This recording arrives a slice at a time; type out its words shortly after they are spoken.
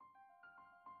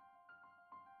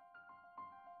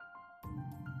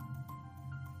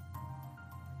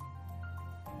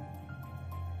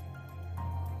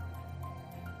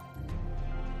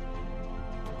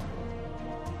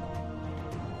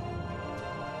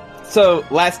So,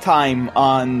 last time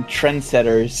on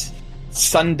Trendsetters,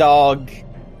 Sundog,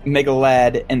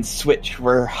 Megalad, and Switch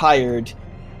were hired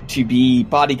to be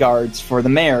bodyguards for the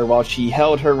mayor while she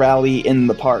held her rally in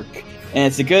the park. And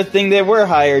it's a good thing they were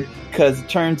hired, because it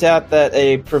turns out that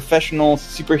a professional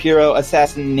superhero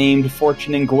assassin named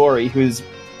Fortune and Glory, who's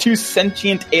two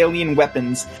sentient alien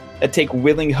weapons that take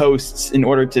willing hosts in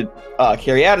order to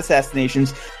carry out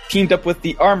assassinations, teamed up with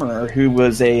the Armorer,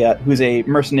 who's a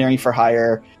mercenary for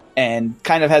hire, and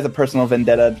kind of has a personal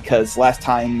vendetta because last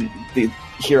time the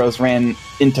heroes ran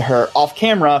into her off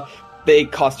camera, they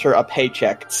cost her a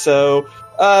paycheck. So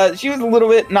she was a little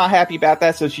bit not happy about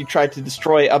that, so she tried to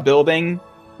destroy a building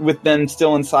with them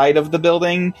still inside of the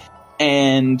building.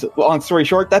 And long story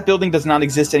short, that building does not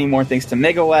exist anymore thanks to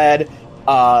Megalad.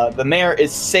 The mayor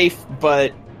is safe,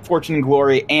 but Fortune and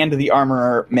Glory and the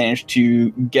Armorer managed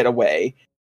to get away.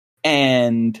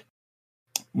 And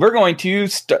we're going to,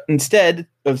 instead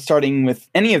of starting with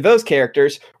any of those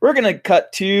characters, we're going to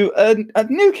cut to a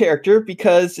new character,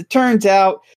 because it turns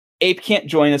out Ape can't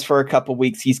join us for a couple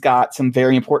weeks. He's got some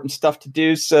very important stuff to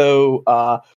do,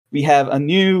 so we have a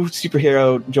new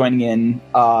superhero joining in.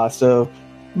 So,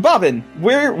 Bobbin,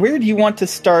 where do you want to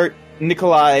start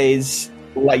Nikolai's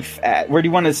life at? Where do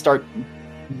you want to start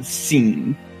the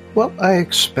scene? Well, I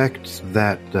expect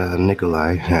that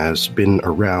Nikolai has been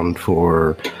around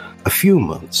for a few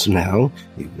months now.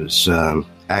 He was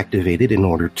activated in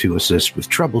order to assist with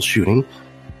troubleshooting,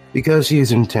 because he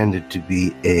is intended to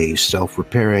be a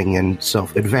self-repairing and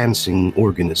self-advancing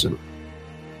organism.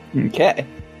 Okay.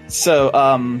 So,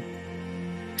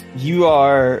 you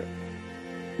are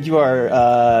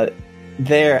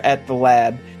there at the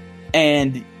lab,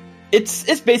 and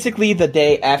it's basically the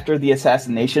day after the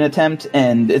assassination attempt,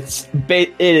 and it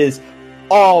is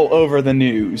all over the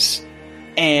news.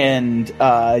 And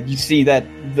you see that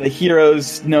the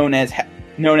heroes known as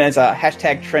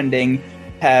hashtag trending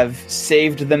have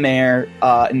saved the mayor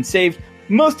and saved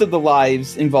most of the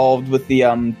lives involved with the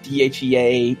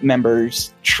DHEA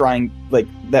members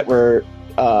that were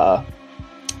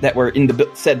in the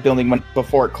said building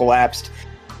before it collapsed.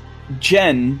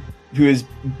 Jen, who is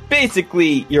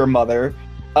basically your mother,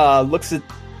 looks at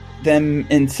them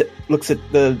and looks at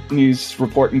the news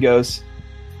report and goes,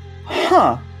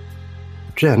 "Huh.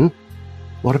 Jen,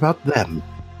 what about them?"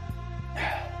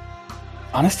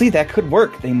 Honestly, that could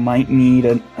work. They might need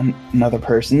another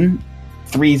person.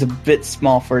 3's a bit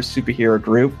small for a superhero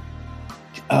group.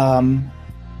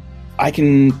 I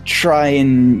can try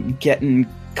and get in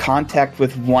contact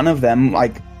with one of them.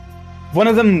 Like, one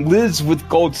of them lives with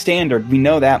Gold Standard. We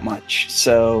know that much.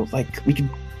 So, we could...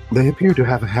 They appear to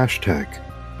have a hashtag.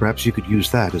 Perhaps you could use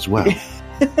that as well.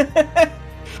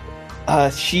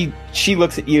 She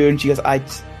looks at you and she goes,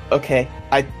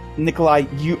 Nikolai,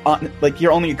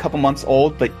 you're only a couple months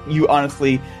old, but you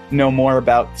honestly know more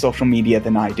about social media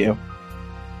than I do.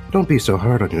 Don't be so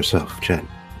hard on yourself, Jen.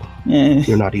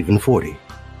 You're not even 40.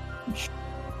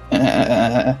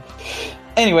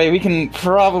 Anyway, we can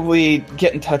probably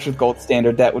get in touch with Gold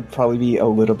Standard. That would probably be a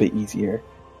little bit easier.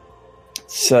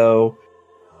 So,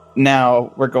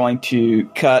 now we're going to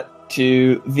cut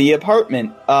to the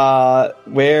apartment,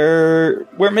 where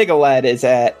Megalad is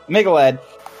at. Megalad.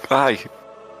 Hi.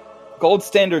 Gold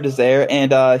Standard is there,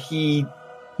 and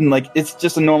it's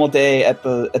just a normal day at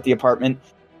the apartment.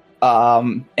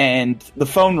 And the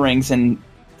phone rings, and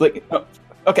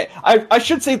okay, I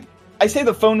should say I say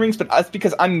the phone rings, but that's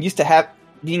because I'm used to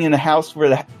being in a house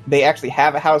where they actually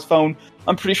have a house phone.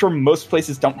 I'm pretty sure most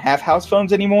places don't have house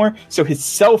phones anymore, so his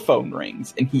cell phone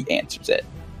rings, and he answers it.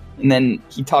 And then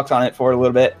he talks on it for a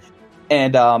little bit,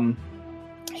 and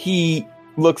he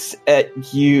looks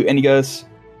at you, and he goes,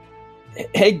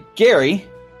 "Hey, Gary.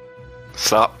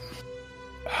 Sup?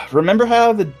 Remember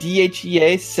how the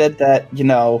DHEA said that,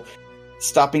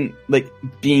 stopping,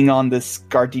 being on this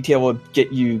guard detail will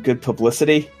get you good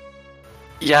publicity?"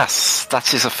 Yes,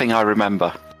 that is a thing I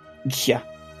remember. Yeah.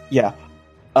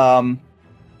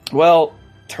 Well,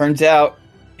 turns out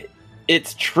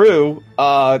it's true.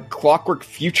 Clockwork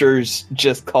Futures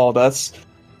just called us.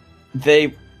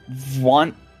 They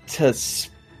want to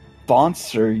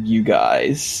sponsor you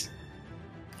guys.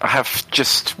 I have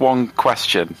just one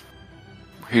question.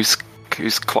 Who's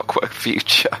Clockwork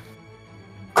Future?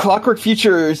 Clockwork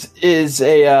Futures is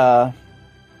a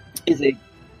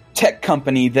tech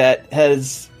company that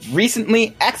has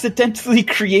recently accidentally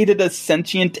created a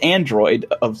sentient android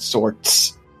of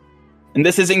sorts. And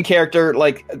this is in character,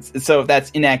 so if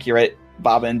that's inaccurate,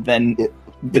 Bobbin, then...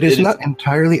 It is not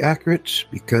entirely accurate,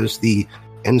 because the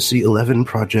NC-11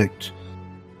 project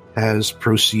has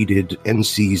proceeded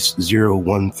NCs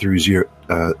 01 through 10.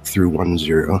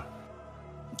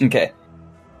 Okay.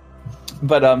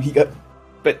 But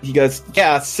he goes,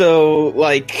 yeah, so,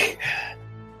 like,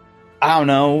 I don't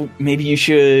know, maybe you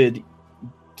should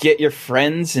get your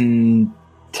friends and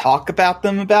talk about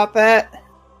them about that?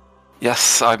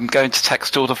 Yes, I'm going to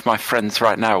text all of my friends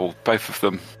right now, both of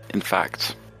them, in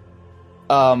fact.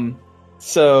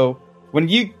 So when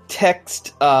you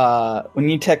text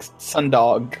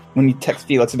Sundog, when you text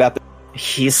Felix about the...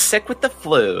 He's sick with the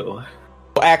flu.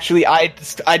 Actually, I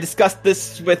discussed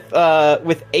this with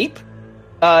Ape.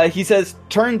 He says,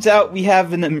 turns out we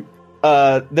have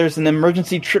there's an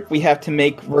emergency trip we have to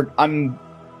make. I'm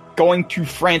going to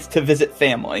France to visit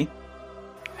family.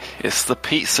 It's the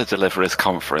pizza deliverers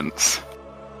conference.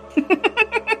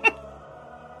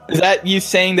 Is that you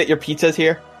saying that your pizza's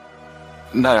here?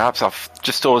 No, perhaps I'm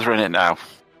just ordering it now.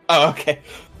 Oh, okay.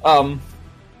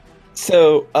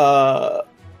 So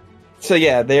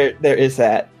yeah, there is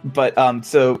that. But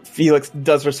so Felix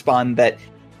does respond that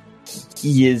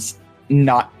he is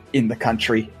not in the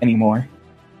country anymore,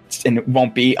 and it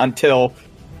won't be until ?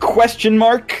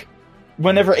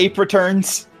 Whenever Ape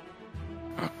returns.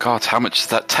 Oh God, how much does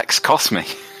that text cost me?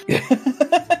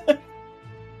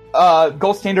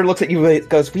 Gold Standard looks at you and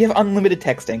goes, "We have unlimited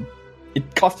texting.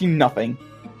 It costs you nothing."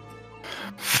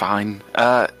 Fine.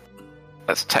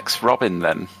 Let's text Robin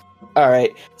then.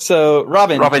 Alright, so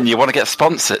Robin, you want to get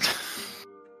sponsored?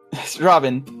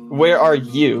 Robin, where are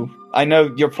you? I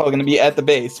know you're probably going to be at the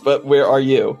base, but where are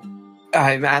you?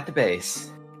 I'm at the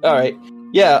base. Alright,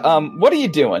 yeah, what are you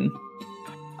doing?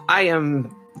 I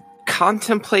am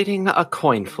contemplating a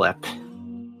coin flip.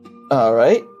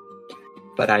 Alright.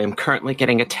 But I am currently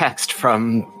getting a text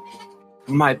from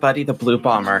my buddy the Blue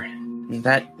Bomber.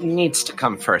 That needs to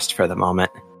come first for the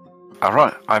moment.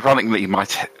 Alright, ironically, my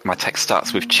text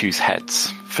starts with choose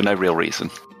heads, for no real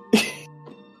reason.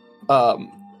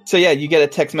 So yeah, you get a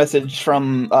text message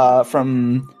from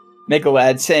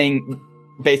Megalad saying,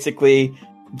 basically,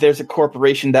 there's a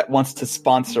corporation that wants to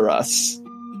sponsor us.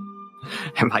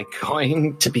 Am I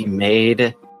going to be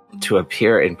made to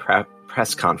appear in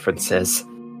press conferences?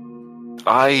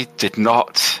 I did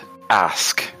not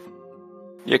ask.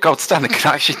 Your Gold Standard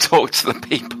can actually talk to the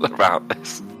people about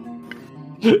this.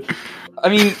 I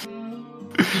mean,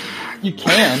 you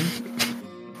can.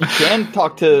 You can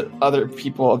talk to other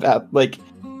people about, like,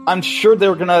 I'm sure they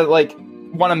were gonna, like,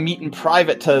 want to meet in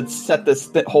private to set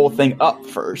this whole thing up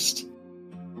first.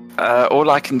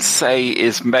 All I can say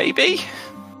is maybe.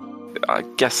 I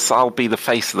guess I'll be the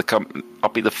face of the company. I'll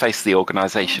be the face of the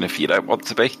organization if you don't want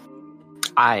to be.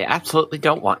 I absolutely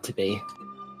don't want to be.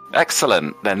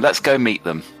 Excellent. Then let's go meet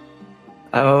them.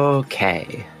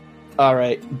 Okay.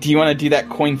 Alright, do you want to do that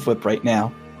coin flip right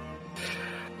now?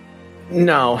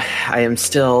 No, I am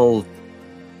still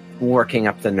working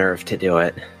up the nerve to do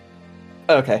it.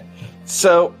 Okay.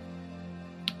 So,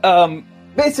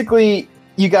 basically,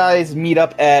 you guys meet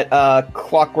up at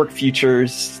Clockwork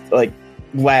Futures, like,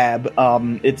 lab.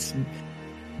 I'm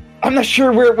not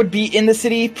sure where it would be in the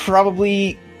city,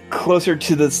 probably closer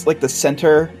to this, like, the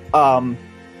center. May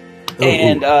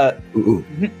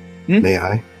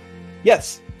I?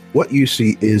 Yes. What you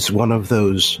see is one of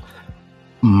those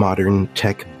modern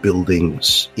tech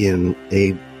buildings in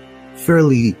a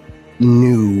fairly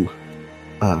new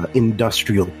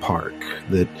industrial park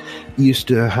that used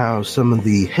to house some of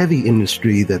the heavy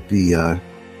industry that the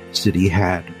city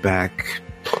had back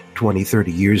 20,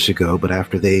 30 years ago, but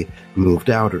after they moved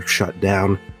out or shut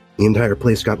down, the entire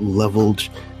place got leveled.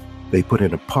 They put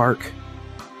in a park,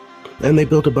 and they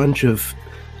built a bunch of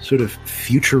sort of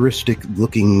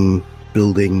futuristic-looking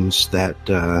buildings that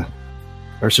are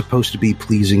supposed to be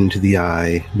pleasing to the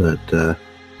eye, but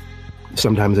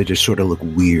sometimes they just sort of look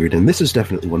weird. And this is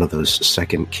definitely one of those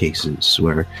second cases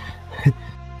where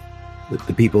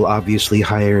the people obviously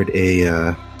hired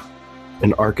an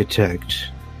architect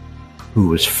who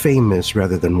was famous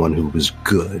rather than one who was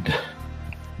good.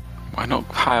 Why not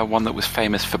hire one that was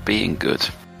famous for being good?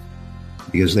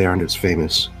 Because they aren't as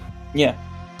famous. Yeah.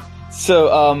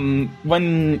 So,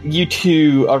 when you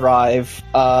two arrive,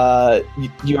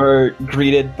 you're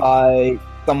greeted by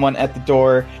someone at the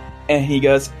door, and he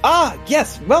goes, "Ah,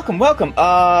 yes, welcome.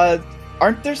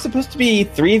 Aren't there supposed to be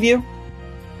 3 of you?"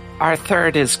 Our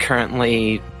third is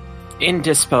currently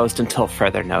indisposed until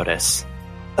further notice.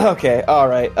 Okay,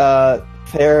 alright,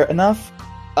 fair enough.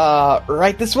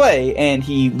 Right this way, and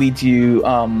he leads you,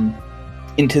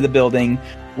 into the building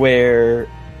where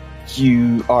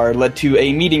you are led to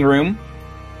a meeting room,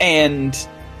 and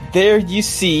there you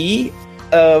see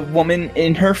a woman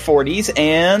in her 40s,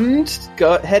 and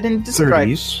go ahead and describe...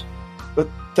 30s.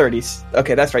 30s.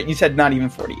 Okay, that's right. You said not even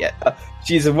 40 yet.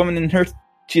 She's a woman in her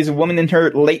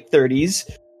late 30s,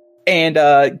 And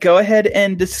go ahead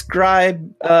and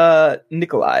describe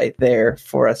Nikolai there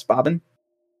for us, Bobbin.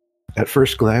 At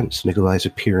first glance, Nikolai's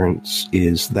appearance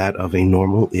is that of a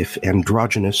normal, if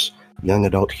androgynous, young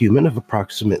adult human of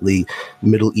approximately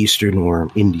Middle Eastern or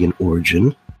Indian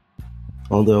origin.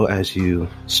 Although as you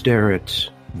stare at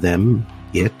them,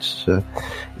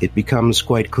 it becomes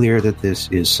quite clear that this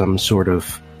is some sort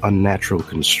of unnatural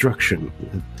construction.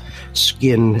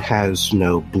 Skin has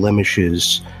no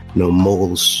blemishes, no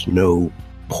moles, no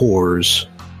pores,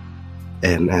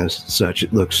 and as such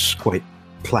it looks quite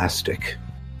plastic.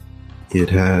 It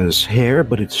has hair,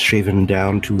 but it's shaven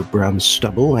down to a brown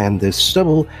stubble, and this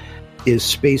stubble is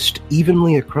spaced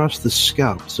evenly across the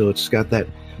scalp, so it's got that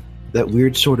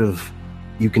weird sort of,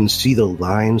 you can see the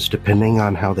lines depending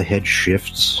on how the head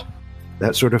shifts,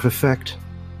 that sort of effect.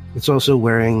 It's also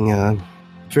wearing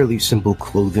fairly simple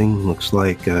clothing, looks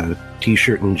like a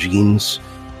t-shirt and jeans,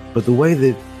 but the way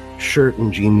that shirt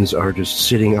and jeans are just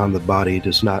sitting on the body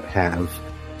does not have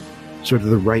sort of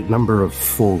the right number of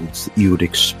folds that you would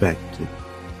expect. It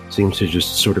seems to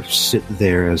just sort of sit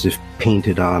there as if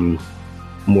painted on,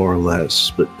 more or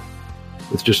less, but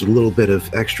with just a little bit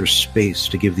of extra space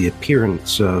to give the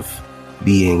appearance of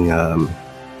being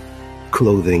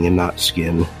clothing and not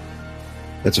skin.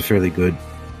 That's a fairly good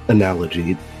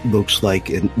analogy. It looks like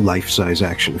a life-size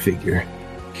action figure.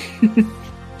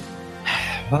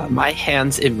 My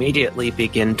hands immediately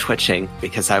begin twitching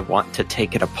because I want to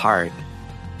take it apart.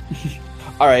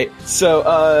 All right, so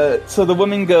the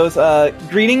woman goes,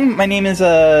 "Greeting, my name is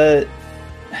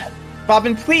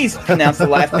Bobbin. Please pronounce the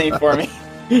last name for me."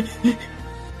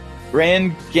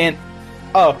 Ranganathan.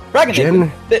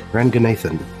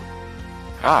 Ranganathan.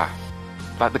 Ah,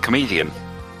 like the comedian.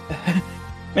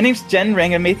 My name's Jen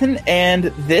Ranganathan,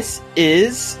 and this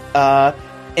is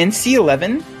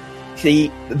NC11.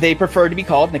 They prefer to be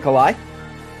called Nikolai.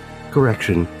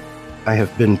 Correction. I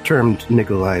have been termed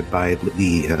Nikolai by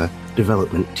the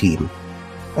development team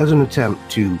as an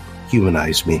attempt to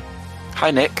humanize me.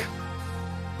 Hi, Nick.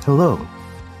 Hello.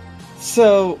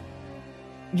 So,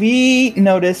 we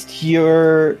noticed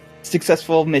your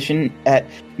successful mission at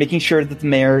making sure that the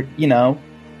mayor,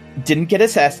 didn't get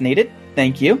assassinated.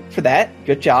 Thank you for that.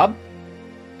 Good job.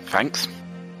 Thanks.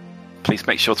 Please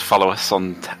make sure to follow us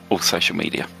on all social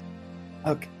media.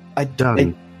 Okay.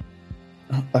 Done.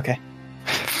 Okay.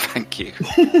 Thank you.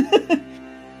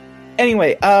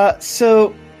 Anyway,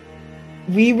 so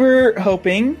we were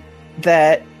hoping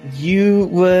that you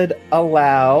would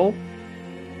allow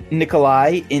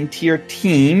Nikolai into your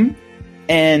team,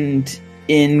 and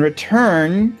in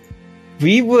return,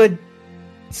 we would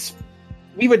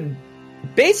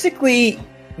basically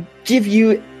give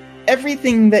you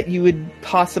everything that you would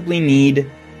possibly need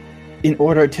in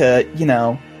order to,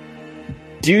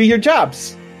 do your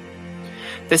jobs.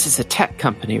 This is a tech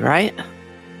company, right?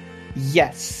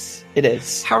 Yes, it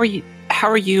is. How are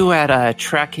you at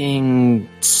tracking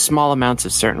small amounts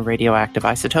of certain radioactive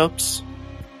isotopes?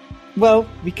 Well,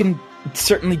 we can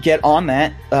certainly get on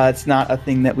that. It's not a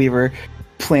thing that we were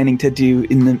planning to do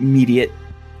in the immediate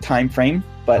time frame.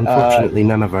 But unfortunately,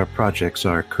 none of our projects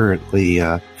are currently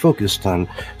focused on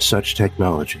such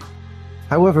technology.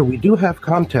 However, we do have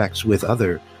contacts with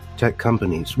other tech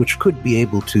companies which could be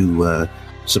able to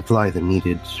supply the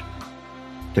needed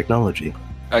technology.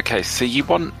 Okay, so you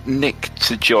want Nick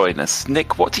to join us.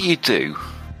 Nick, what do you do?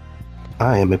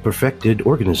 I am a perfected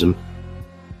organism.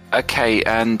 Okay,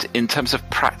 and in terms of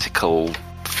practical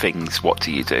things, what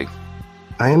do you do?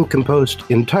 I am composed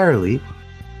entirely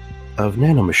of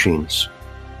nanomachines.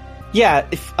 Yeah,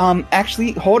 if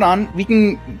actually, hold on. We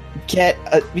can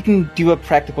do a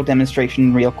practical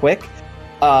demonstration real quick.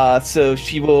 So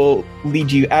she will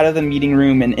lead you out of the meeting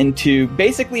room and into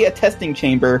basically a testing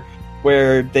chamber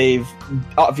where they've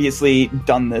obviously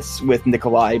done this with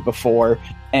Nikolai before.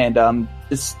 And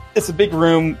it's a big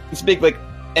room. It's a big,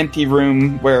 empty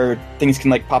room where things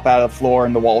can, pop out of the floor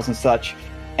and the walls and such.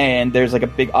 And there's, a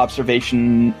big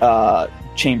observation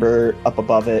chamber up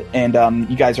above it. And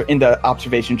you guys are in the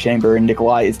observation chamber, and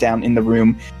Nikolai is down in the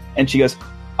room. And she goes,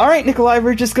 "All right, Nikolai,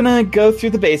 we're just gonna go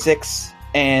through the basics."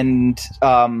 And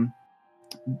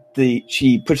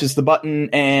she pushes the button,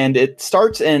 and it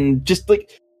starts, and just,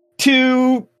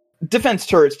 2 defense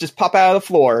turrets just pop out of the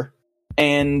floor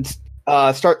and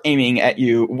start aiming at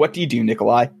you. What do you do,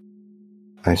 Nikolai?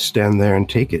 I stand there and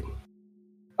take it.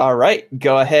 All right,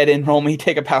 go ahead and roll me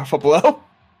take a powerful blow.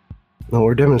 Well,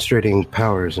 we're demonstrating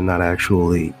powers and not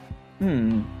actually...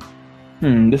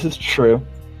 This is true.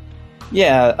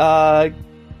 Yeah,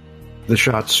 The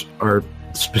shots are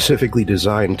specifically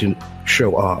designed to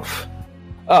show off.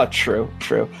 Oh, true.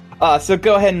 So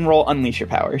go ahead and roll Unleash Your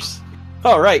Powers.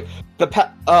 All right.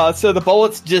 So the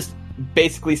bullets just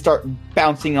basically start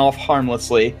bouncing off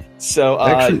harmlessly. So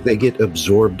Actually, they get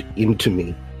absorbed into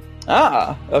me.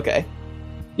 Okay.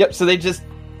 Yep. So they just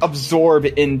absorb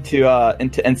into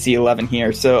NC-11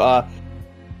 here. So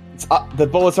the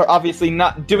bullets are obviously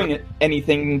not doing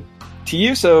anything to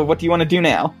you. So what do you want to do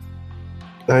now?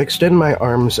 I extend my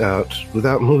arms out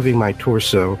without moving my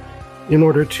torso in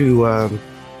order to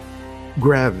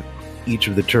grab each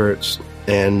of the turrets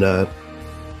and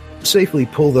safely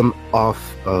pull them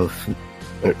off of...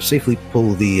 safely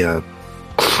pull the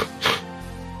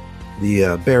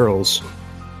barrels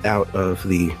out of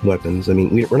the weapons. I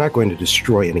mean, we're not going to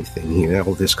destroy anything here.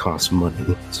 All this costs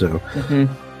money, so...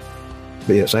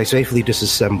 But yes, I safely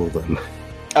disassemble them.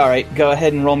 Alright, go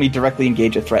ahead and roll me directly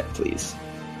engage a threat, please.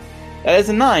 That is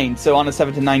a 9, so on a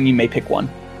 7 to 9 you may pick one.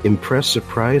 Impress,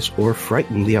 surprise, or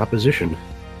frighten the opposition.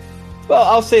 Well,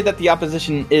 I'll say that the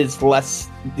opposition is less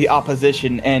the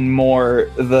opposition and more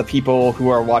the people who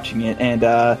are watching it, and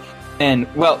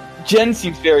well, Jen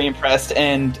seems very impressed,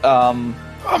 and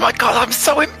oh my god, I'm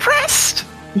so impressed!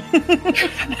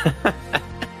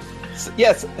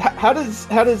 Yes, how does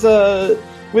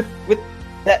with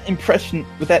that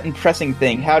impressing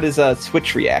thing, how does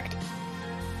Switch react?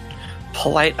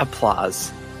 Polite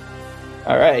applause.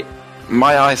 All right.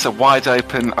 My eyes are wide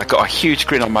open. I got a huge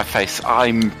grin on my face.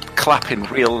 I'm clapping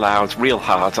real loud, real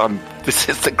hard. This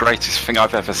is the greatest thing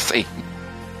I've ever seen.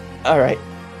 All right.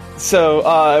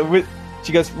 So,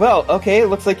 she goes, well, okay, it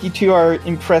looks like you two are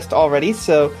impressed already.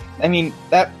 So, I mean,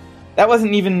 that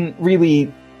wasn't even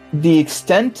really the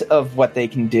extent of what they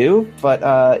can do.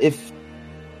 But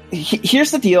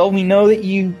here's the deal: we know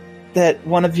that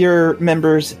one of your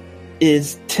members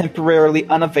is temporarily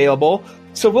unavailable.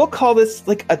 So we'll call this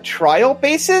like a trial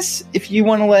basis if you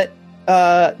want to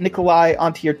let Nikolai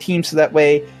onto your team, so that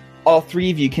way all three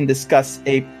of you can discuss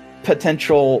a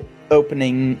potential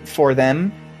opening for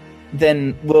them.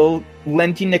 Then we'll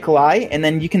lend you Nikolai, and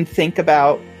then you can think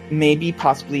about maybe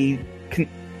possibly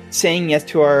saying yes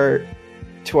to our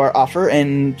offer,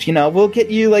 and we'll get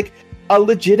you like a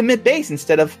legitimate base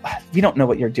instead of we don't know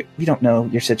what we don't know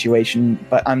your situation,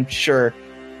 but I'm sure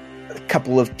a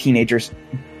couple of teenagers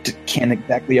can't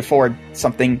exactly afford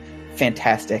something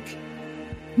fantastic.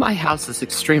 My house is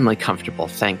extremely comfortable,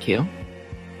 thank you.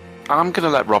 I'm going to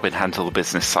let Robin handle the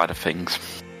business side of things.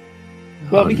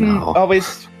 Well, we can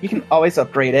always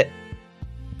upgrade it.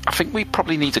 I think we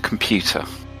probably need a computer.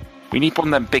 We need one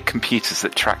of them big computers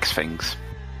that tracks things.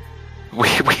 We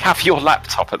have your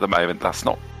laptop at the moment. That's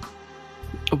not.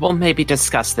 We'll maybe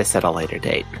discuss this at a later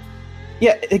date.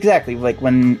 Yeah, exactly. Like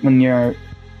when your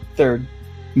third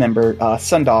member,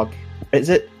 Sundog, is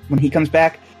it? When he comes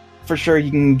back, for sure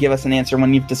you can give us an answer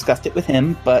when you've discussed it with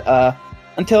him. But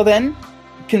until then,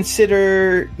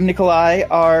 consider Nikolai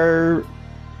our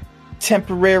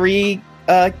temporary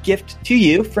gift to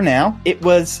you for now. It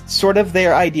was sort of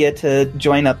their idea to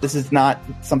join up. This is not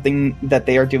something that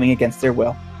they are doing against their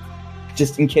will.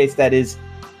 Just in case that is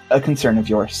a concern of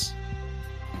yours.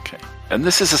 Okay. And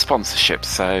this is a sponsorship,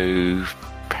 so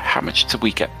how much do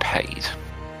we get paid?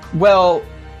 Well,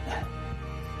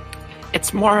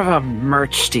 it's more of a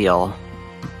merch deal.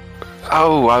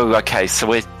 Oh, okay. So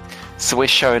we're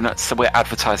showing it. So we're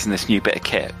advertising this new bit of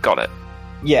kit. Got it.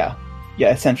 Yeah,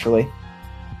 essentially.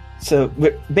 So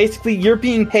basically, you're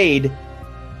being paid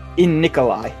in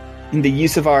Nikolai, in the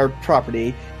use of our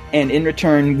property, and in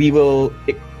return, we will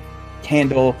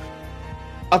handle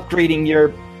upgrading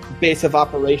your base of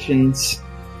operations,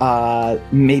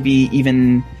 maybe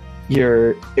even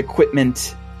your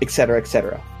equipment, etc.,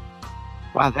 etc.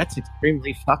 Wow, that's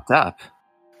extremely fucked up.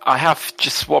 I have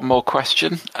just one more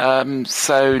question.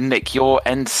 So, Nick, you're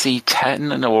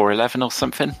NC10 or 11 or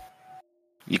something?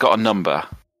 You got a number.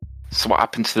 So what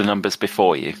happened to the numbers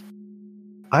before you?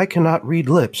 I cannot read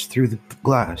lips through the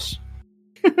glass.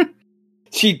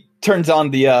 She turns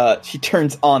on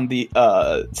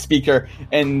the speaker,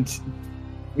 and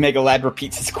Megalad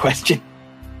repeats his question.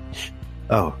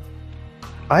 Oh.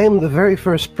 I am the very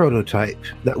first prototype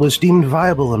that was deemed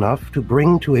viable enough to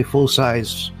bring to a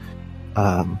full-size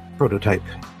prototype.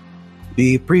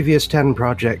 The previous 10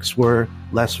 projects were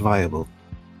less viable.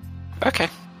 Okay.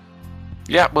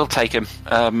 Yeah, we'll take him.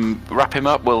 Wrap him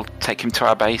up, we'll take him to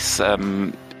our base.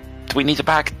 Do we need a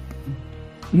bag?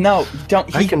 No,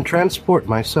 don't. I can transport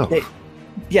myself.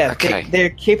 Okay. They're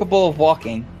capable of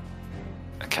walking.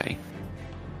 Okay.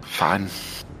 Fine.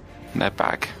 No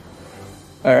bag.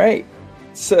 Alright.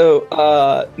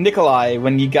 So, Nikolai,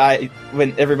 when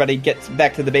everybody gets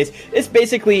back to the base, it's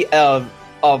basically a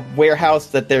warehouse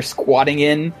that they're squatting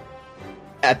in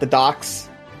at the docks.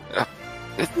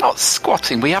 It's not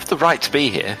squatting. We have the right to be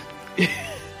here.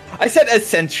 I said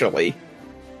essentially.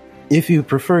 If you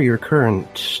prefer your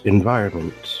current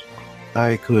environment,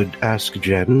 I could ask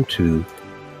Jen to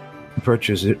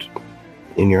purchase it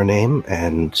in your name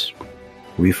and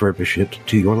refurbish it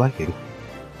to your liking.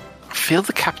 I feel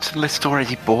the capitalist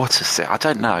already bought us it. I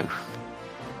don't know.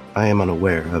 I am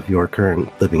unaware of your current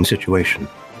living situation.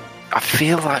 I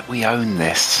feel like we own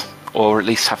this, or at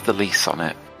least have the lease on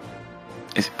it.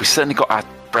 We certainly got our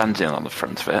branding on the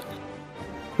front of it.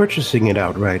 Purchasing it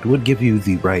outright would give you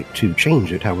the right to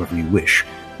change it however you wish.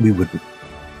 We would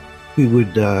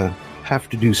have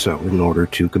to do so in order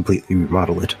to completely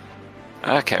remodel it.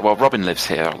 Okay, well, Robin lives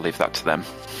here. I'll leave that to them.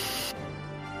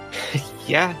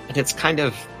 Yeah, and it's kind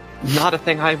of not a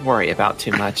thing I worry about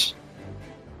too much.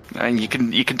 And you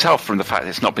can tell from the fact that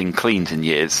it's not been cleaned in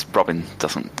years, Robin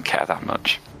doesn't care that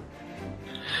much.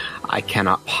 I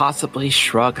cannot possibly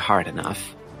shrug hard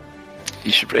enough.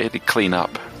 You should really clean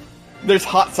up. There's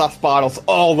hot sauce bottles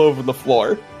all over the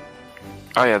floor.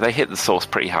 Oh yeah, they hit the sauce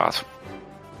pretty hard.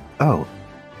 Oh.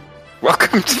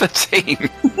 Welcome to the team!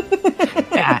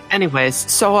 Yeah, anyways,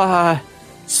 so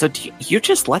do you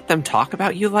just let them talk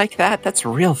about you like that? That's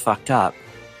real fucked up.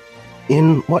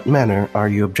 In what manner are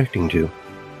you objecting to?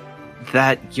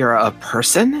 That you're a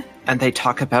person, and they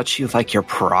talk about you like you're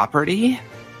property?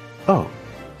 Oh.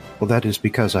 Well, that is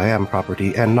because I am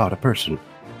property and not a person.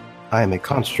 I am a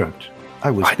construct.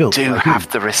 I do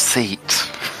have the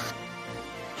receipt.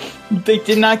 They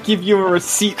did not give you a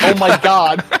receipt. Oh my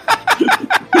god.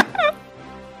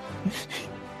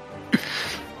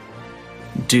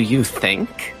 Do you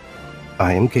think?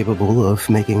 I am capable of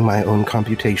making my own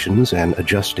computations and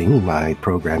adjusting my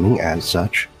programming as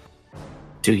such.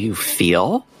 Do you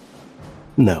feel?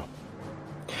 No.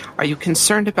 Are you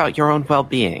concerned about your own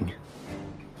well-being?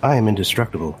 I am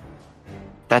indestructible.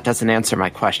 That doesn't answer my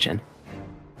question.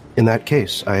 In that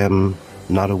case, I am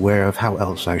not aware of how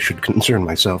else I should concern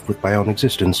myself with my own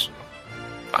existence.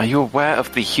 Are you aware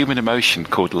of the human emotion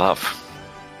called love?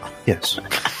 Yes.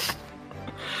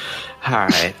 All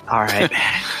right. All right.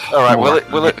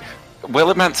 Will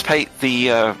emancipate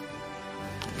the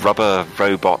rubber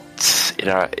robot,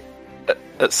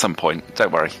 at some point.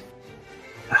 Don't worry.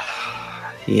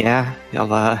 Yeah,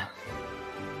 he'll. I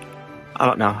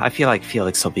don't know. I feel like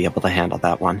Felix will be able to handle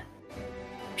that one.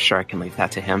 Sure, I can leave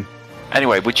that to him.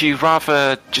 Anyway, would you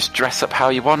rather just dress up how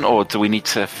you want, or do we need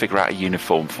to figure out a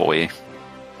uniform for you?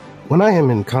 When I am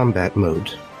in combat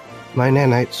mode, my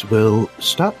nanites will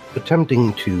stop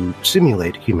attempting to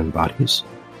simulate human bodies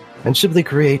and simply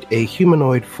create a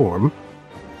humanoid form,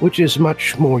 which is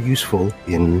much more useful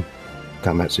in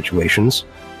combat situations.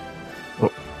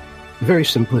 Well, very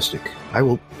simplistic. I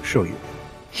will show you.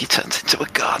 He turns into a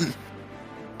gun.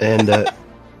 And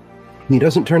he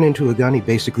doesn't turn into a gun, he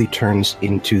basically turns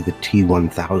into the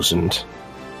T-1000.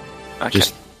 Okay.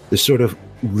 Just this sort of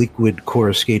liquid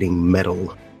coruscating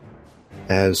metal.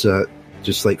 As,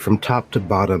 just like from top to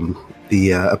bottom,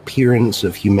 the appearance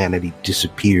of humanity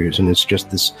disappears, and it's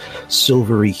just this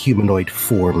silvery humanoid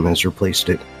form has replaced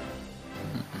it.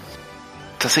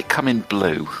 Does it come in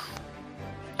blue?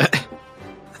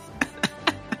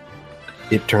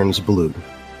 It turns blue.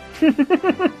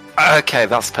 Okay,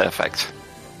 that's perfect.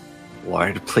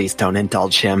 Lord, please don't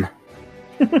indulge him.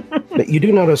 But you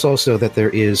do notice also that there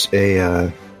is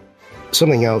a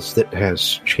something else that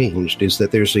has changed, is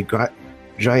that there's a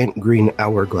giant green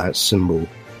hourglass symbol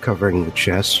covering the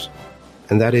chest,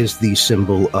 and that is the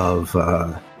symbol of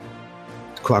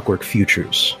Clockwork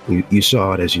Futures. You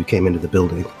saw it as you came into the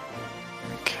building.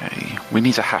 Okay, we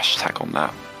need a hashtag on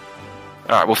that.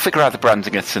 Alright, we'll figure out the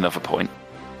branding at another point.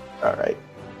 Alright.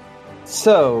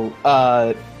 So,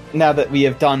 now that we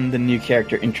have done the new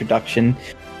character introduction,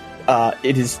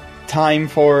 it is time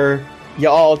for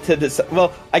y'all to decide.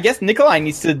 Well, I guess Nikolai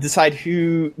needs to decide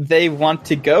who they want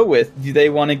to go with. Do they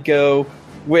want to go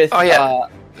with? Oh yeah.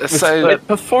 But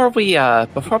before we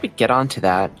get onto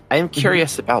that, I am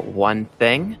curious about one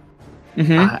thing.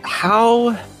 Mm-hmm.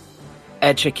 How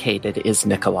educated is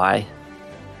Nikolai?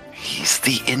 He's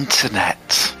the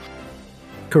internet.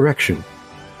 Correction.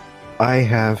 I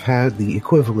have had the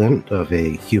equivalent of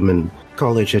a human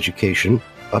college education,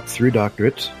 up through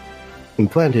doctorate,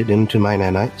 implanted into my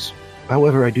nanites.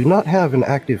 However, I do not have an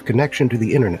active connection to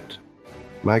the internet.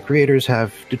 My creators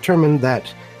have determined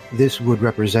that this would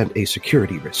represent a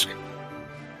security risk.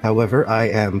 However, I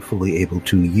am fully able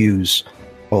to use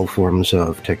all forms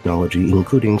of technology,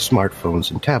 including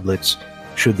smartphones and tablets,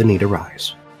 should the need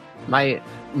arise.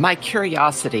 My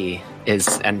curiosity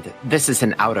is, and this is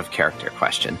an out-of-character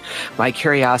question, my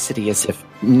curiosity is if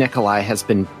Nikolai has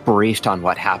been briefed on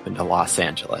what happened to Los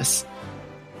Angeles.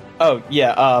 Oh,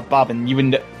 yeah, Bobbin, you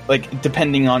would,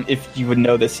 depending on if you would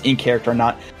know this in character or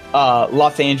not,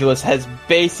 Los Angeles has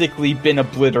basically been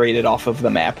obliterated off of the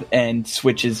map, and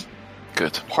Switch is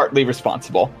Good. partly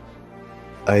responsible.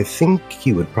 I think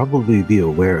he would probably be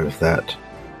aware of that.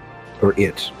 Or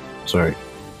it. Sorry.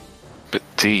 But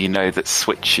do you know that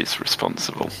Switch is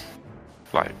responsible?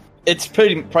 Like, It's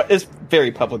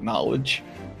very public knowledge.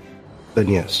 Then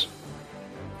yes.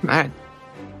 I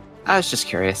was just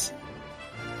curious.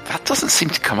 that doesn't seem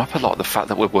to come up a lot, the fact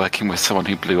that we're working with someone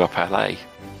who blew up LA.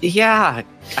 Yeah,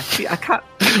 I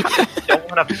don't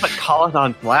want to put Colin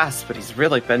on blast, but he's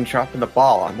really been dropping the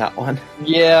ball on that one.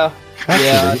 Yeah.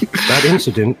 Actually, that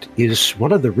incident is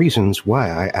one of the reasons why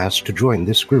I asked to join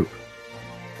this group.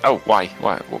 Oh, why?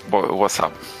 What's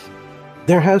up?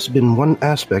 There has been one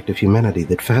aspect of humanity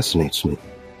that fascinates me.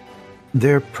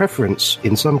 Their preference,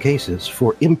 in some cases,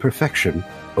 for imperfection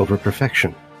over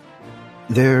perfection.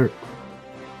 Their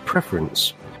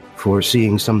preference for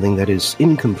seeing something that is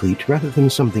incomplete rather than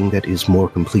something that is more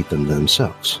complete than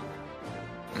themselves.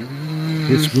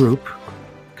 This group,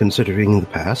 considering the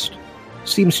past,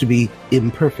 seems to be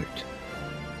imperfect.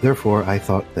 Therefore, I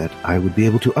thought that I would be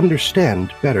able to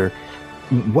understand better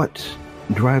what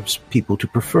drives people to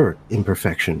prefer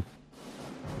imperfection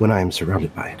when I am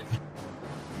surrounded by it.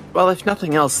 Well, if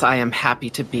nothing else, I am happy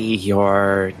to be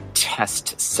your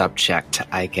test subject,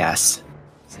 I guess.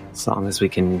 As long as we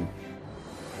can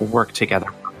work together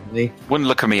properly. Wouldn't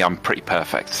look at me, I'm pretty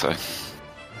perfect, so...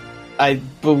 I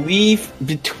believe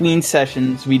between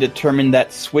sessions we determined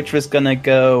that Switch was gonna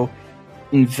go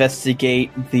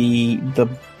investigate the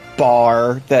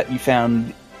bar that you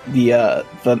found the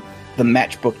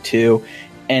matchbook to,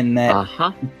 and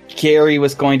that Gary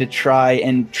was going to try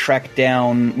and track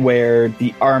down where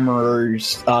the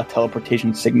armorer's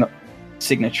teleportation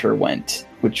signature went,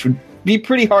 which would be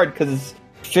pretty hard because it's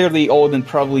fairly old and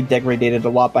probably degraded a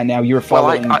lot by now. You were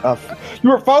following you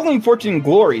were following Fortune and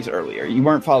Glories earlier. You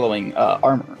weren't following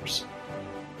armorers.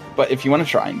 But if you want to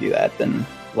try and do that, then...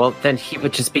 Well, then he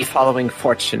would just be following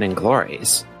Fortune and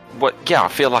Glories. Well, yeah, I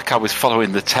feel like I was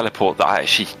following the teleport that I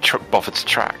actually bothered to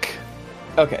track.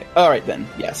 Okay, alright then,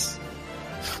 yes.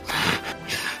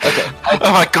 Okay.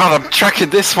 Oh my god, I'm tracking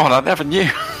this one, I never knew.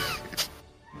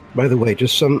 By the way,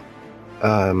 just some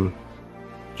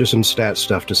stat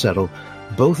stuff to settle.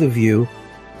 Both of you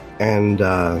and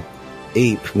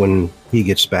Ape, when he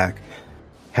gets back,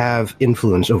 have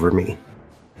influence over me.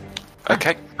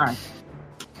 Okay. Alright.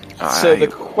 So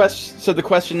the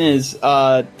question is,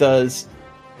 does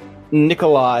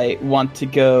Nikolai want to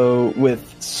go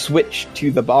with Switch to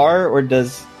the bar, or do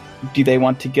they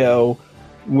want to go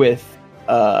with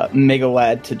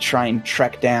Megalad to try and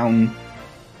track down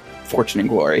Fortune and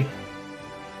Glory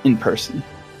in person?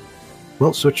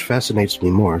 Well, Switch fascinates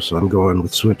me more, so I'm going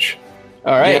with Switch.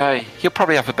 Alright. Yeah, he'll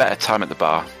probably have a better time at the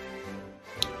bar.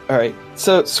 Alright,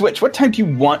 so Switch, what time do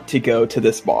you want to go to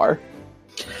this bar?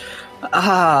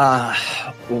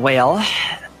 Well,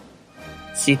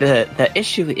 see, the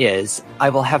issue is I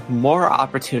will have more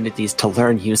opportunities to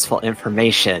learn useful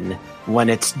information when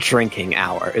it's drinking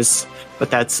hours, but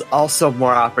that's also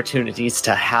more opportunities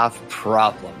to have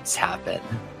problems happen.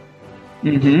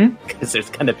 Mm-hmm. Because there's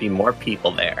going to be more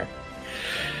people there.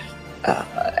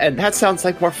 And that sounds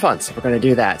like more fun, so we're going to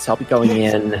do that. So I'll be going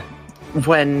in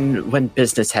when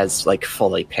business has,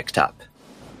 fully picked up.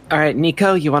 All right,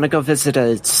 Nico, you want to go visit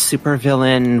a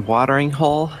supervillain watering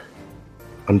hole?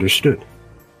 Understood.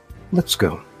 Let's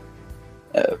go.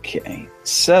 Okay,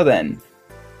 so then,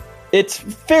 it's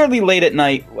fairly late at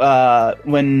night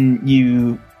when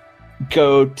you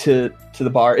go to the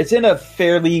bar. It's in a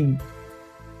fairly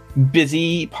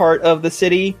busy part of the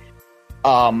city.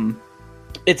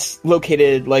 It's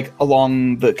located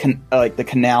along the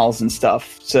canals and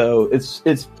stuff, so it's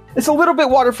a little bit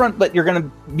waterfront, but you're gonna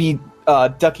be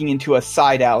ducking into a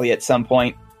side alley at some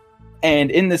point.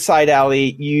 And in the side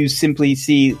alley, you simply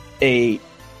see a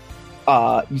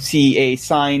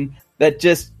sign that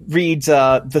just reads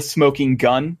 "The Smoking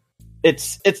Gun."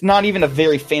 It's not even a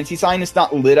very fancy sign. It's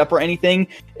not lit up or anything.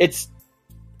 It's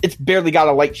barely got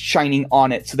a light shining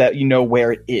on it so that you know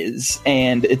where it is,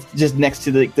 and it's just next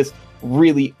to this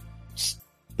really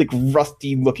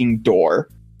rusty looking door.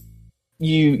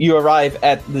 You arrive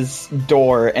at this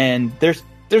door, and there's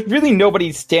really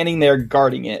nobody standing there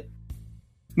guarding it.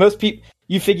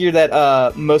 You figure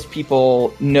that most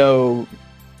people know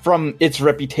from its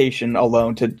reputation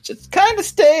alone to just kind of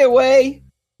stay away.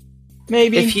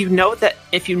 Maybe if you know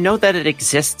that it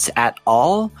exists at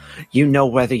all, you know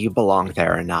whether you belong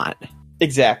there or not.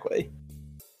 Exactly.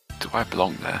 Do I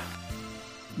belong there?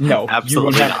 No,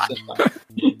 absolutely not.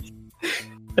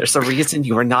 There's a reason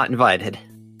you were not invited.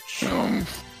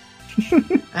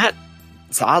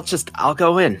 So I'll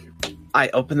go in. I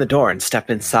open the door and step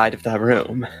inside of the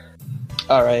room.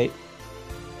 All right.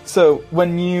 So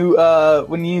when you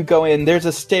go in, there's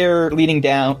a set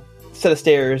of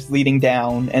stairs leading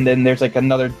down, and then there's like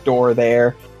another door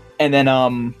there, and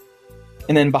then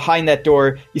behind that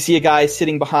door, you see a guy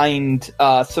sitting behind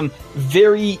some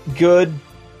very good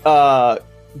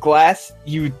glass.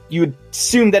 You would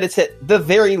assume that it's at the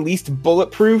very least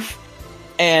bulletproof,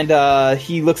 and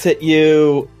he looks at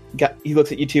you. He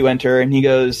looks at you two enter, and he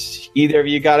goes, "Either of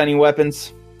you got any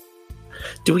weapons?"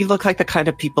 Do we look like the kind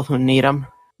of people who need them?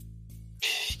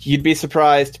 You'd be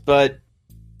surprised, but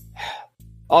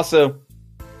also,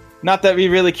 not that we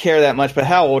really care that much. But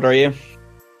how old are you?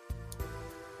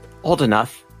 Old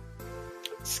enough.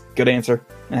 It's a good answer,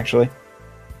 actually.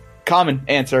 Common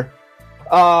answer.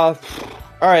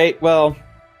 Alright, well,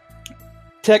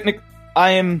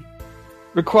 I am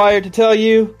required to tell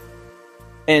you,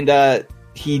 and,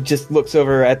 he just looks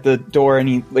over at the door, and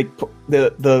he, like,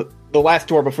 the last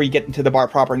door before you get into the bar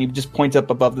proper, and he just points up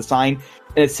above the sign,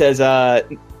 and it says,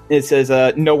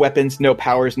 no weapons, no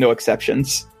powers, no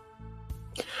exceptions.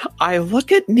 I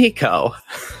look at Nico.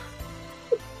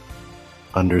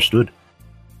 Understood.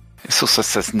 It also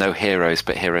says no heroes,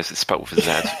 but heroes is spelled with a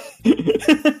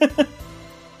Z.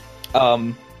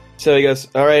 So he goes,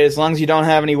 all right, as long as you don't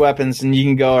have any weapons, then you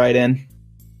can go right in.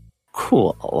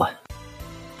 Cool.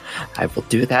 I will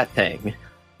do that thing.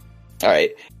 All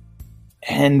right.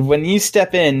 And when you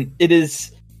step in, it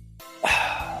is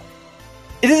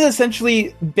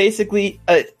essentially basically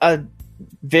a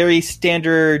very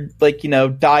standard, like,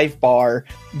 dive bar,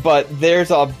 but there's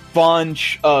a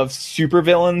bunch of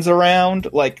supervillains around.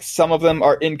 Like, some of them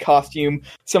are in costume,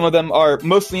 some of them are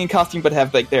mostly in costume but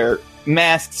have, like, their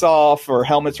masks off or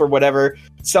helmets or whatever.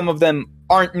 Some of them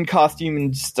aren't in costume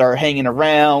and just are hanging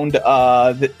around.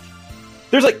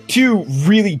 There's, like, two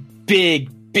really big,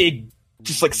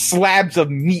 just, like, slabs of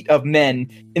meat of men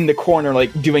in the corner,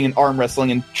 like, doing an arm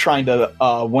wrestling and trying to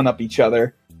one-up each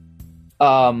other.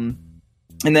 And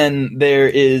then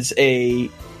there's another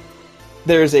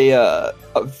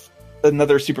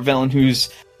supervillain who's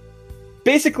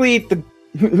basically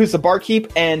who's the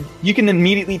barkeep, and you can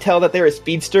immediately tell that they're a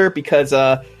speedster because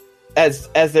as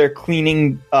they're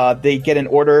cleaning, they get an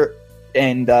order,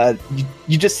 and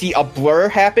you just see a blur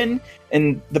happen,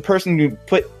 and the person who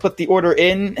put the order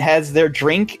in has their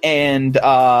drink, and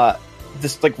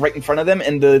just like right in front of them,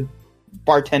 and the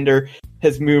bartender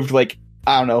has moved, like,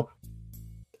 I don't know,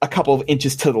 a couple of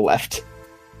inches to the left.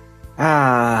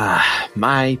 Ah,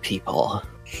 my people.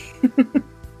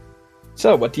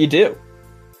 So, what do you do?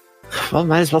 Well,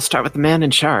 might as well start with the man in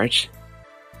charge.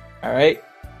 All right.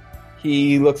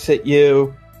 He looks at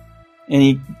you,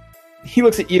 and he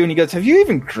looks at you, and he goes, "Have you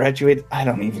even graduated?" I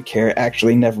don't even care.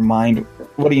 Actually, never mind.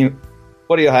 What do you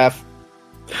have?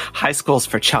 High school's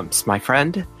for chumps, my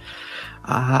friend.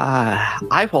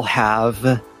 I will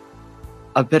have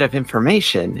a bit of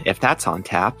information, if that's on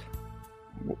tap.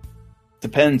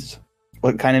 Depends.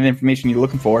 What kind of information are you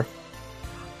looking for?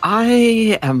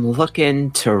 I am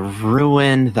looking to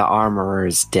ruin the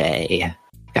armorer's day.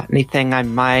 Got anything I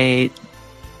might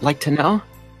like to know?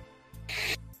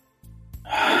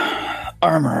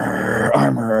 Armor.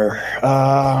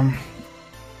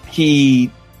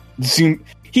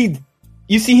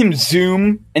 You see him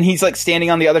zoom, and he's like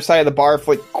standing on the other side of the bar,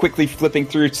 like quickly flipping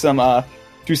through some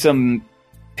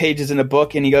pages in a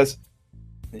book, and he goes,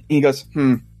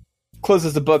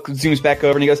 closes the book, zooms back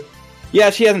over, and he goes, "Yeah,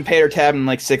 she hasn't paid her tab in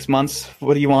like 6 months.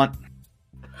 What do you want?"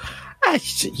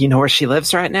 You know where she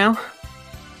lives right now?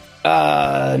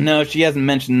 No, she hasn't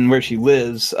mentioned where she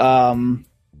lives. I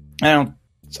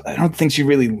don't think she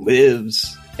really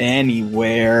lives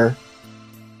anywhere.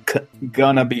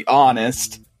 Gonna be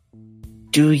honest.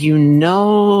 Do you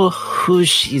know who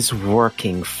she's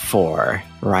working for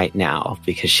right now?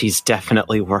 Because she's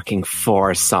definitely working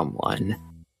for someone.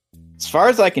 As far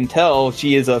as I can tell,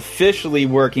 she is officially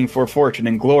working for Fortune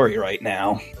and Glory right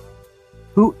now.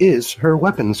 Who is her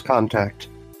weapons contact?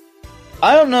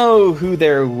 I don't know who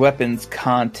their weapons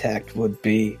contact would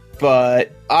be,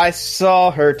 but I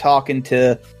saw her talking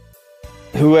to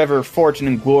whoever Fortune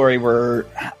and Glory were,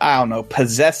 I don't know,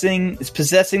 possessing? Is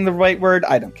possessing the right word?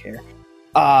 I don't care.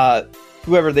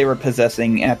 Whoever they were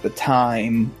possessing at the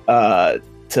time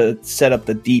to set up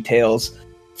the details.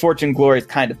 Fortune Glory is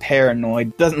kind of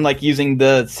paranoid, doesn't like using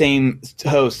the same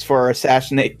host for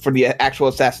the actual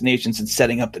assassinations and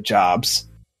setting up the jobs.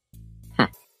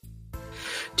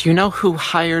 Do you know who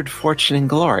hired Fortune and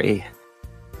Glory?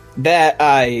 That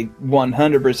I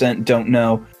 100% don't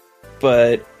know,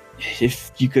 but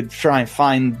if you could try and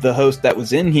find the host that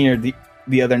was in here,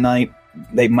 the other night,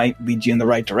 they might lead you in the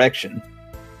right direction.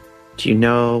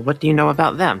 What do you know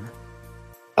about them?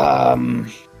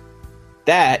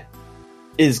 That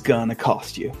is gonna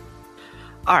cost you.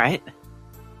 All right.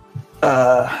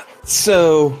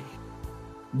 So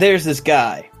there's this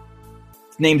guy.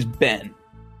 His name's Ben.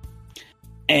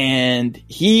 And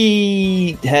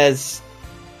he has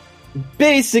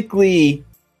basically,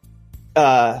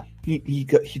 he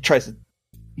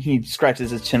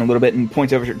scratches his chin a little bit and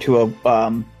points over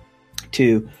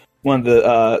to one of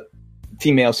the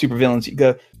female supervillains. You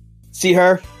go, see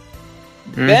her?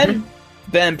 Mm-hmm.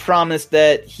 Ben promised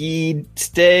that he'd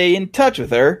stay in touch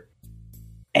with her,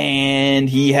 and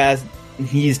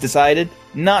he's decided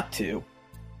not to.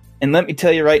 And let me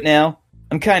tell you right now,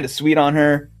 I'm kind of sweet on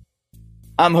her.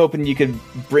 I'm hoping you could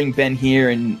bring Ben here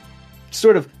and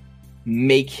sort of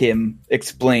make him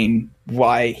explain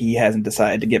why he hasn't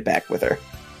decided to get back with her.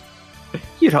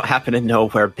 You don't happen to know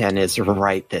where Ben is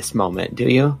right this moment, do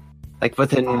you? Like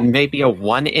within maybe a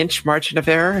 1-inch margin of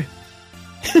error?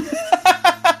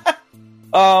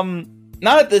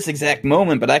 Not at this exact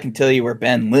moment, but I can tell you where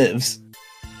Ben lives.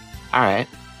 All right.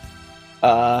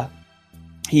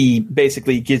 He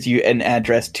basically gives you an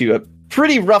address to a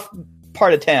pretty rough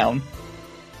part of town.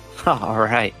 All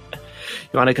right.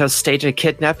 You want to go stage a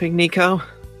kidnapping, Nico?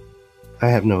 I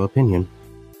have no opinion,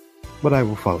 but I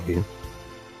will follow you.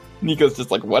 Nico's just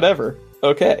like, whatever.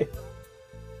 Okay,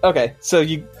 so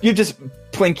you just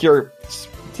plink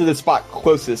to the spot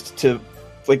closest to,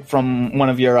 like, from one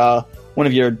of your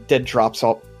dead drops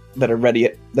that are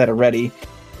ready,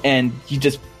 and you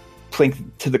just plink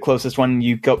to the closest one.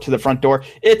 You go up to the front door.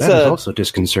 That is also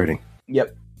disconcerting.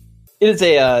 Yep, it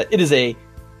is a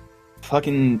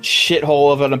fucking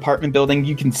shithole of an apartment building.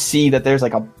 You can see that there's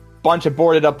like a bunch of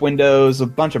boarded up windows, a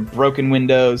bunch of broken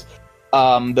windows.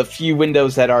 The few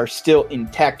windows that are still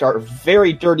intact are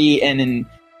very dirty and in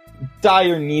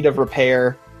dire need of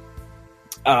repair.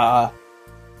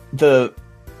 The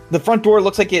front door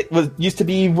looks like it used to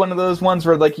be one of those ones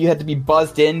where like you had to be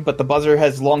buzzed in, but the buzzer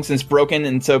has long since broken,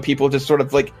 and so people just sort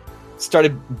of like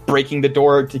started breaking the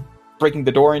door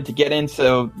in to get in.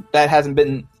 So that hasn't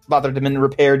been bothered to been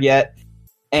repaired yet.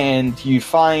 And you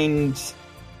find,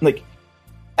 like,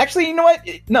 actually, you know what?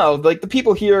 No, like the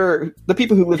people who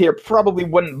live here probably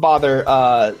wouldn't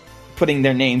bother putting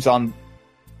their names on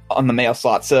the mail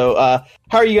slot. So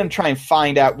how are you going to try and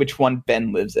find out which one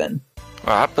Ben lives in?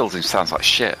 Well, that building sounds like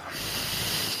shit.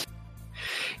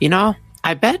 You know,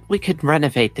 I bet we could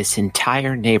renovate this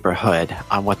entire neighborhood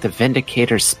on what the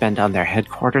Vindicators spend on their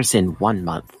headquarters in 1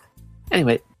 month.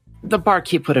 Anyway, the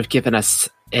barkeep would have given us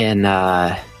an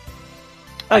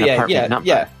apartment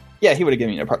number. Yeah, he would have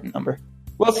given you an apartment number.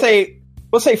 We'll say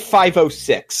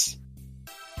 506.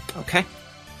 Okay.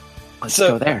 Let's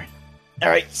go there. All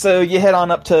right, so you head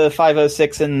on up to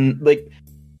 506, and like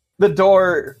the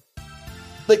door,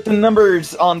 like the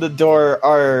numbers on the door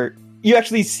are, you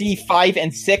actually see 5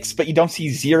 and 6, but you don't see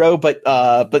 0. But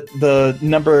the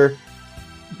number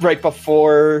right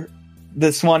before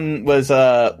this one was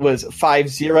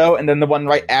 50, and then the one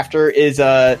right after is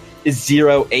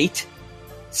 08.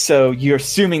 So you're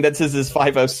assuming that this is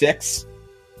 506.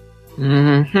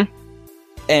 Mm-hmm.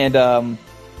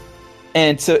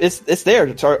 And so it's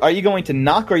there. So are you going to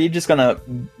knock, or are you just gonna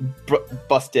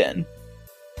bust in?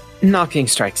 Knocking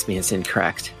strikes me as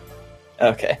incorrect.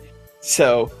 Okay,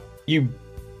 so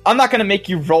I'm not gonna make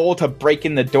you roll to break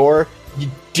in the door. You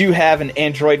do have an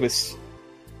android with.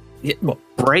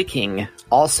 Breaking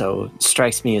also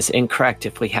strikes me as incorrect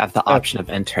if we have the option of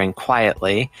entering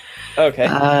quietly.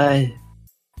 Okay.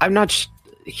 I'm not.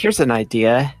 Here's an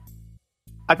idea.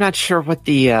 I'm not sure what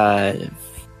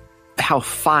how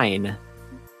fine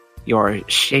your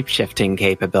shape-shifting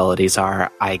capabilities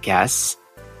are, I guess.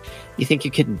 You think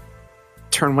you could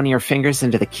turn one of your fingers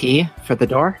into the key for the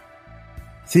door?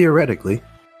 Theoretically.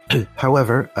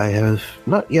 However, I have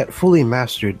not yet fully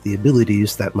mastered the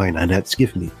abilities that my nanettes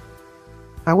give me.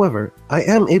 However, I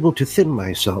am able to thin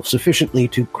myself sufficiently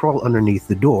to crawl underneath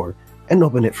the door and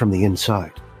open it from the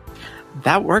inside.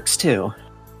 That works too.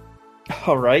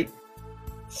 All right.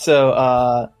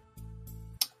 So,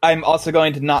 I'm also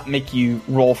going to not make you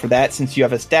roll for that, since you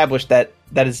have established that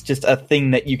that is just a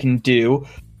thing that you can do.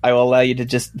 I will allow you to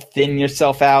just thin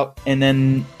yourself out, and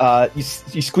then you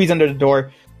squeeze under the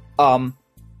door.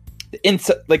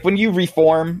 Like when you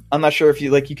reform, I'm not sure if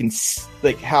you can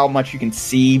how much you can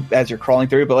see as you're crawling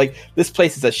through, but like this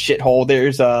place is a shithole.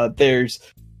 There's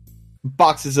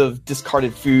boxes of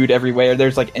discarded food everywhere.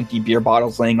 There's like empty beer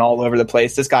bottles laying all over the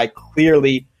place. This guy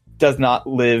clearly does not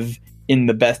live in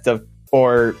the best of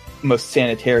or most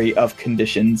sanitary of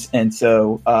conditions, and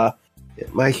so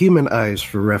My human eyes,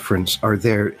 for reference, are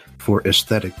there for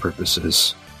aesthetic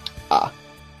purposes. Ah.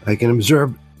 I can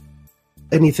observe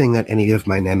anything that any of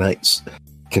my nanites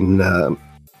can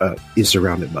is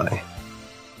surrounded by.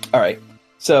 All right.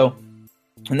 So,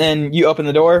 and then you open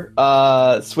the door.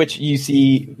 Switch. You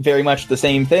see very much the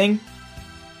same thing.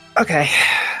 Okay.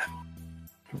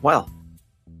 Well,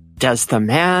 does the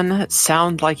man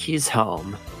sound like he's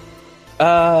home?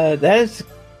 That is a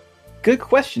good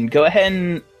question. Go ahead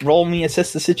and roll me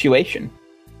assess the situation.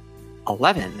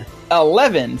 11.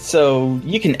 11. So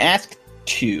you can ask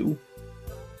 2.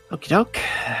 Okie doke.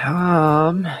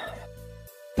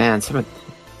 Man, a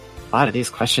lot of these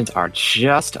questions are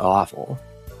just awful.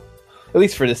 At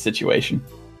least for this situation.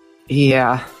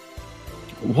 Yeah.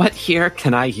 What here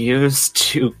can I use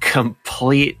to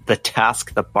complete the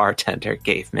task the bartender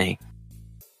gave me?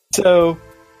 So,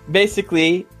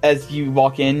 basically, as you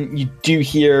walk in, you do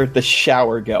hear the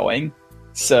shower going.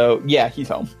 So, yeah, he's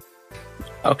home.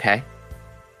 Okay.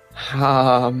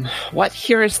 What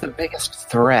here is the biggest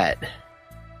threat?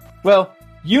 Well,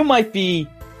 you might be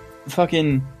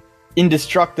fucking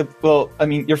indestructible. Well, I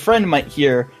mean, your friend might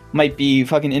be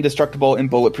fucking indestructible and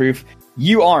bulletproof.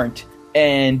 You aren't.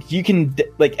 And you can,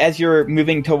 like, as you're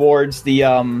moving towards the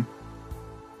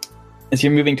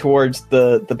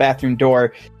bathroom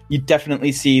door, you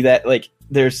definitely see that, like,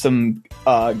 there's some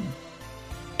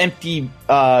empty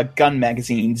gun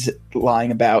magazines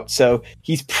lying about. So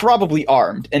he's probably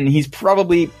armed, and he's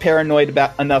probably paranoid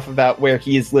enough about where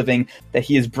he is living that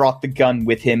he has brought the gun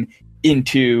with him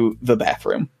into the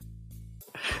bathroom.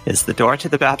 Is the door to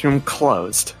the bathroom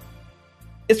closed?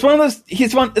 It's one of those.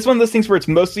 It's one of those things where it's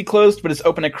mostly closed, but it's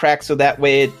open a crack so that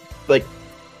way it like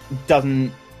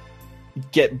doesn't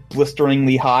get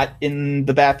blisteringly hot in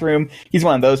the bathroom. He's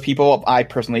one of those people. I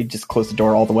personally just close the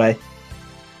door all the way.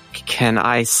 Can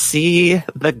I see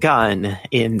the gun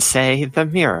in, say, the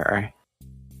mirror?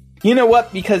 You know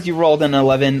what? Because you rolled an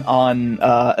 11 on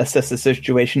assess the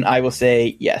situation, I will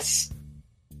say yes.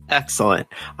 Excellent.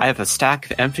 I have a stack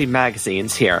of empty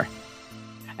magazines here,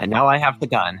 and now I have the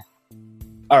gun.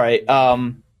 All right.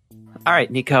 All right,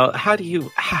 Nico. How do you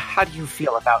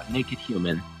feel about naked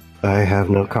human? I have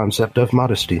no concept of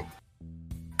modesty.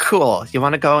 Cool. You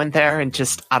want to go in there and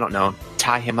just, I don't know,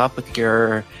 tie him up with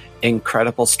your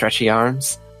incredible stretchy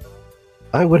arms?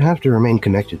 I would have to remain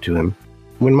connected to him.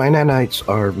 When my nanites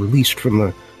are released from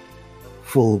the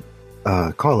full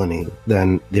colony,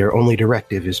 then their only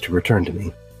directive is to return to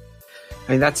me.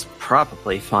 I mean, that's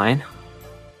probably fine.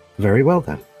 Very well,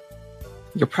 then.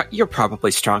 You're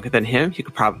probably stronger than him. You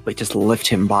could probably just lift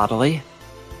him bodily.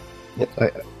 I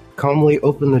calmly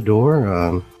open the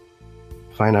door,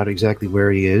 find out exactly where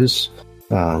he is,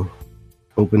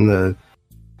 open the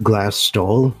glass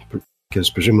stall, because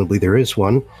presumably there is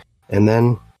one, and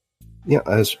then,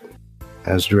 as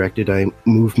directed, I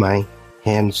move my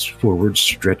hands forward,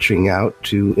 stretching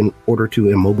out in order to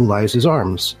immobilize his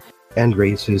arms and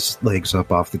raise his legs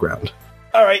up off the ground.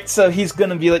 All right, so he's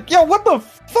gonna be like, "Yo, what the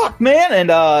fuck, man?"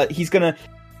 And he's gonna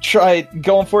try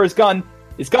going for his gun.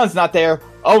 His gun's not there.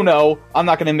 Oh no, I'm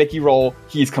not gonna make you roll.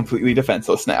 He's completely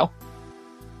defenseless now.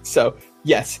 So,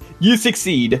 yes, you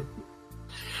succeed.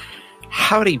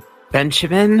 Howdy,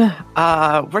 Benjamin.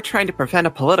 We're trying to prevent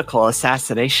a political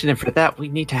assassination, and for that we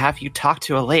need to have you talk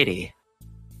to a lady.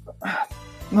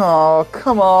 Oh,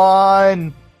 come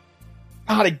on.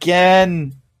 Not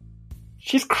again.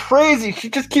 She's crazy. She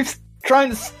just keeps trying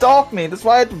to stalk me. That's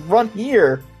why I had to run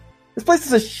here. This place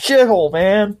is a shithole,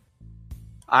 man.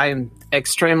 I'm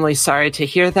extremely sorry to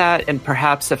hear that, and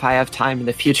perhaps if I have time in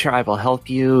the future, I will help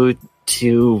you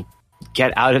to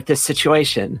get out of this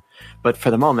situation. But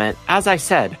for the moment, as I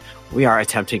said, we are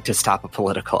attempting to stop a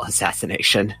political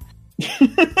assassination.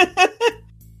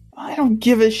 I don't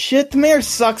give a shit. The mayor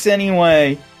sucks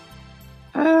anyway.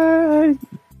 I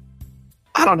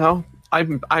don't know.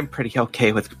 I'm pretty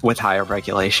okay with higher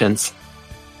regulations.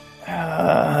 Go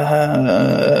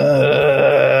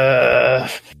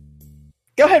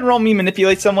ahead and roll me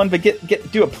manipulate someone, but do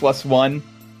a +1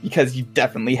 because you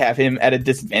definitely have him at a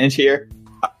disadvantage here.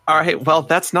 All right. Well,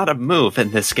 that's not a move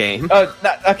in this game.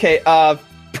 Okay.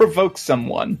 Provoke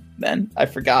someone. Then I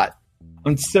forgot.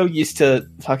 I'm so used to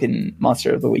fucking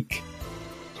Monster of the Week.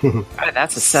 All right,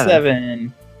 that's a 7.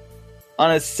 7.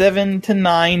 On a 7 to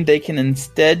 9, they can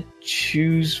instead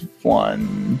choose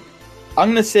one. I'm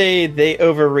gonna say they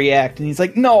overreact, and he's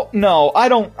like, "No, I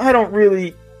don't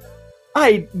really.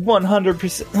 I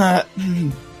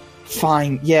 100%.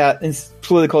 Fine, yeah, it's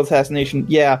political assassination.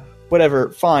 Yeah, whatever.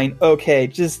 Fine,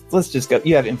 okay. Let's just go.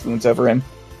 You have influence over him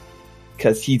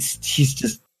because he's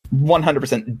just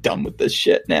 100% done with this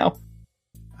shit now."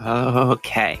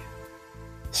 Okay.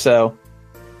 So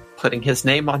putting his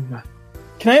name on.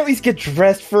 Can I at least get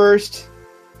dressed first?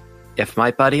 If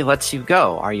my buddy lets you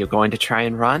go, are you going to try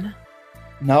and run?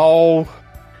 No. All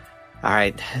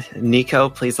right, Nico,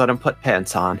 please let him put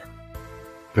pants on.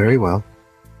 Very well.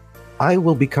 I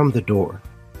will become the door.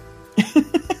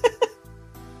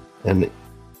 And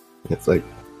it's like,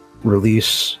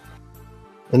 release,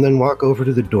 and then walk over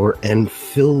to the door and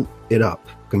fill it up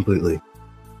completely.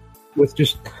 With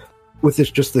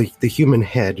the human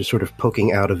head just sort of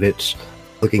poking out of it,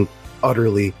 looking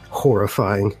utterly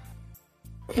horrifying.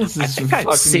 I think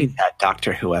I've seen that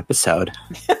Doctor Who episode.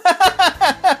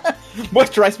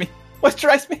 Moisturize me.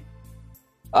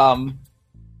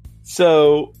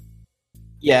 So,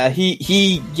 yeah,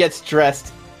 he gets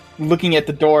dressed, looking at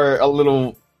the door a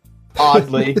little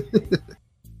oddly.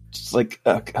 Just like,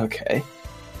 okay.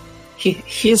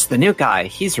 He's the new guy.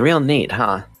 He's real neat,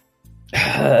 huh?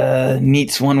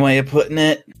 Neat's one way of putting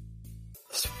it.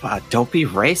 Don't be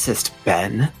racist,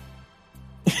 Ben.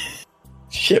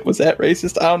 Shit, was that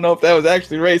racist? I don't know if that was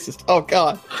actually racist. Oh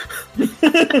god.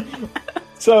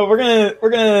 So we're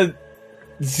gonna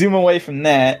zoom away from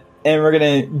that, and we're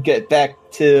gonna get back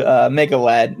to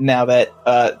Megalad now that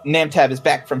Namtab is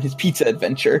back from his pizza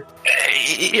adventure.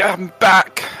 Hey, I'm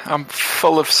back. I'm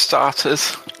full of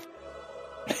starters.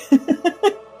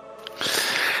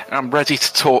 I'm ready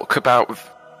to talk about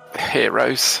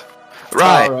heroes.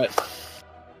 Right.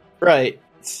 Right.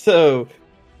 So,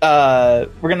 we're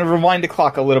gonna rewind the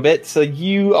clock a little bit. So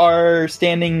you are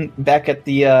standing back at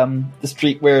the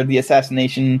street where the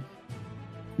assassination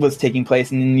was taking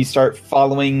place, and then you start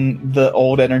following the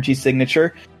old energy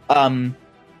signature. I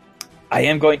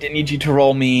am going to need you to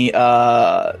roll me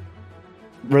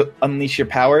unleash your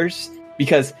powers,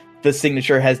 because the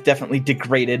signature has definitely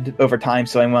degraded over time,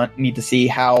 so I need to see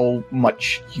how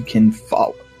much you can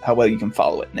follow, how well you can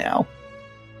follow it now.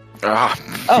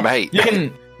 Mate.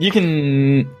 You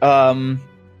can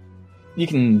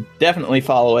definitely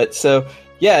follow it. So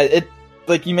yeah,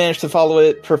 you managed to follow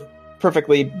it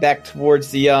perfectly back towards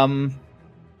the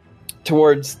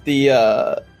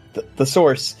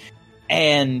source,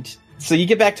 and so you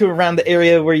get back to around the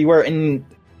area where you were, and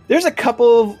there's a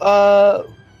couple of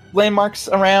landmarks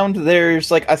around.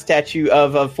 There's like a statue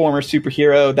of a former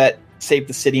superhero that saved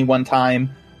the city one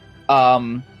time.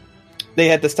 They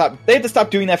had to stop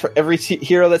doing that for every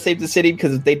hero that saved the city,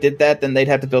 because if they did that, then they'd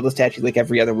have to build a statue like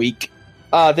every other week.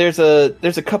 There's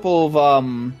a couple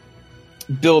of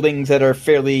buildings that are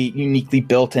fairly uniquely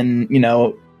built and,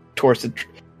 tourist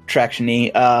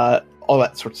attraction-y, all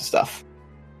that sorts of stuff.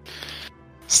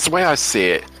 So the way I see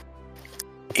it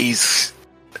is,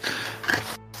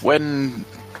 when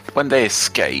they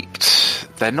escaped,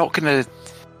 they're not gonna.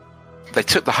 They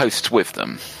took the host with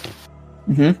them.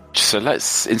 Mm-hmm. So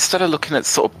let's, instead of looking at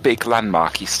sort of big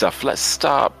landmarky stuff, let's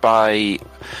start by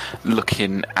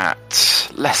looking at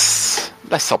less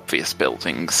obvious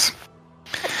buildings.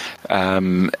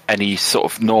 Any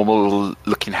sort of normal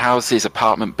looking houses,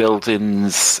 apartment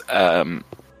buildings,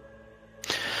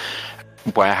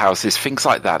 warehouses, things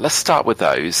like that. Let's start with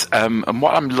those. And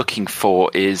what I'm looking for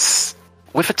is,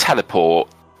 with a teleport,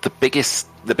 the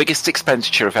biggest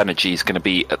expenditure of energy is going to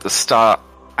be at the start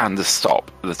and the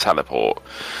stop of the teleport.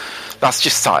 That's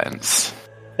just science.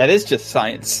 That is just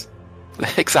science.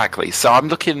 Exactly. So I'm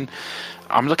looking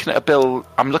at a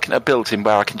building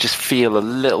where I can just feel a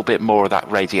little bit more of that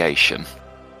radiation.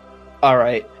 All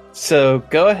right. So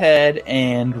go ahead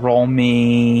and roll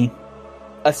me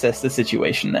assess the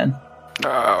situation then.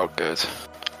 Oh, good.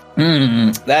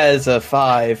 That is a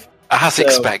 5. As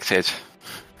expected.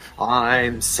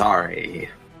 I'm sorry.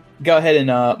 Go ahead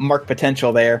and mark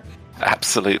potential there.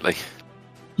 Absolutely.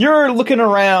 You're looking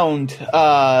around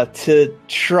to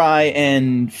try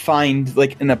and find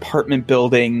like an apartment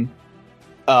building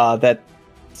that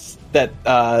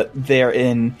they're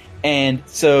in, and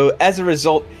so as a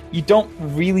result, you don't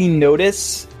really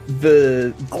notice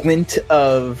the glint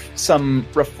of some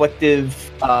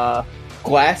reflective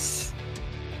glass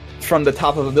from the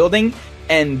top of a building,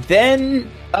 and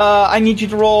then I need you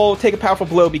to take a powerful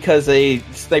blow, because a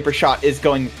sniper shot is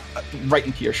going right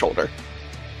into your shoulder.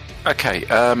 Okay,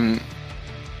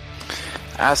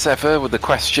 as ever with the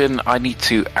question, I need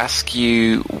to ask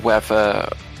you whether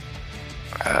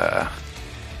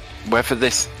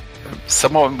this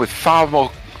someone with far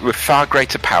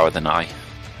greater power than I.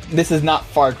 This is not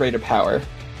far greater power.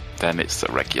 Then it's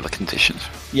the regular conditions.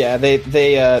 Yeah,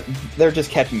 they're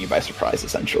just catching you by surprise,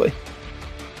 essentially.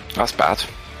 That's bad.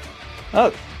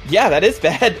 Oh, yeah, that is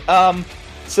bad.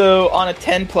 So on a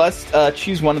 10 plus,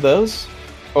 choose one of those,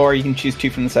 or you can choose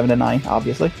 2 from the 7 to 9,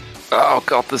 obviously. Oh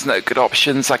god, there's no good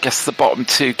options. I guess the bottom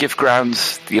two give ground,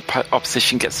 the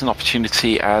opposition gets an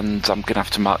opportunity, and I'm going to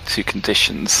have to mark 2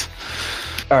 conditions.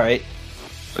 Alright.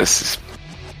 This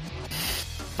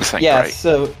ain't Yeah, great.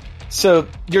 so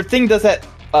your thing does that,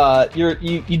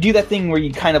 you do that thing where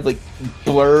you kind of like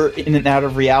blur in and out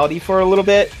of reality for a little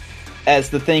bit as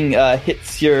the thing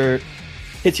hits your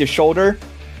shoulder,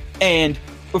 and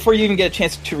before you even get a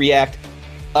chance to react,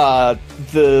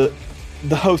 the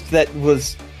host that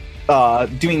was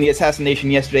doing the assassination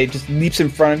yesterday just leaps in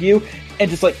front of you and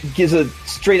just like gives a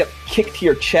straight up kick to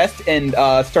your chest and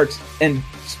starts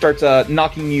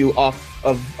knocking you off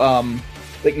of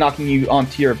knocking you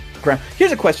onto your ground.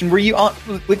 Here's a question: were you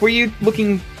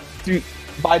looking through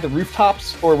by the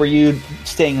rooftops, or were you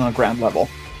staying on ground level?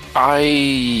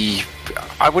 I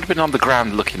would have been on the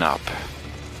ground looking up.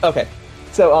 Okay,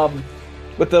 so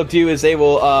what they'll do is they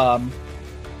will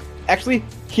actually,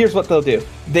 here's what they'll do.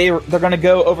 They're gonna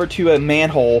go over to a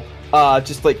manhole,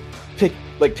 just lift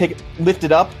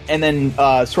it up, and then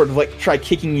sort of like try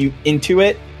kicking you into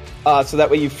it, so that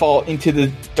way you fall into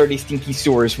the dirty, stinky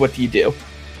sewers. What do you do?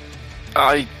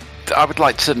 I would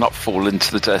like to not fall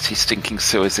into the dirty, stinking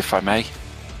sewers, if I may.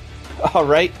 All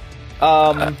right.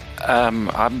 I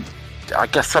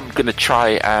guess I'm going to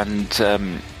try and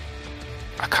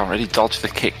I can't really dodge the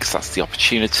kicks. That's the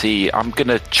opportunity. I'm going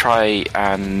to try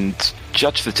and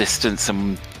judge the distance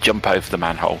and jump over the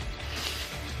manhole.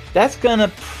 That's gonna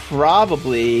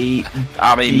probably.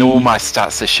 I mean, all my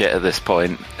stats are shit at this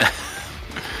point.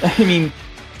 I mean,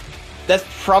 that's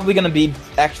probably gonna be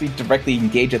actually directly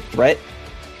engage a threat.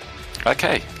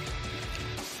 Okay.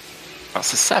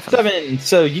 That's a 7. 7.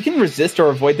 So you can resist or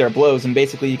avoid their blows, and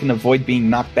basically you can avoid being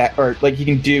knocked back, or like you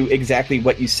can do exactly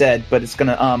what you said, but it's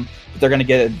gonna they're gonna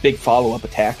get a big follow-up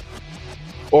attack.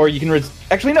 Or you can resist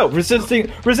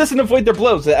and avoid their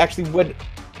blows. That actually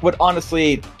would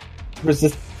honestly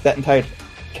resist that entire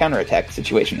counterattack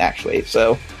situation. Actually,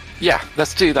 so yeah,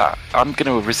 let's do that. I'm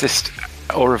going to resist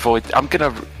or avoid. I'm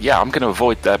going to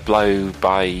avoid their blow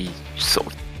by sort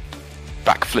of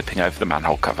backflipping over the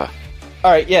manhole cover.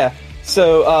 All right, yeah.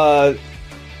 So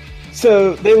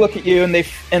they look at you, and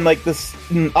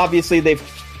obviously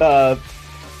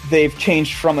they've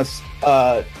changed from a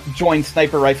joined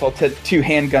sniper rifle to 2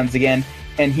 handguns again,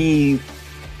 and the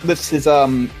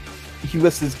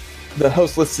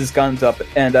host lifts his guns up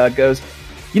and goes,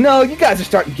 "You know, you guys are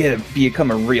starting to become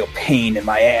a real pain in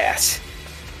my ass.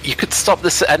 You could stop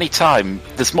this at any time.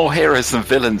 There's more heroes than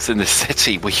villains in this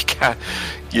city. We can.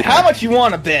 How much you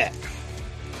want to bet?"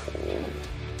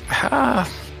 How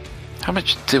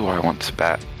much do I want to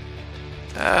bet?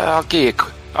 I'll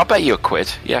bet you a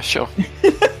quid. Yeah, sure.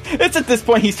 It's at this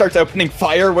point he starts opening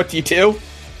fire. What do you do?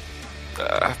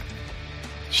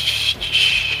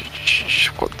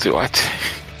 What do I do?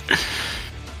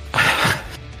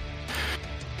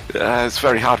 It's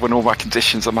very hard when all my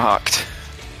conditions are marked.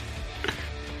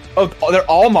 Oh, they're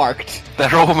all marked.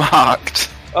 They're all marked.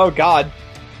 Oh, God.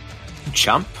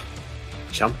 Jump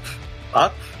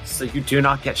up so you do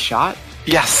not get shot.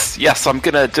 Yes, I'm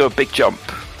gonna do a big jump.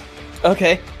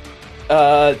 Okay.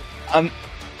 I'm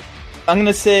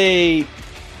gonna say.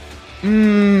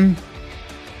 Go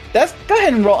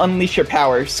ahead and roll Unleash Your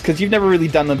Powers, because you've never really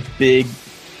done a big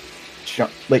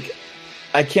jump. Like,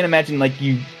 I can't imagine like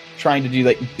you trying to do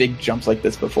like big jumps like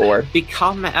this before.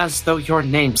 Become as though your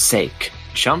namesake.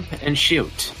 Jump and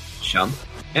shoot. Jump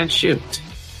and shoot.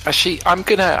 Actually, I'm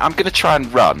gonna try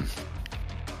and run.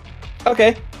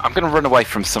 Okay. I'm gonna run away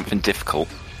from something difficult.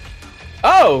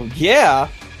 Oh yeah.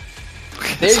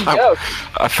 There you go.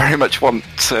 I very much want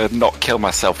to not kill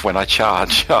myself when I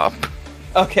charge up.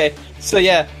 Okay, so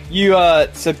yeah, you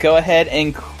so go ahead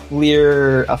and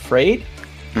clear Afraid.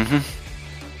 Mm-hmm.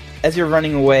 As you're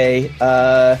running away,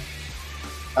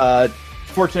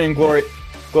 Fortune and Glory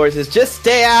says, "Just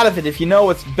stay out of it if you know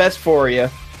what's best for you."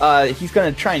 He's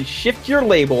gonna try and shift your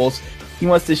labels. He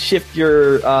wants to shift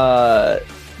your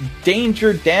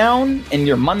danger down and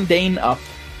your mundane up.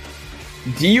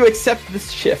 Do you accept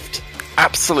this shift?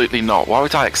 Absolutely not. Why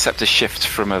would I accept a shift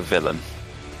from a villain?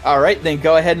 Alright, then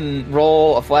go ahead and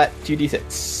roll a flat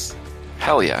 2d6.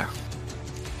 Hell yeah.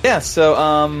 Yeah, so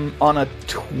on a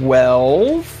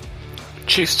 12...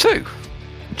 Choose 2.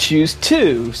 Choose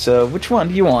 2, so which one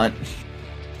do you want?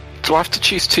 Do I have to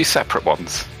choose 2 separate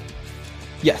ones?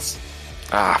 Yes.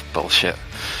 Ah, bullshit.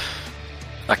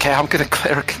 Okay, I'm gonna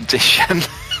clear a condition.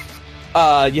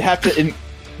 You have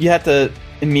to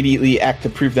immediately act to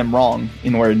prove them wrong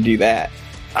in order to do that.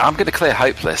 I'm gonna clear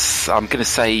Hopeless. I'm gonna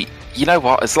say, you know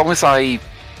what? As long as I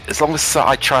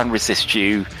try and resist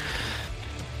you,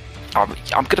 I'm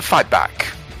gonna fight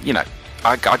back. You know,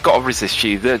 I gotta resist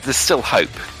you. There's still hope.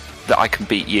 that I can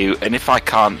beat you, and if I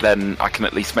can't, then I can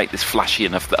at least make this flashy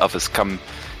enough that others come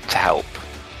to help.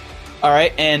 All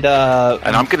right, and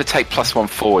I'm going to take +1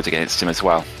 forward against him as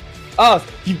well. Oh,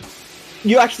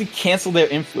 you actually cancel their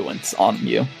influence on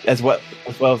you as well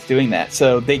as doing that,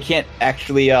 so they can't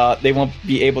actually they won't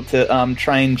be able to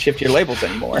try and shift your labels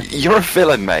anymore. You're a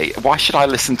villain, mate. Why should I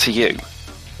listen to you?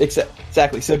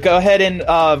 Exactly. So go ahead and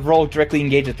roll directly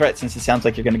engage a threat, since it sounds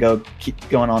like you're going to keep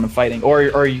going on and fighting,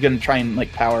 or are you going to try and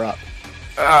like power up?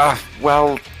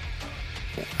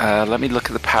 Let me look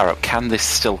at the power up. Can this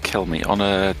still kill me on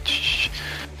a?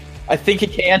 I think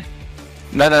it can.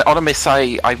 No, on a miss,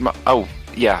 I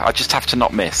just have to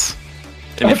not miss.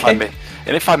 And Okay.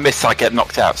 if I miss, I get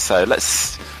knocked out. So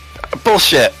let's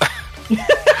bullshit.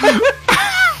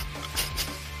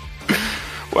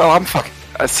 Well, I'm fucking.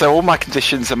 So all my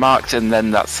conditions are marked, and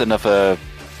then that's another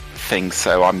thing.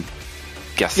 So I'm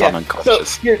I'm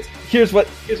unconscious. So here's what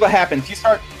happens.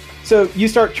 You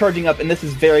start charging up, and this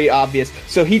is very obvious.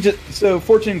 So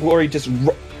Fortune and Glory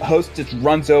host just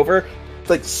runs over,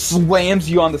 like slams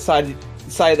you on the side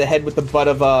of the head with the butt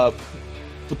of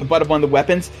one of the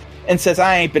weapons, and says,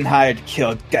 "I ain't been hired to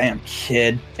kill a damn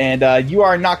kid." And you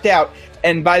are knocked out.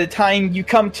 And by the time you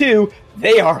come to,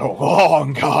 they are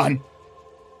long gone.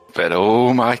 But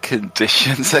all my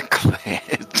conditions are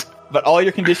cleared. But all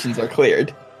your conditions are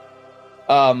cleared.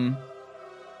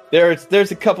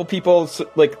 There's a couple people,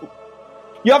 like,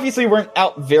 you obviously weren't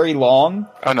out very long.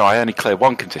 Oh no, I only cleared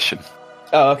one condition.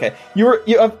 Oh, okay. You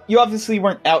obviously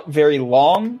weren't out very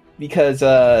long because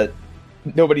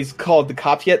nobody's called the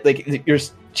cops yet. Like, you're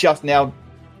just now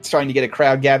starting to get a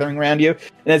crowd gathering around you,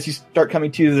 and as you start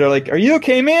coming to, they're like, "Are you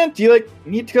okay, man? Do you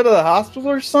need to go to the hospital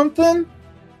or something?"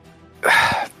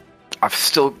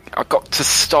 I've got to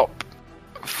stop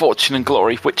Fortune and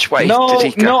Glory. Which way did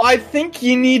he go? No, I think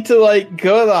you need to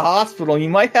go to the hospital. You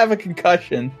might have a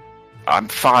concussion. I'm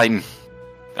fine.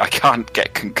 I can't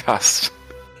get concussed.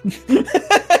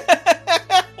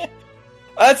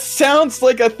 That sounds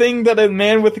like a thing that a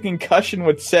man with a concussion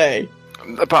would say.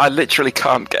 But I literally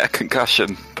can't get a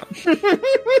concussion. You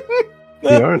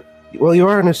are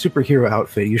in a superhero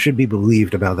outfit. You should be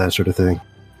believed about that sort of thing.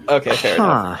 Okay, fair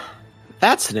enough.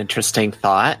 That's an interesting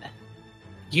thought.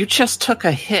 You just took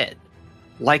a hit.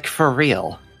 Like, for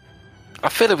real. I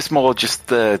feel it was more just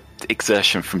the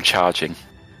exertion from charging.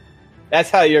 That's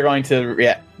how you're going to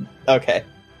react. Okay.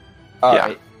 All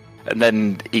right. And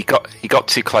then he got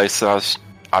too close, so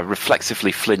I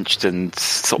reflexively flinched and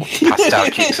sort of passed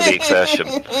out due to the exertion.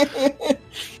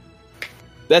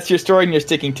 That's your story, and you're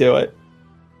sticking to it.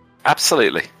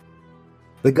 Absolutely.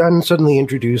 The gun suddenly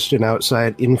introduced an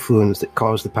outside influence that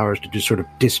caused the powers to just sort of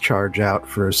discharge out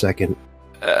for a second,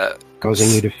 causing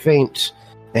you to faint,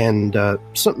 and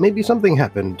maybe something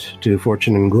happened to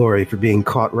Fortune and Glory for being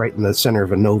caught right in the center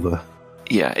of a nova.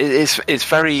 Yeah, it's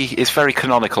very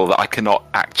canonical that I cannot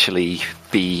actually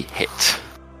be hit.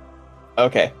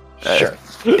 Okay, sure.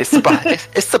 It's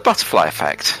the butterfly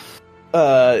effect.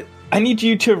 I need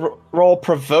you to roll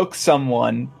provoke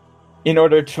someone in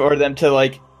order for them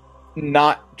to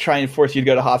not try and force you to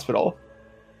go to hospital.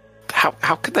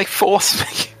 How could they force me?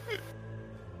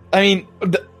 I mean,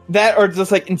 that or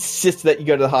just insist that you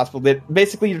go to the hospital.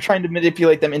 Basically, you're trying to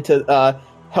manipulate them into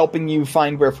helping you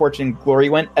find where Fortune and Glory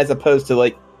went, as opposed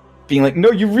to being like, "No,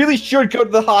 you really should go to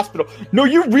the hospital. No,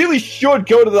 you really should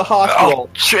go to the hospital."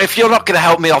 If you're not going to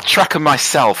help me, I'll track them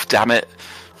myself. Damn it!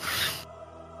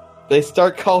 They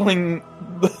start calling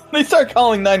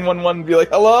 911 and be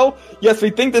like, "Hello? Yes, we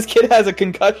think this kid has a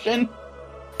concussion."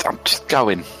 I'm just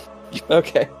going.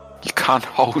 Okay. You can't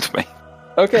hold me.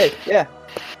 Okay. Yeah.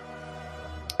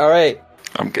 All right.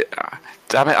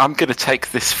 Damn it! I'm going to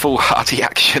take this foolhardy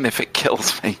action if it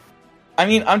kills me. I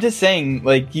mean, I'm just saying,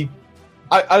 I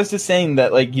was just saying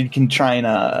that, you can try and,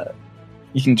 I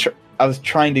was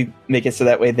trying to make it so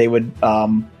that way they would,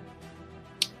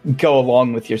 go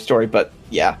along with your story, but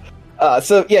yeah.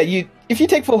 If you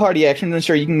take foolhardy action, then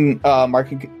sure, you can,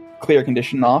 mark a clear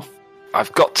condition off.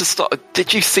 I've got to stop.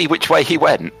 Did you see which way he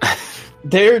went?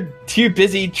 They're too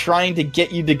busy trying to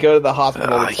get you to go to the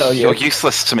hospital to tell you. You're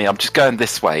useless to me. I'm just going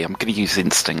this way. I'm going to use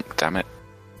instinct, damn it.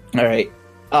 Alright.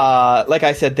 Like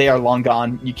I said, they are long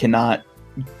gone. You cannot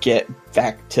get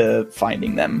back to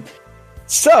finding them.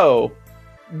 So,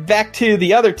 back to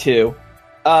the other two.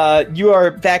 You are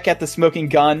back at the smoking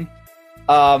gun.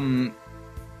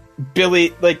 Billy,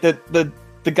 the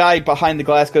guy behind the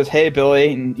glass goes, "Hey,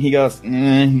 Billy," and he goes,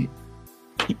 And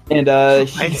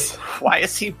why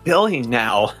is he Billy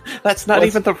now? That's not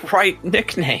even the right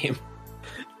nickname.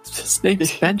 His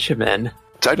name's Benjamin.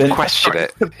 Don't question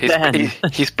it.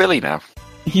 He's Billy now.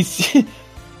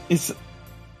 he's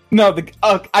No,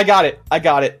 I got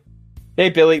it. Hey,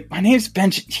 Billy, my name's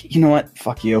Ben. You know what?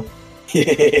 Fuck you.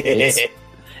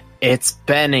 It's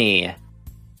Benny.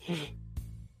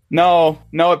 No,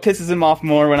 it pisses him off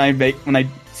more when I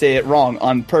say it wrong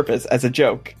on purpose as a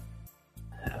joke.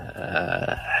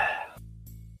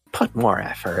 Put more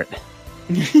effort.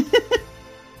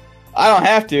 I don't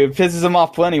have to. It pisses him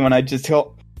off plenty when I just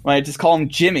call him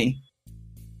Jimmy.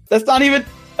 That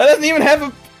doesn't even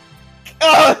have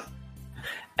a.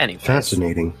 Anyways.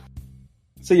 Fascinating.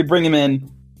 So you bring him in,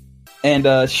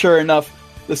 and sure enough,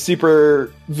 the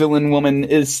super villain woman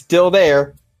is still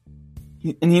there.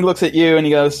 And he looks at you and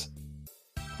he goes,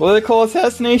 "Political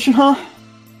assassination, huh?"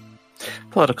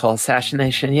 Political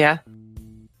assassination, yeah.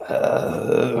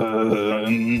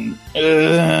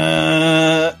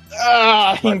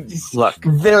 He's Look,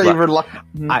 very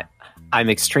reluctant. I'm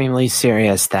extremely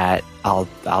serious that I'll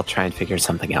try and figure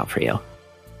something out for you.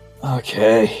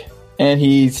 Okay. And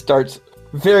he starts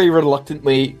very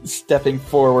reluctantly stepping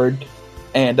forward,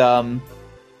 and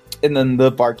then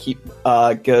the barkeep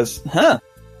goes, "Huh.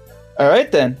 All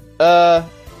right then.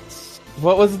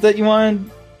 What was it that you wanted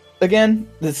again?"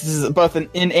 This is both an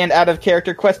in and out of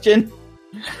character question.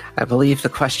 I believe the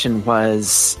question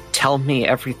was, tell me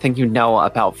everything you know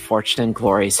about Fortune and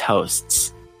Glory's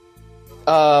hosts.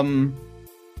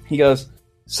 He goes,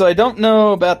 "So I don't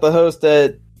know about the host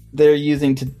that they're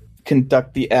using to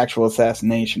conduct the actual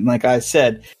assassination. Like I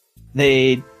said,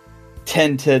 they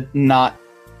tend to not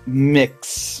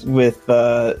mix with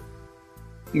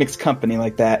mixed company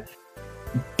like that.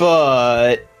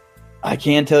 But I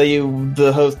can tell you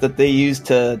the host that they use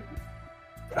to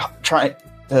try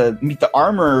to meet the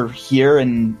armor here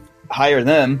and hire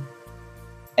them.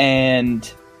 And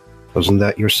Wasn't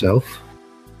that yourself?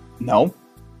 no,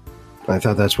 I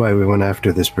thought that's why we went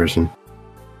after this person.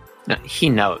 No, he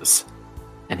knows.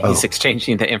 And he's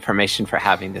exchanging the information for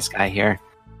having this guy here.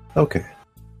 Okay.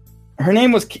 her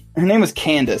name was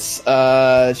Candace.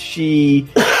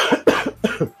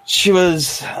 She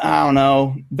was, I don't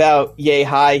know, about yay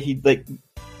high. He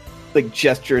like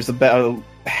gestures about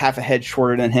half a head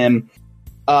shorter than him.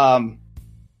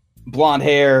 Blonde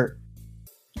hair,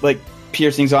 like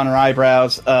piercings on her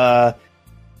eyebrows. I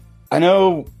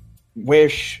know where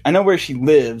she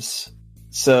lives,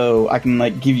 so I can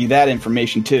like give you that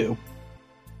information too.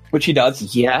 Which he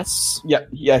does. Yes.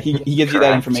 Yeah, he gives you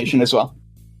that information as well.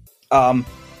 And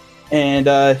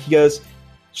he goes,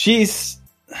 she's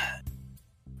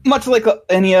much like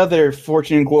any other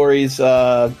Fortune and Glory's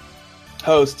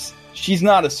hosts. She's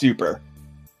not a super.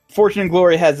 Fortune and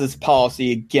Glory has this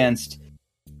policy against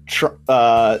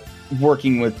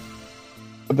working with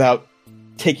about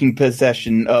taking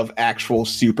possession of actual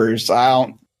supers. I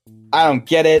don't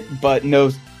get it, but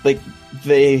no, like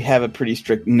they have a pretty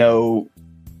strict no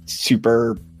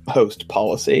super host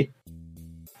policy.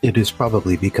 It is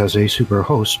probably because a super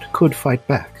host could fight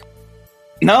back.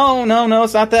 No,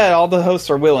 it's not that. All the hosts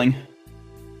are willing.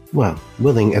 Well,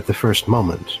 willing at the first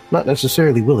moment, not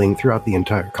necessarily willing throughout the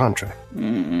entire contract.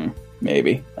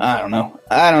 Maybe. I don't know.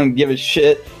 I don't give a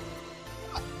shit.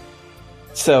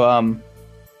 So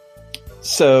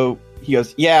he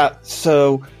goes, yeah,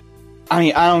 so, I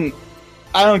mean, I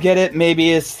don't get it.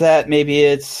 Maybe it's that. Maybe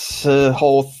it's a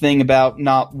whole thing about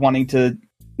not wanting to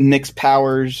mix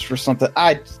powers or something.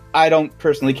 I don't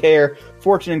personally care.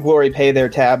 Fortune and Glory pay their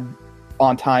tab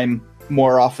on time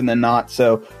more often than not,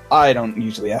 so I don't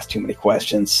usually ask too many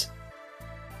questions.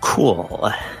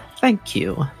 Cool. Thank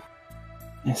you.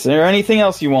 Is there anything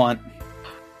else you want?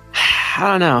 I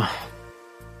don't know.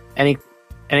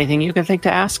 Anything you can think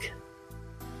to ask?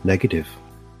 Negative.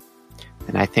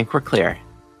 And I think we're clear.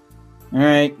 All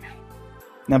right.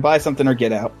 Now buy something or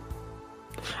get out.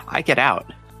 I get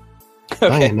out.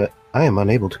 Okay. I am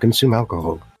unable to consume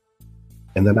alcohol.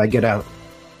 And then I get out.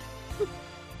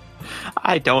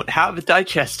 I don't have a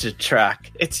digestive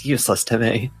tract. It's useless to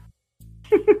me.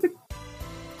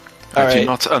 I do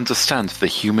not understand the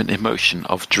human emotion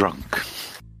of drunk.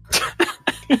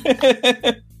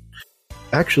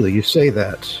 Actually, you say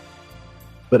that.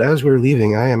 But as we're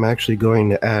leaving, I am actually going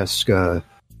to ask, I'm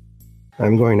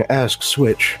going to ask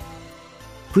Switch.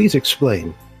 Please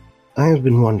explain. I have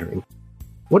been wondering,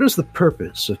 what is the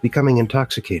purpose of becoming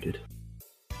intoxicated?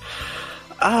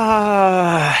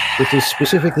 It is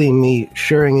specifically me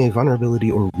sharing a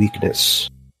vulnerability or weakness.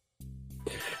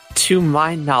 To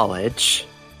my knowledge,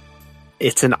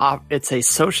 it's a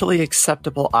socially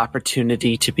acceptable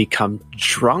opportunity to become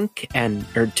drunk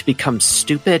or to become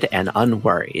stupid and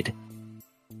unworried.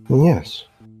 Yes.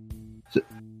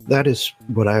 That is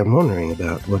what I am wondering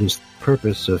about. What is the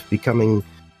purpose of becoming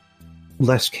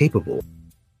less capable,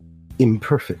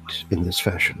 imperfect in this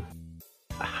fashion?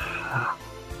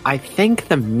 I think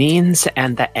the means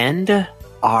and the end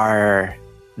are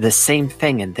the same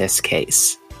thing in this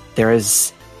case. There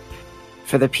is,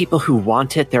 for the people who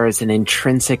want it, there is an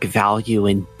intrinsic value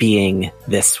in being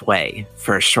this way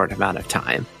for a short amount of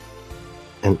time.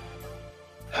 And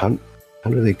how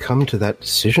do they come to that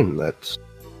decision that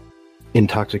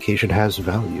intoxication has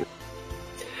value?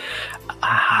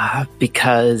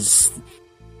 Because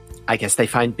I guess they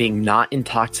find being not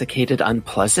intoxicated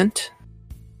unpleasant.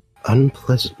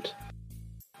 Unpleasant.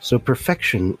 So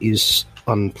perfection is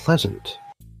unpleasant.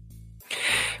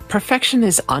 Perfection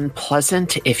is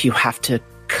unpleasant if you have to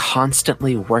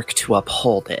constantly work to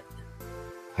uphold it.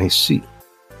 I see.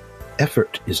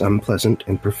 Effort is unpleasant,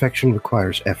 and perfection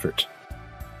requires effort.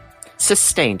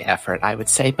 Sustained effort, I would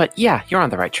say, but yeah, you're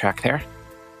on the right track there.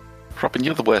 Robin,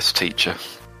 you're the worst teacher.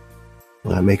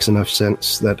 Well, that makes enough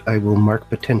sense that I will mark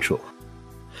potential.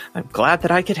 I'm glad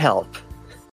that I could help.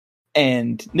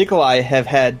 And Nikolai have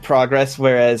had progress,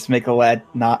 whereas Mikolad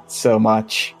not so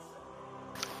much.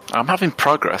 I'm having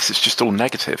progress, it's just all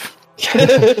negative.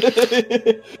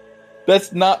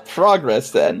 That's not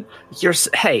progress, then.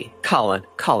 Hey,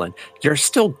 Colin, you're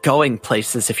still going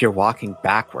places if you're walking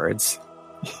backwards.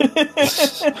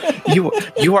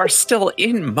 You are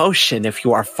in in motion if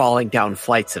you are falling down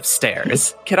flights of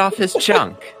stairs. Get off his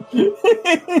junk.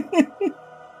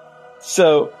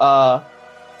 So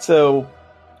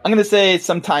I'm gonna say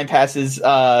some time passes.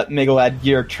 Megalad,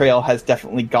 your trail has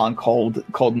definitely gone cold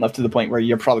enough to the point where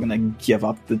you're probably gonna give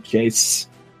up the chase.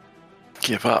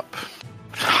 Give up?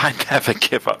 I never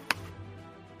give up.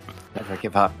 Never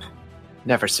give up.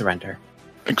 Never surrender.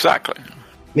 Exactly.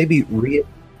 Maybe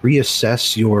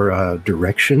reassess your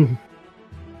direction.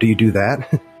 Do you do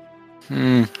that?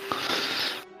 In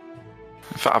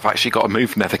fact, I've actually got a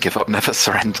move: never give up, never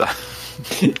surrender.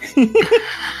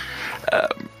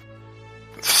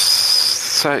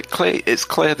 So it's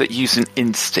clear that using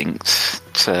instinct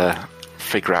to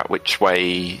figure out which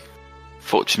way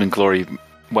Fortune and Glory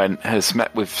went has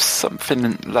met with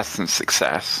something less than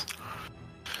success.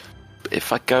 But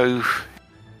if I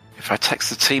text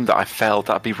the team that I failed,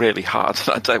 that'd be really hard, and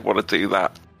I don't want to do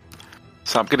that.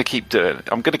 So I'm going to keep doing it.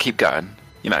 I'm going to keep going,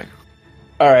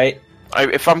 All right.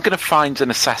 If I'm going to find an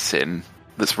assassin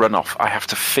that's run off, I have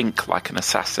to think like an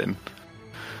assassin.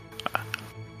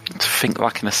 To think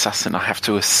like an assassin, I have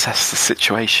to assess the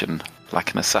situation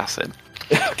like an assassin.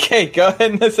 Okay, go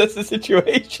ahead and assess the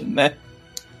situation then.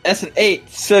 That's an 8,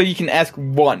 so you can ask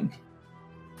 1.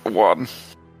 1.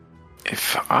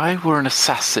 If I were an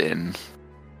assassin,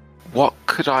 what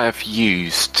could I have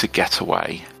used to get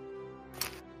away?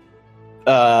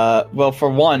 Well, for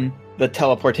one, the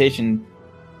teleportation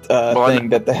thing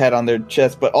that they had on their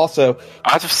chest, but also...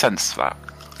 I'd have sensed that.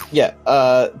 Yeah,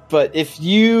 but if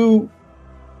you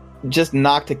just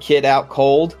knocked a kid out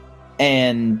cold,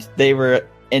 and they were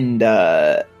you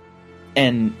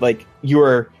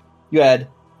had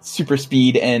super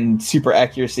speed and super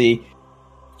accuracy,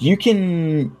 you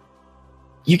can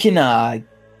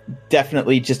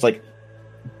definitely just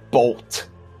bolt.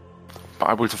 But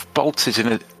I would have bolted in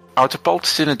a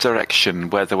direction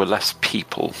where there were less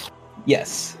people.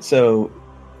 Yes. So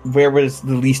where was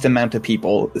the least amount of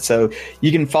people? So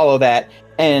you can follow that,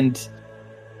 and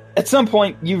at some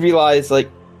point you realize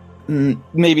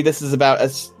maybe this is about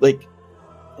as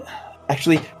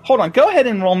actually, hold on, go ahead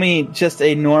and roll me just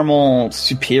a normal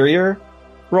superior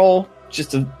roll,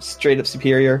 just a straight up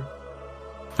superior.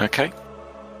 Okay.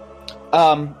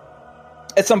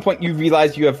 At some point you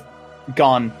realize you have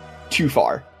gone too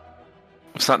far.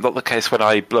 Was that not the case when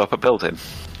I blew up a building?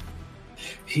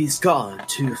 He's gone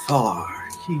too far.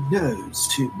 He knows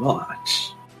too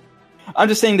much. I'm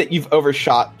just saying that you've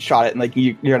overshot it, and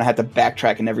you're gonna have to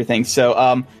backtrack and everything.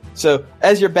 So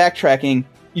as you're backtracking,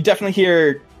 you definitely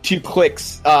hear 2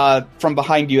 clicks from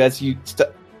behind you as you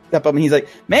step up, and he's like,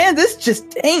 "Man, this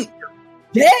just ain't your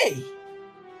day."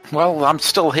 Well, I'm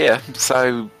still here,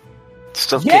 so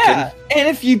still yeah, kicking. and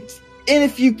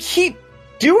if you keep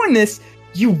doing this,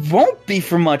 you won't be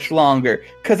for much longer.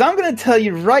 Because I'm gonna tell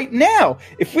you right now,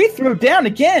 if we throw down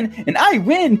again and I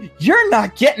win, you're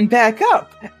not getting back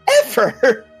up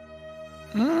ever.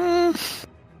 I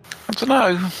don't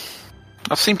know.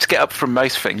 I seem to get up from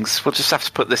most things. We'll just have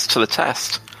to put this to the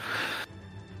test.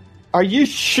 Are you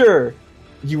sure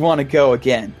you want to go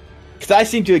again? Because I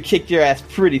seem to have kicked your ass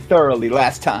pretty thoroughly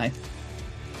last time.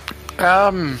 Yeah,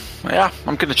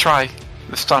 I'm going to try.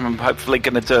 This time I'm hopefully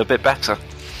going to do a bit better.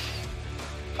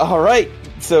 Alright,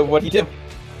 so what do you do?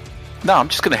 No, I'm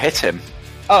just going to hit him.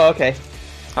 Oh, okay.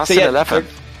 That's an 11.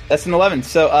 That's an 11,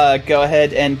 so go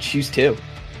ahead and choose 2.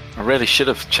 I really should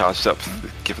have charged up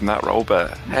given that roll,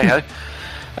 but hey-ho.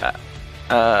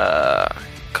 God,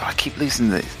 I keep losing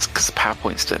this because the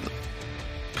PowerPoints don't.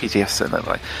 PDFs don't look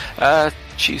like.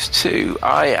 Choose 2.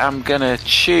 I am gonna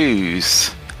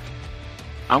choose.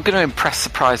 I'm gonna impress,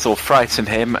 surprise, or frighten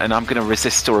him, and I'm gonna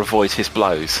resist or avoid his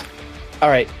blows. All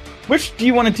right. Which do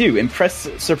you want to do? Impress,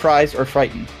 surprise, or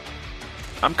frighten?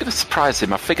 I'm going to surprise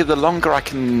him. I figure the longer I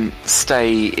can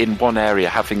stay in one area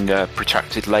having a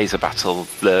protracted laser battle,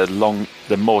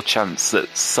 the more chance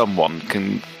that someone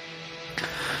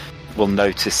will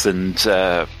notice and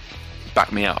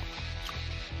back me up.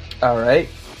 All right.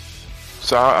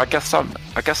 So I guess I'm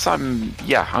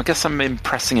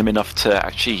impressing him enough to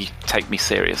actually take me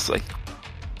seriously.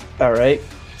 All right.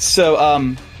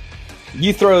 So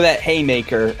you throw that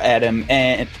haymaker at him,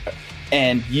 and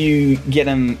you get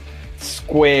him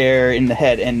square in the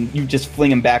head, and you just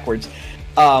fling him backwards.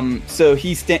 So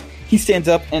he stands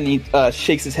up and he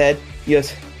shakes his head. He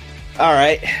goes, "All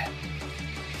right,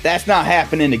 that's not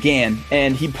happening again."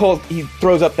 And he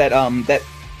throws up that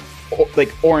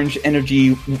like orange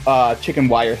energy chicken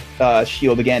wire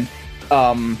shield again.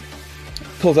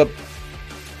 Pulls up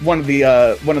one of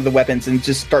the weapons and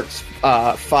just starts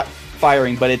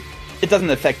firing, but it doesn't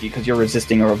affect you because you're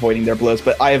resisting or avoiding their blows.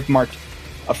 But I have marked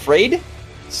afraid.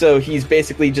 So he's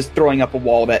basically just throwing up a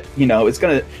wall that, it's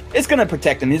gonna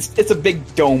protect him. It's a big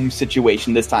dome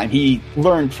situation this time. He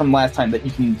learned from last time that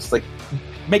you can just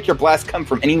make your blast come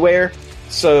from anywhere.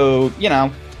 So,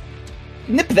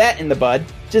 nip that in the bud.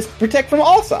 Just protect from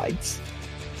all sides.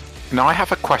 Now I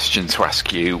have a question to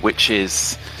ask you, which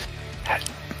is,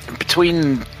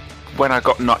 between when I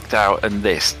got knocked out and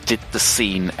this, did the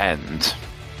scene end?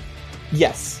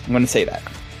 Yes, I'm going to say that.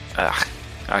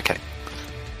 Okay.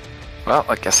 Well,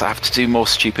 I guess I have to do more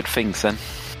stupid things then.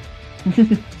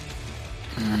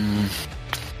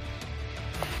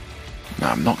 No,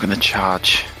 I'm not going to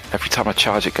charge. Every time I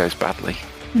charge, it goes badly.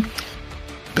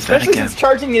 But especially since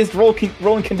charging is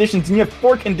rolling conditions, and you have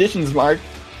 4 conditions, Mark.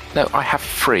 No, I have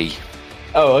 3.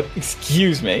 Oh,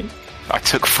 excuse me. I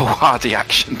took foolhardy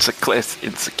action to clear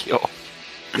insecure.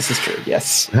 This is true,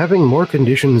 yes. Having more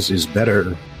conditions is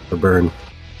better for burn.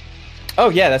 Oh,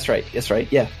 yeah, that's right.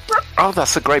 Yeah. Oh,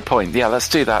 that's a great point. Yeah, let's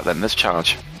do that then. Let's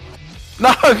charge. No,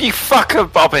 you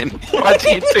fucker, Bobbin! Why do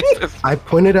you do this? I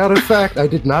pointed out a fact. I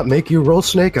did not make you roll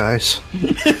snake eyes.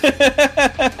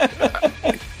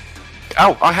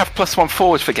 Oh, I have +1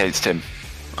 forward against him.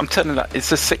 I'm turning that.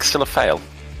 Is a 6 still a fail?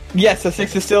 Yes, a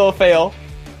 6 is still a fail.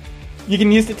 You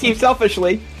can use the team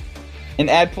selfishly and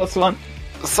add +1.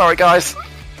 Sorry, guys.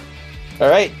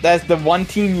 Alright, that's the one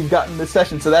team you've gotten this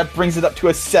session, so that brings it up to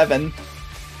a 7.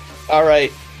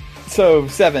 Alright, so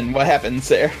 7, what happens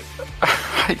there?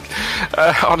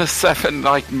 On a 7,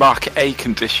 I mark a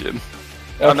condition.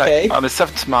 Okay. On a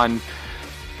 7 to mine...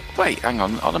 Wait, hang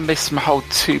on. On a miss, my whole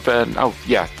 2 burn... Oh,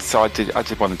 yeah, so I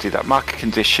did want to do that. Mark a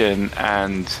condition,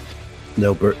 and...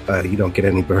 No, you don't get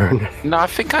any burn. No, I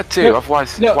think I do,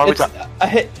 otherwise... No, why would a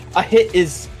hit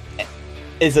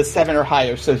is a 7 or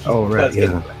higher, so... Oh, right,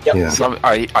 yeah. Yep. Yeah. So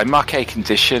I mark a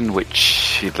condition,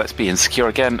 which let's be insecure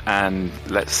again, and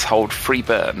let's hold free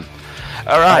burn.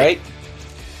 Alright.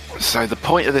 So the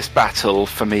point of this battle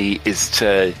for me is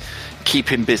to keep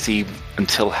him busy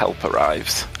until help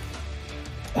arrives.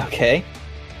 Okay.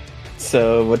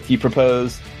 So what do you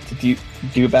propose to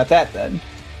do about that then?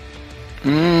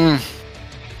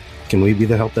 Can we be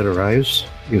the help that arrives?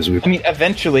 Because I mean,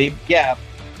 eventually, yeah.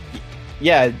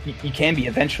 Yeah, you can be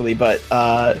eventually, but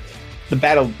the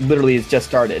battle literally has just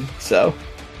started, so...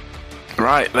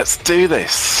 Right, let's do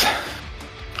this.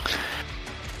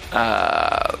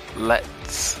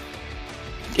 Let's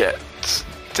get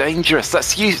dangerous.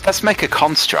 Let's make a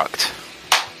construct.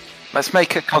 Let's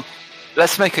make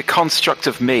a construct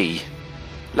of me.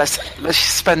 Let's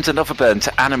spend another burn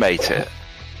to animate it.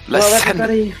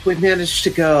 Everybody, we managed to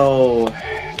go.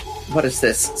 What is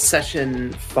this?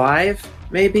 Session 5,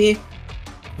 maybe?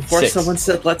 Before 6. someone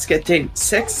said, "Let's get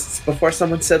 6." Before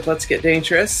someone said, "Let's get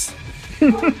dangerous."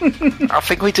 I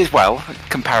think we did well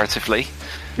comparatively,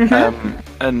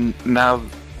 and now.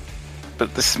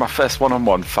 But this is my first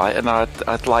one-on-one fight, and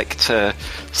I'd like to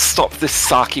stop this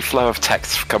sarky flow of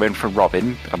text coming from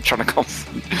Robin. I'm trying to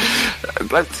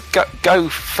let's go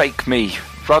fake me.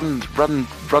 Run,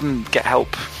 get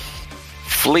help.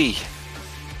 Flee.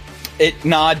 It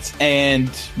nods and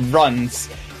runs.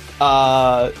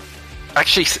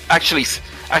 Actually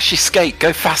skate.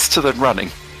 Go faster than running.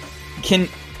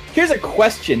 Here's a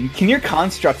question. Can your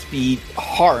constructs be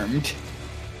harmed?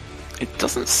 It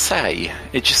doesn't say.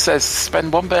 It just says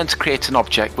spend 1 burn to create an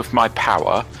object with my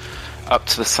power, up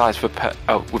to the size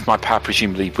of with my power,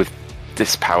 presumably with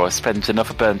this power. Spend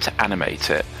another burn to animate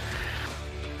it.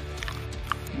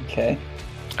 Okay.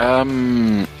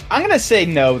 I'm gonna say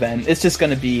no. Then it's just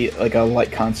gonna be like a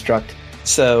light construct.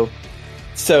 So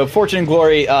Fortune and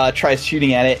Glory tries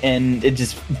shooting at it, and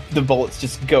the bullets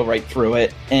just go right through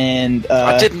it. And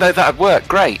I didn't know that'd work.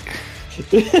 Great.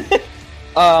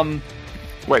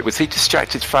 Wait, was he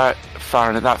distracted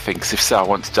firing at that thing? Because if so, I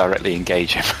want to directly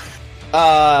engage him.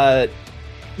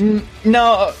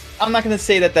 No, I'm not gonna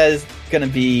say that is gonna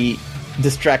be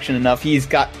distraction enough. He's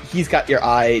got your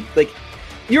eye. Like,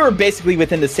 you were basically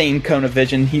within the same cone of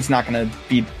vision. He's not gonna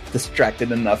be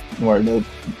distracted enough in order to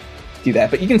do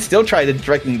that. But you can still try to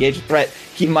directly engage the threat.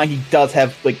 Keep in mind, he does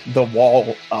have like the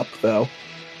wall up, though.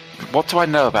 What do I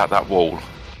know about that wall?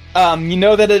 You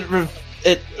know that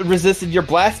it resisted your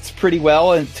blasts pretty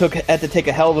well, and had to take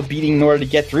a hell of a beating in order to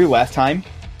get through last time.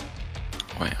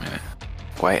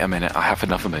 Wait a minute, I have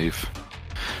another move.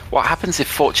 What happens if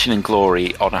Fortune and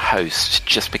Glory on a host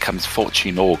just becomes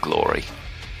Fortune or Glory?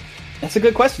 That's a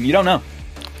good question. You don't know.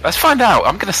 Let's find out.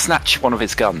 I'm going to snatch one of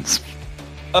his guns.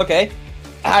 Okay.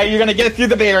 How are you going to get through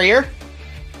the barrier?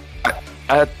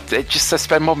 It just says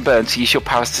spend one burn to use your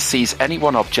powers to seize any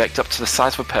one object up to the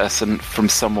size of a person from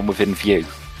someone within view.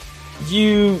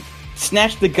 You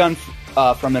snatch the gun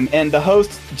from him, and the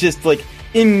host just like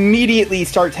immediately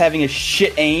starts having a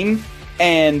shit aim,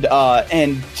 and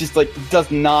just like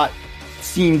does not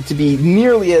seem to be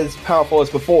nearly as powerful as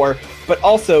before. But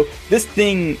also, this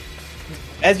thing,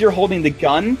 as you're holding the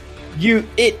gun,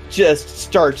 it just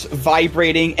starts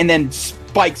vibrating, and then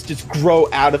spikes just grow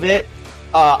out of it.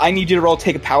 I need you to roll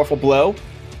take a powerful blow.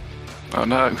 Oh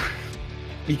no.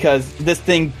 Because this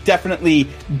thing definitely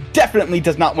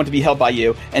does not want to be held by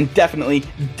you, and definitely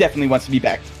wants to be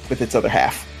back with its other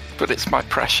half. But it's my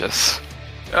precious.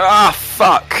 Ah,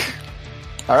 fuck!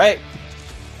 Alright.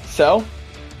 So,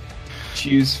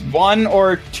 choose 1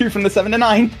 or 2 from the 7 to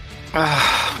 9.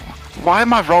 Why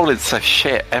am I rolling so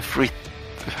shit every...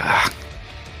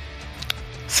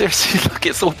 Seriously, look,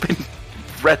 it's all been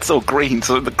reds or greens,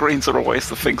 and the greens are always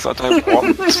the things I don't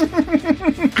want.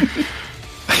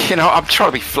 You know, I'm trying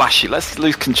to be flashy. Let's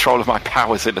lose control of my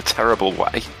powers in a terrible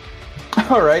way.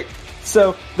 Alright,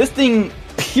 so this thing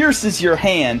pierces your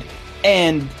hand,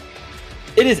 and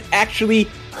it is actually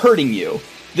hurting you.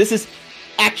 This is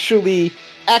actually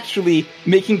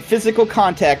making physical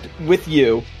contact with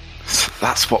you. So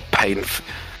that's what pain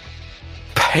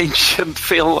shouldn't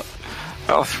feel.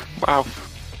 Oh, wow.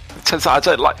 It turns out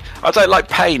I don't like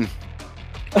pain.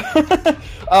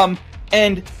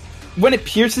 And when it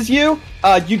pierces you,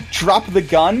 you drop the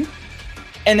gun,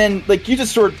 and then like you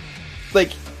just sort of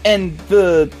like, and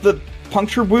the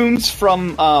puncture wounds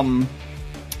from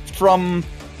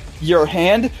your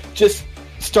hand just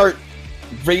start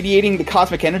radiating the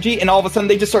cosmic energy, and all of a sudden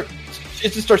it just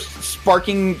starts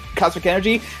sparking cosmic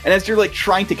energy, and as you're like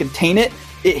trying to contain it,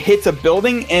 it hits a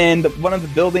building, and one of the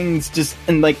buildings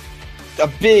and like a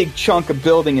big chunk of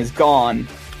building is gone.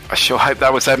 I sure hope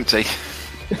that was empty.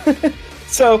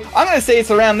 So I'm gonna say it's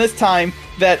around this time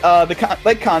that the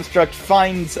lead construct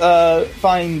finds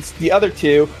the other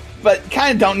two, but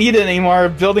kind of don't need it anymore.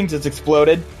 Building just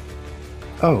exploded.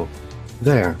 Oh,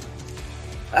 there.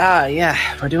 Yeah,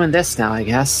 we're doing this now, I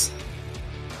guess.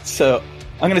 So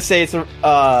I'm gonna say it's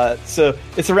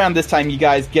around this time you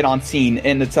guys get on scene,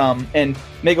 and it's and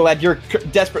Megalad, you're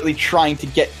desperately trying to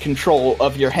get control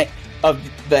of your hand, and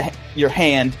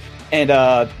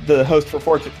the host for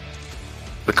Fortune.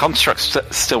 The construct's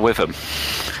still with him.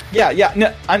 Yeah.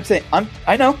 No, I'm saying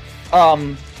I know.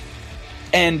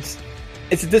 And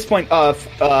it's at this point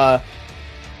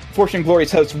Fortune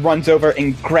Glory's host runs over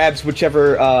and grabs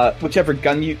whichever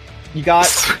gun you got.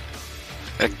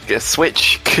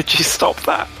 Switch, could you stop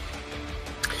that?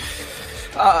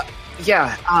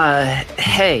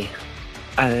 Hey.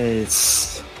 I'm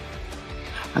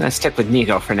gonna stick with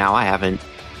Nico for now. I haven't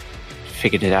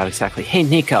figured it out exactly. Hey,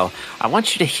 Nico, I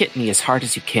want you to hit me as hard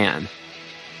as you can.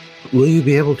 Will you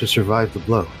be able to survive the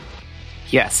blow?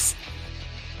 Yes.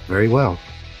 Very well.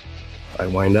 I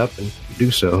wind up and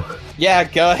do so. Yeah,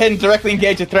 go ahead and directly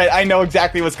engage the threat. I know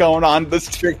exactly what's going on. This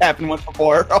trick happened once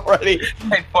before already.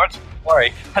 Hey, Fortune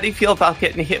Glory, how do you feel about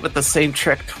getting hit with the same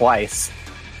trick twice?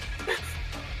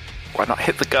 Why not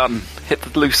hit the gun? Hit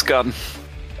the loose gun.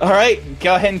 Alright,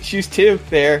 go ahead and choose 2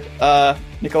 there,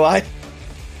 Nikolai.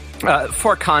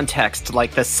 For context,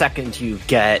 like the second you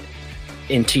get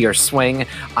into your swing,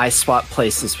 I swap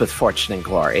places with Fortune and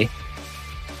Glory.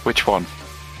 Which one?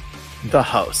 The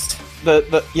host.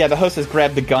 The host has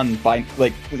grabbed the gun by,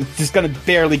 like, just gonna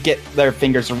barely get their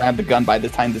fingers around the gun by the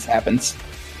time this happens.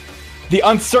 The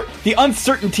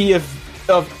uncertainty of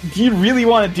do you really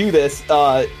want to do this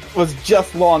was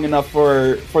just long enough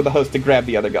for the host to grab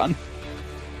the other gun.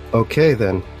 Okay,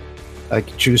 then. I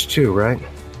could choose two, right?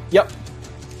 Yep.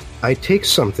 I take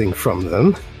something from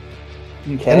them,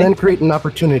 Okay. and then create an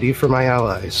opportunity for my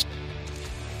allies.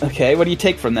 Okay, what do you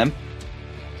take from them?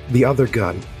 The other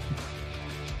gun.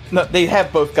 No, they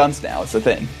have both guns now, it's the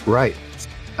thing. Right.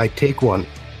 I take one.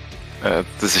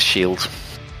 There's a shield.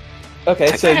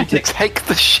 Okay, so you take... Take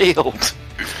the shield.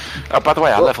 Oh, by the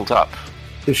way, I leveled up.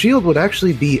 The shield would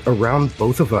actually be around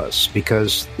both of us,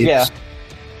 because it's... Yeah.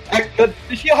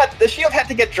 The shield had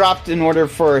to get dropped in order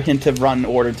for him to run in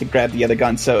order to grab the other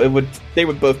gun, so they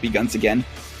would both be guns again.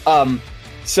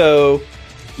 So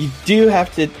you do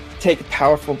have to take a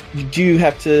powerful... You do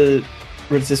have to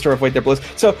resist or avoid their blows.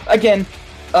 So again,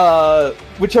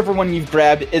 whichever one you've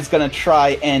grabbed is going to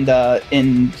try and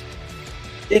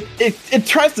it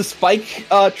tries to spike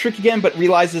trick again, but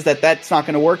realizes that that's not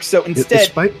going to work. So instead, the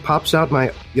spike pops out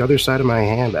the other side of my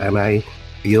hand, and I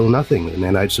feel nothing, and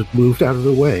then I just moved out of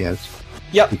the way.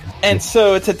 Yep. And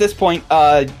so it's at this point,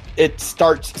 it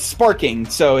starts sparking,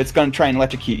 so it's going to try and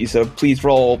electrocute you. So please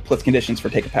roll plus conditions for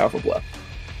take a powerful blow.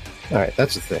 All right,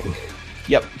 that's the thing.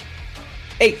 Yep.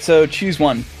 8. So choose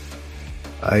one.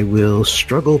 I will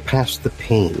struggle past the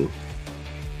pain.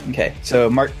 Okay. So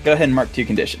go ahead and mark 2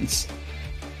 conditions.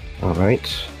 All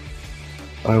right.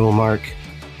 I will mark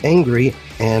angry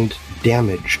and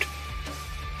damaged.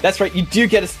 That's right. You do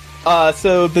get a.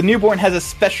 So the newborn has a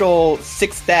special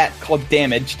 6 stat called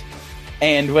damaged,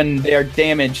 and when they are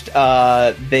damaged,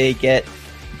 they get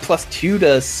 +2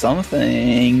 to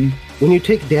something. When you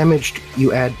take damaged,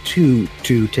 you add 2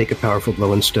 to take a powerful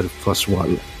blow instead of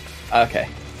 +1. Okay.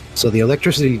 So the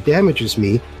electricity damages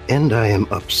me, and I am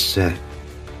upset.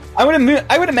 I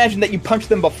would imagine that you punch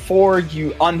them before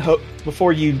you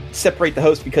separate the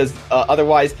host, because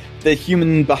otherwise the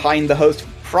human behind the host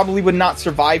probably would not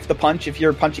survive the punch if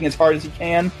you're punching as hard as you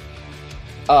can.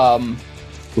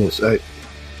 Yes,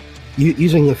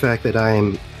 using the fact that I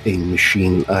am a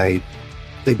machine,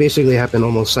 they basically happen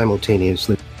almost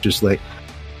simultaneously. Just like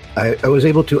I was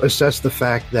able to assess the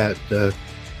fact that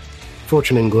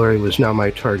Fortune and Glory was now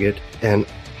my target, and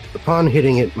upon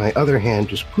hitting it, my other hand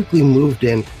just quickly moved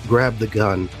in, grabbed the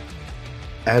gun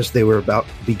as they were about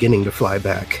beginning to fly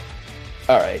back.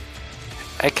 All right.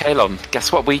 Hey, Kalon,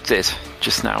 guess what we did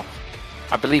just now?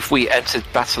 I believe we entered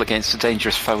battle against a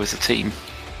dangerous foe as a team.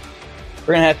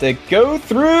 We're gonna have to go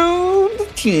through the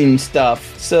team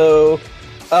stuff. So,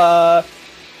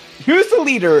 who's the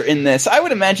leader in this? I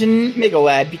would imagine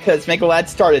Megalad, because Megalad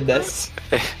started this.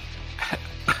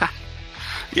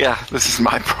 Yeah, this is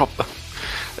my problem.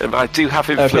 I do have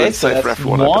influence so over that's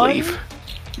everyone, one. I believe.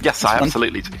 Yes, I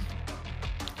absolutely do.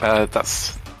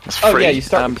 That's Oh, free, yeah, you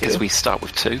start with because 2. we start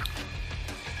with 2.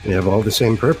 We have all the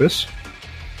same purpose.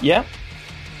 Yeah.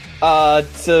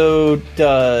 So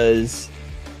does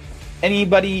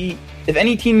anybody, if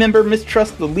any team member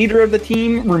mistrusts the leader of the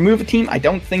team, remove a team? I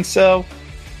don't think so.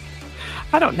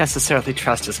 I don't necessarily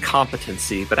trust his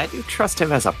competency, but I do trust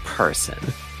him as a person.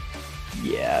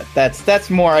 Yeah, that's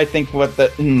more, I think,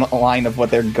 in the line of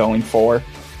what they're going for.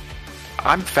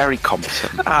 I'm very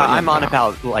competent. but I'm on no.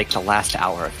 about, like, the last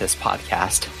hour of this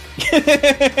podcast.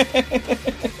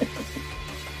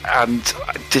 And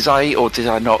did I or did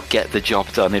I not get the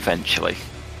job done eventually?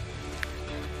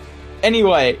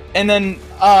 Anyway, and then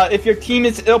if your team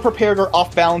is ill-prepared or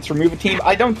off-balance, remove a team.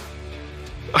 I don't...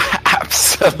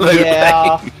 Absolutely.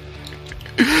 Yeah.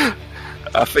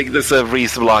 I think there's a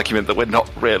reasonable argument that we're not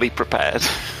really prepared.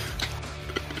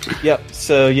 Yep,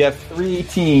 so you have 3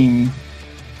 team.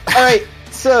 Alright,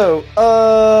 so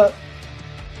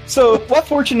what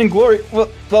Fortune and Glory...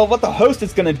 Well, what the host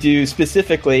is going to do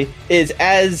specifically is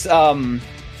as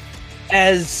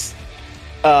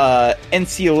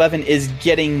NC-11 is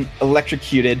getting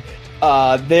electrocuted,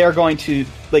 they are going to...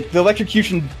 Like, the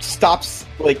electrocution stops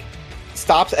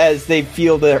as they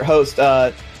feel their host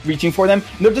reaching for them.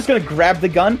 And they're just going to grab the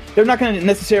gun. They're not going to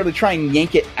necessarily try and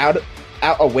yank it out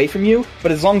away from you,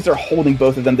 but as long as they're holding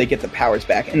both of them, they get the powers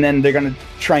back. And then they're going to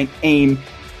try and aim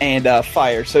and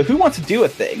fire. So who wants to do a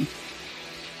thing?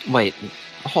 Wait,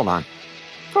 hold on.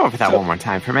 Go over that one more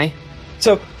time for me.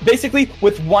 So basically,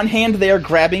 with one hand they are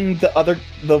grabbing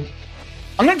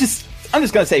I'm just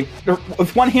gonna say,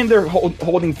 with one hand they're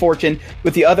holding Fortune,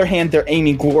 with the other hand they're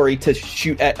aiming Glory to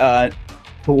shoot at.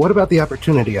 But what about the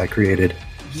opportunity I created?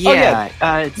 Yeah,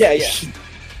 yeah.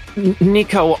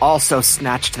 Nico also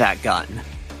snatched that gun.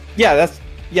 Yeah, that's.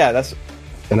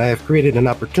 And I have created an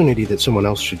opportunity that someone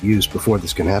else should use before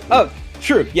this can happen. Oh,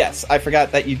 true. Yes, I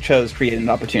forgot that you chose create an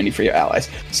opportunity for your allies.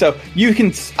 So you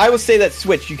can. I will say that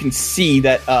Switch. You can see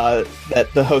that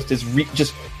that the host is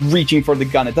just reaching for the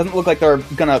gun. It doesn't look like they're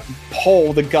gonna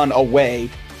pull the gun away.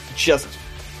 Just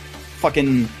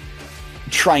fucking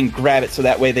try and grab it so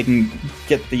that way they can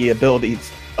get the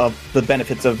abilities of the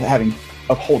benefits of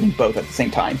holding both at the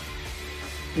same time.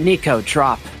 Nico,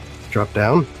 drop. Drop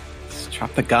down? Just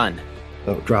drop the gun.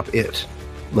 Oh, drop it.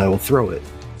 I will throw it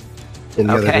in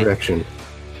the other direction.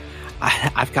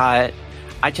 I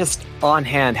just on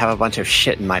hand have a bunch of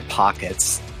shit in my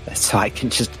pockets, so I can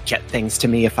just get things to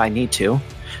me if I need to.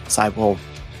 So I will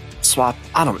swap,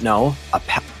 I don't know,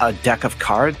 a deck of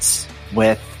cards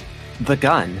with the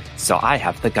gun. So I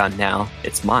have the gun now.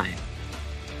 It's mine.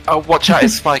 Oh, watch out,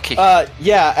 it's spiky.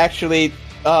 Yeah, actually,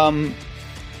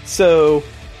 so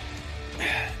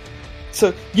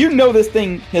you know this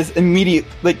thing has immediate,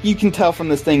 like, you can tell from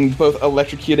this thing both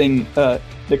electrocuting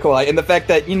Nikolai and the fact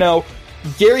that, you know,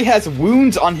 Gary has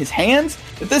wounds on his hands,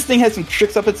 but this thing has some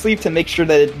tricks up its sleeve to make sure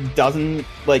that it doesn't,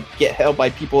 like, get held by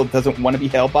people it doesn't want to be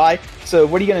held by. So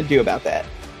what are you going to do about that?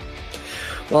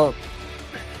 Well,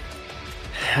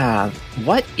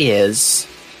 what is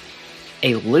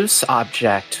a loose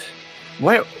object?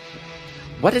 What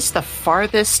is the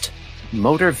farthest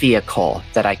motor vehicle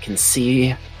that I can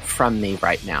see from me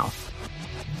right now?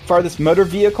 Farthest motor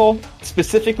vehicle?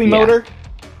 Specifically motor?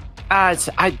 That's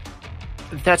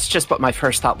just what my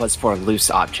first thought was for a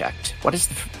loose object. What is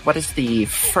the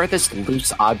furthest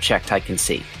loose object I can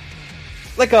see?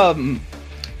 Like,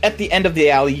 at the end of the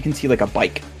alley, you can see, like, a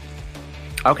bike.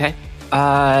 Okay.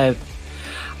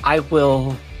 I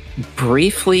will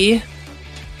briefly,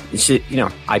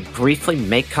 I briefly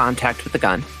make contact with the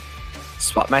gun,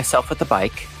 swap myself with the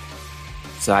bike,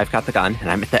 so I've got the gun, and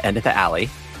I'm at the end of the alley.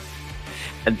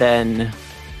 And then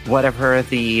whatever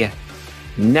the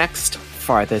next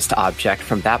farthest object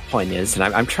from that point is, and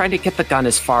I'm trying to get the gun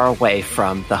as far away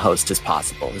from the host as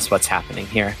possible, is what's happening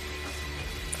here.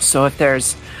 So if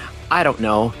there's, I don't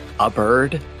know, a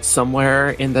bird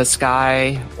somewhere in the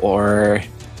sky, or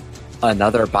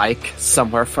another bike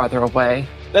somewhere farther away.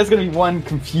 That's going to be one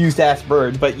confused-ass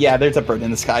bird, but yeah, there's a bird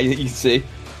in the sky that you see.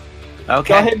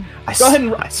 Okay. Go ahead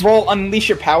and roll Unleash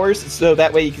Your Powers, so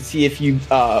that way you can see if you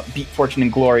beat Fortune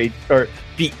and Glory, or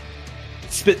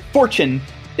spit Fortune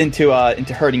into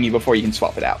hurting you before you can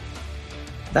swap it out.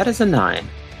 That is a 9.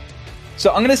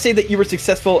 So I'm going to say that you were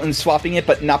successful in swapping it,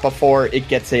 but not before it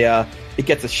gets a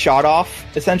shot off,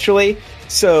 essentially.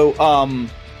 So,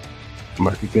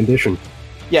 market condition.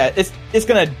 Yeah, it's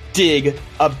gonna dig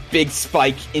a big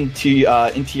spike into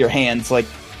your hands, like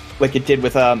it did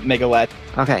with Megalad.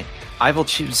 Okay, I will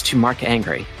choose to mark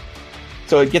angry.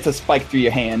 So it gets a spike through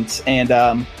your hands, and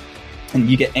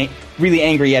you get really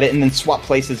angry at it, and then swap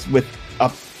places with a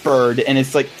bird, and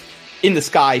it's like in the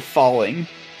sky falling.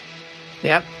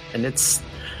 Yep, and it's,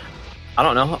 I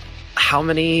don't know how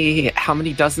many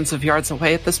dozens of yards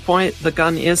away at this point the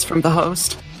gun is from the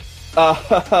host.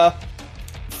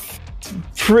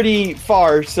 Pretty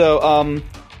far. So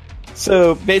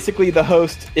basically the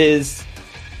host is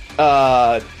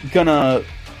it's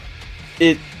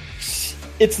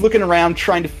looking around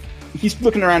trying to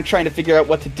figure out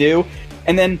what to do,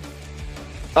 and then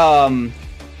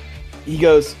he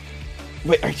goes,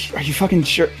 wait, are you fucking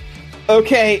sure?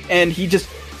 Okay, and he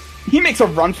makes a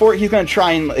run for it. He's gonna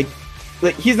try and like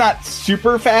he's not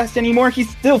super fast anymore. He's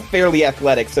still fairly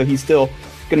athletic, so he's still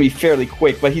gonna be fairly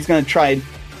quick, but he's gonna try and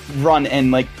run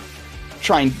and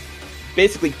try and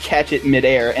basically catch it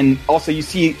midair. And also you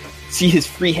see his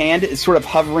free hand is sort of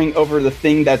hovering over the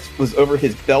thing that was over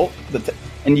his belt,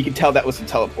 and you can tell that was a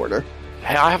teleporter.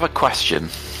 Hey, I have a question.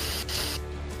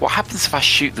 What happens if I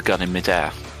shoot the gun in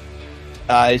midair?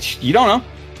 You don't know.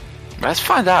 Let's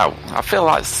find out. I feel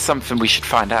like it's something we should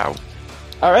find out.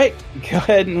 Alright, go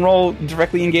ahead and roll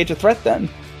directly engage a threat then.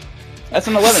 That's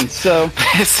an 11, so...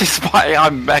 This is why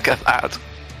I'm mega mad.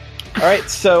 Alright,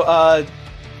 so,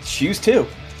 choose 2.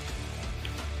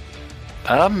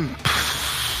 I mean,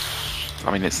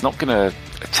 it's not going to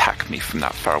attack me from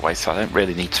that far away, so I don't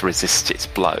really need to resist its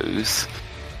blows.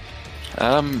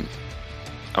 I'm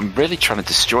really trying to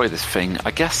destroy this thing.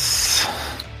 I guess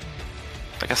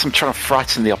I'm trying to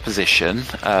frighten the opposition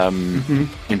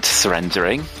into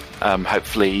surrendering.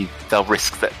 Hopefully they'll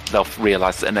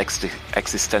realise that an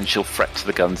existential threat to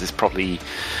the guns is probably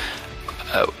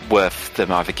worth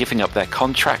them either giving up their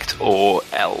contract or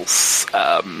else,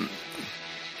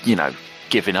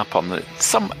 giving up on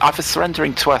either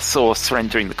surrendering to us or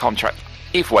surrendering the contract.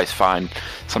 Either way's fine.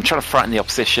 So I'm trying to frighten the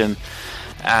opposition,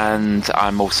 and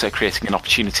I'm also creating an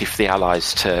opportunity for the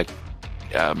allies to,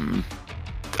 I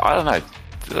don't know,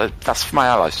 that's for my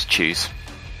allies to choose.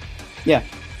 Yeah.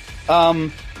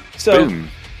 So, boom.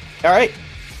 All right.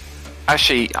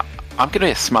 Actually, I'm going to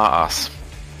be a smart ass.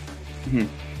 Mm-hmm.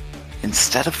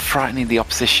 Instead of frightening the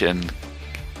opposition,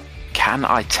 can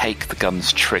I take the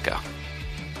gun's trigger?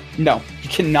 No, you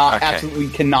cannot. Okay. Absolutely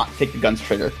cannot take the gun's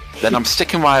trigger. Then I'm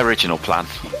sticking with my original plan.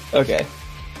 Okay.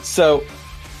 So,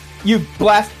 you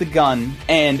blast the gun,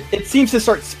 and it seems to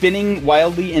start spinning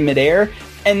wildly in midair,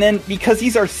 and then, because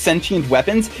these are sentient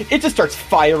weapons, it just starts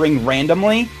firing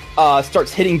randomly,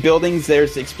 starts hitting buildings,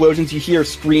 there's explosions, you hear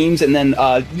screams, and then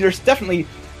there's definitely,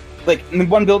 like,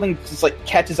 one building just, like,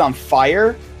 catches on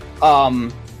fire.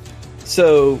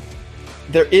 So,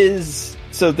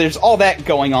 there's all that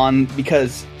going on,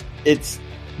 because it's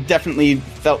definitely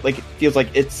feels like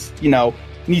it's,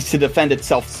 needs to defend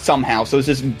itself somehow, so it's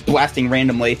just blasting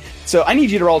randomly. So I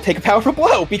need you to all take a powerful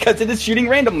blow, because it is shooting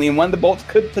randomly, and one of the bolts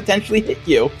could potentially hit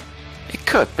you. It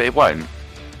could, but it won't.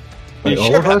 Wait, all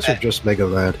sure of us about or just Mega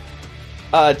Lad?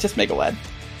 Just Mega Lad.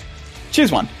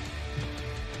 Choose one.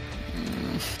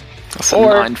 That's a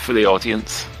Or- 9 for the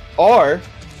audience. Or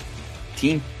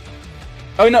team.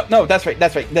 Oh no, that's right.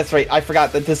 I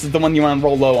forgot that this is the one you want to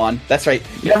roll low on. That's right.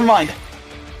 Yeah. Never mind.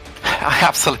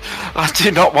 I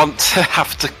do not want to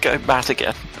have to go mad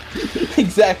again.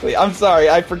 Exactly. I'm sorry.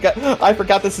 I forgot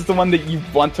this is the one that you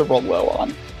want to roll low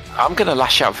on. I'm going to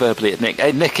lash out verbally at Nick.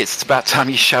 Hey, Nick, it's about time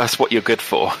you show us what you're good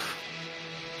for.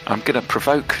 I'm going to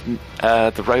provoke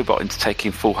the robot into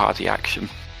taking foolhardy action.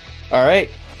 All right.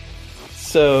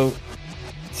 So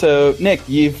Nick,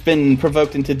 you've been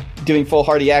provoked into doing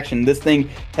foolhardy action. This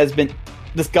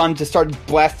gun just started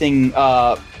blasting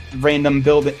random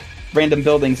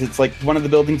buildings. It's like one of the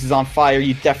buildings is on fire.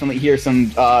 You definitely hear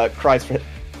some cries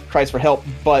for help.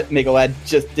 But Mega Lad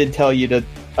just did tell you to.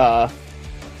 But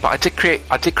I did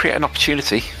create an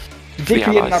opportunity. You did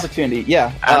create an opportunity,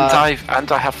 yeah.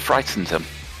 And I have frightened him.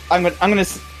 I'm gonna,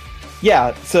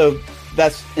 yeah. So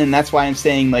that's why I'm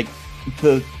saying, like,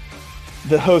 the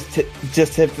host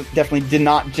definitely did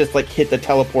not just, like, hit the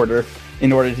teleporter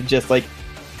in order to just, like,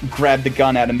 grab the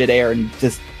gun out of midair and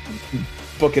just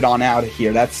book it on out of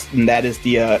here. That is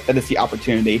the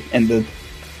opportunity and the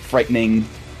frightening,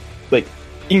 like,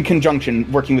 in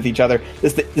conjunction, working with each other.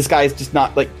 This guy is just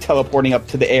not, like, teleporting up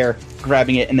to the air,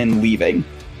 grabbing it, and then leaving.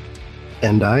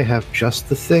 And I have just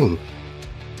the thing.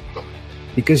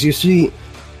 Because you see,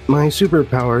 my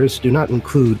superpowers do not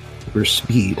include super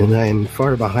speed, and I am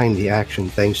far behind the action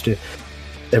thanks to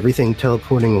everything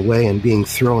teleporting away and being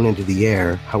thrown into the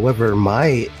air. However,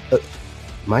 my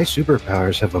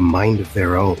superpowers have a mind of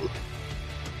their own.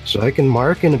 So I can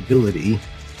mark an ability,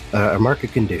 mark a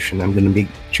condition. I'm going to be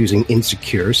choosing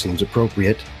Insecure, seems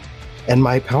appropriate. And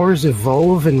my powers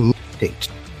evolve and mutate.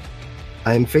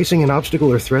 I'm facing an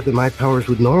obstacle or threat that my powers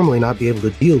would normally not be able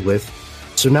to deal with,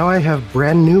 so now I have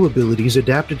brand new abilities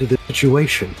adapted to the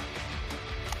situation.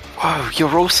 Whoa,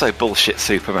 you're also bullshit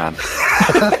Superman.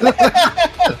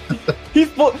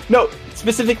 No,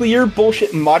 specifically, you're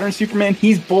bullshit modern Superman.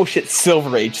 He's bullshit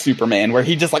Silver Age Superman, where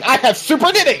he just, like, I have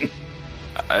super knitting!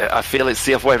 I feel it's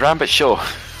the other way around, but sure.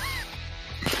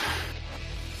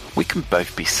 We can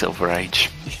both be Silver Age.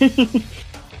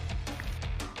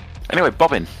 Anyway,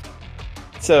 Bobbin.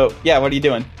 So, yeah, what are you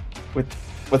doing? What's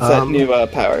that new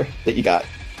power that you got?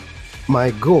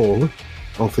 My goal,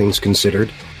 all things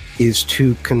considered, is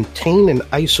to contain and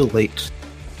isolate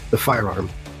the firearm.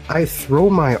 I throw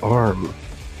my arm,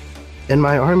 and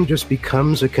my arm just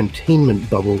becomes a containment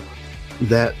bubble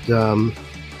that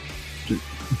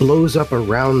blows up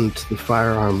around the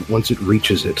firearm once it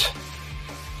reaches it,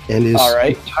 and is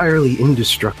entirely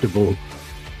indestructible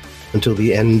until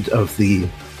the end of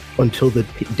until the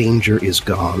danger is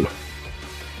gone.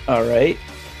 All right.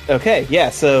 Okay, yeah,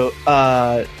 so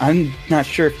I'm not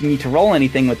sure if you need to roll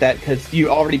anything with that, because you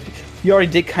already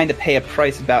did kind of pay a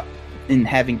price in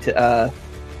having to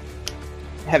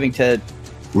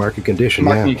mark a condition.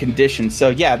 A condition. So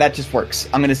yeah, that just works.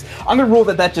 I'm gonna rule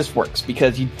that just works,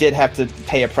 because you did have to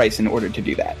pay a price in order to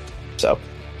do that. So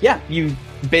yeah, you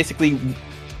basically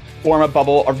form a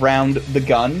bubble around the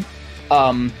gun,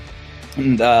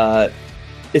 and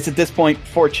it's at this point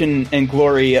Fortune and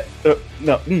Glory,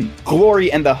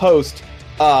 Glory and the host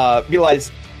realize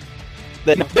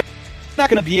that they're not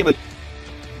going to be able to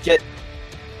get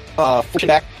Fortune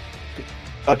back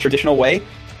a traditional way.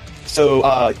 So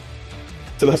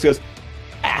the host goes,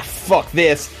 fuck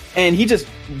this, and he just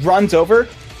runs over,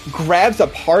 grabs a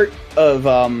part of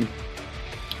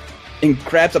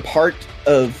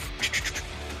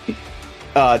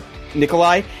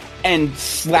Nikolai, and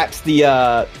slaps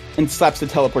the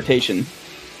teleportation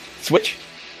switch.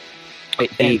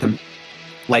 Wait,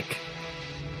 like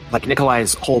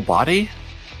Nikolai's whole body?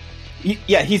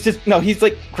 Yeah, he's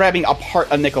like grabbing a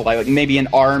part of Nikolai, like maybe an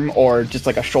arm or just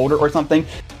like a shoulder or something.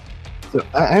 So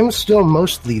I'm still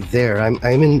mostly there. I'm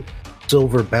in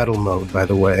silver battle mode, by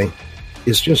the way.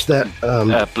 It's just that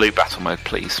blue battle mode,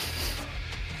 please.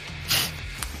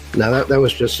 Now that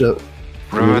was just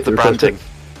Remember the branding.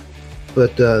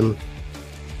 But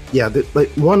yeah, like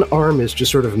one arm is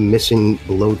just sort of missing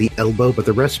below the elbow, but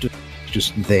the rest is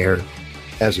just there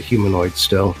as a humanoid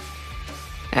still.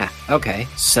 Yeah, okay.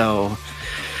 So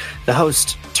the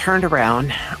host turned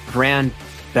around, ran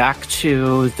back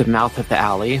to the mouth of the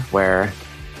alley where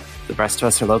the rest of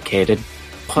us are located,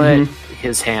 put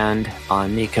his hand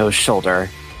on Nico's shoulder,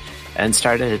 and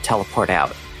started to teleport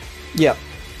out. Yep.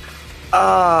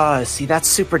 See, that's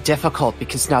super difficult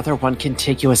because now they're one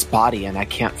contiguous body and I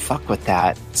can't fuck with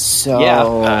that. So...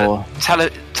 Yeah,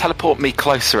 teleport me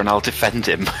closer and I'll defend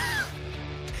him.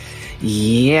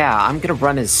 Yeah, I'm gonna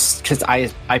run as... Because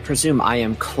I presume I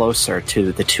am closer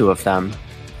to the two of them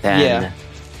than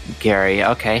Gary.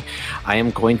 Okay. I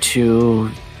am going to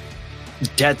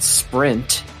dead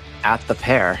sprint at the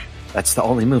pair. That's the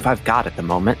only move I've got at the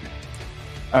moment.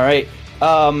 All right.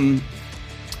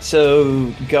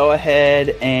 So go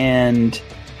ahead and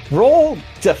roll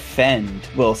defend,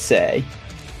 we'll say.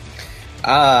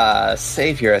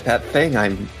 Savior, that thing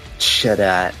I'm shit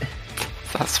at.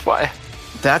 That's why.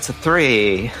 That's a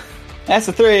 3. That's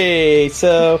a 3.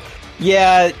 So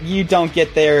yeah, you don't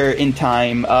get there in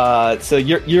time. So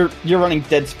you're running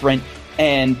dead sprint,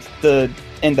 and the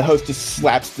host just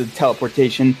slaps the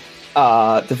teleportation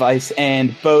device,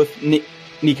 and both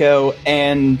Nico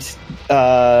and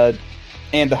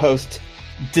the host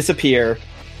disappear.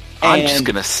 I'm just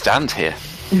going to stand here,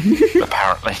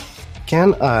 apparently.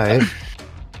 Can I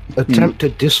attempt to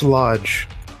dislodge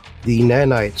the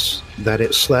nanites that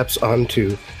it slaps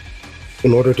onto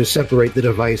in order to separate the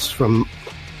device from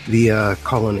the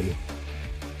colony?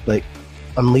 Like,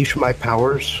 unleash my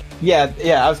powers? Yeah,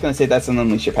 I was going to say that's an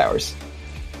unleash your powers.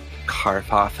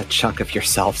 Carve off a chunk of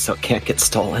yourself so it can't get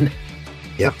stolen.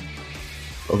 Yep.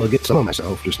 Well, I'll get some of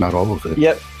myself, just not all of it.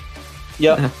 Yep.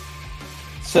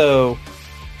 So,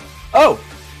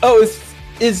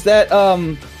 is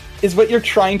that is what you're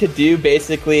trying to do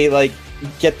basically like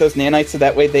get those nanites so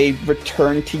that way they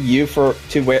return to you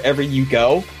to wherever you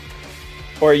go,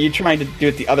 or are you trying to do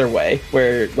it the other way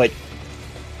where like?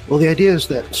 Well, the idea is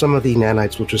that some of the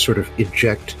nanites will just sort of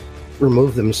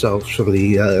remove themselves from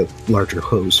the larger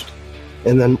host,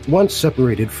 and then once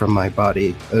separated from my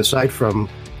body, aside from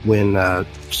when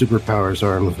superpowers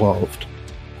are involved,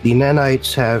 the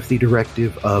nanites have the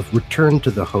directive of return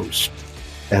to the host,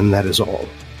 and that is all.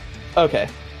 Okay.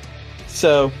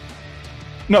 So,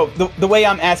 no, the way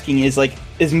I'm asking is like,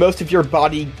 is most of your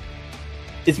body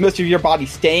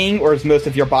staying, or is most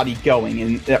of your body going?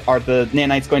 And are the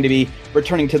nanites going to be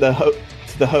returning to the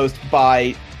host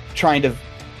by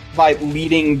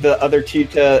leading the other two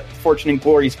to Fortune and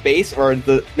Glory's base, or are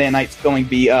the nanites going to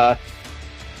be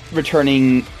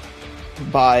returning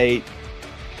by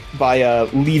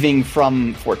leaving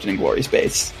from Fortune and Glory's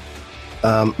base?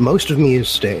 Most of me is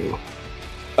staying.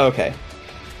 Okay.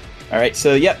 All right.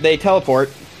 So yeah, they teleport,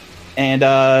 and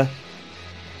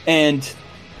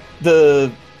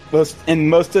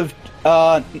most of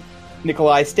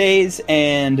Nikolai stays,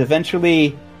 and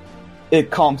eventually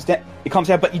it calms down.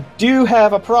 But you do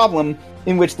have a problem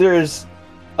in which there's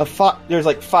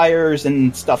like fires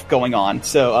and stuff going on.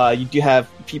 So you do have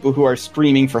people who are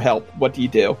screaming for help. What do you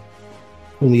do?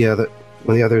 When the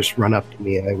others run up to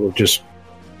me, I will just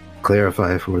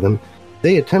clarify for them.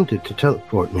 They attempted to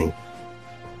teleport me.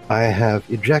 I have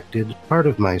ejected part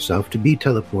of myself to be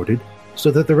teleported so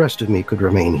that the rest of me could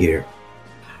remain here.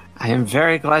 I am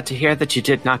very glad to hear that you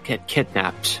did not get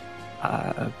kidnapped.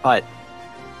 But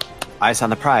eyes on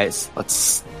the prize.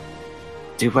 Let's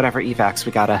do whatever evacs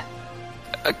we gotta.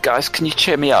 Guys, can you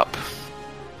cheer me up?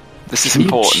 This is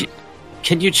important.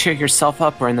 Can you cheer yourself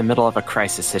up? We're in the middle of a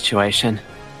crisis situation.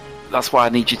 That's why I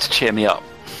need you to cheer me up.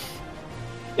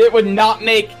 It would not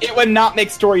make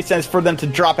story sense for them to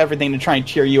drop everything to try and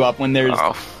cheer you up when there's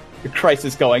a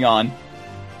crisis going on.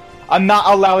 I'm not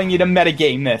allowing you to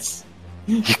metagame this.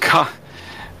 You can't.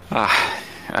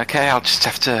 Okay, I'll just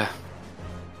have to.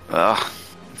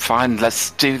 Fine,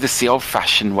 let's do this the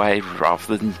old-fashioned way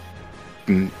rather than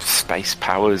space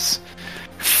powers.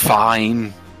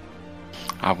 Fine.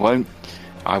 I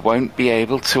won't be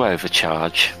able to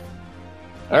overcharge.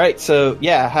 All right, so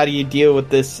yeah, how do you deal with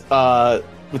this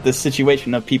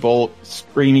situation of people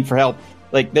screaming for help?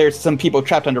 Like, there's some people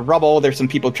trapped under rubble. There's some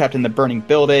people trapped in the burning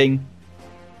building.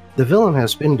 The villain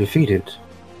has been defeated.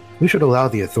 We should allow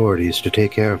the authorities to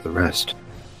take care of the rest.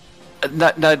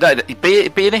 No.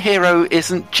 Being a hero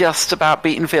isn't just about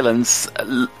beating villains.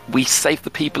 We save the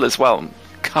people as well.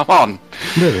 Come on.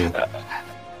 Really?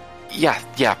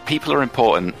 Yeah. People are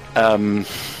important. Try and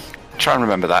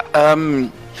remember that.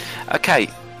 Okay.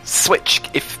 Switch,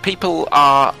 if people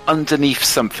are underneath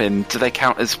something, do they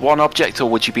count as one object, or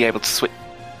would you be able to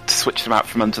switch them out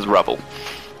from under the rubble?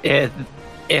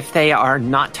 If they are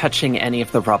not touching any of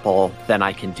the rubble, then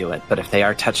I can do it. But if they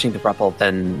are touching the rubble,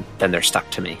 then they're stuck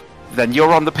to me. Then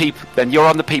you're on the people. Then you're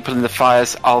on the people in the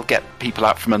fires. I'll get people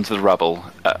out from under the rubble.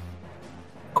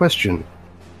 Question.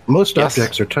 Most Yes.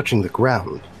 objects are touching the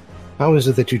ground. How is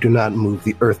it that you do not move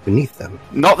the earth beneath them?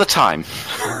 Not the time.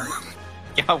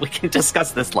 Yeah, we can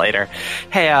discuss this later.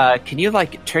 Hey, can you,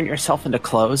 turn yourself into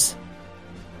clothes?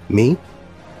 Me?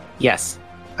 Yes.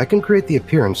 I can create the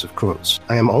appearance of clothes.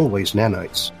 I am always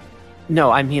nanites.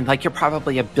 No, I mean, you're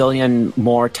probably 1 billion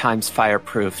more times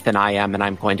fireproof than I am, and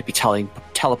I'm going to be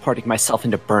teleporting myself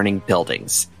into burning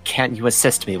buildings. Can't you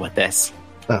assist me with this?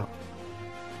 Oh.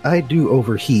 I do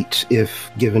overheat if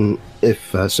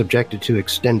subjected to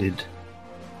extended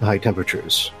high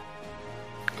temperatures.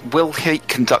 Will heat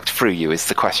conduct through you is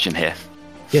the question here.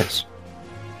 Yes.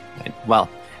 Well,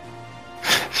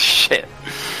 Shit.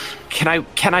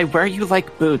 can I wear you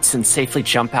like boots and safely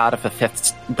jump out of the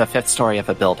fifth story of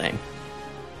a building?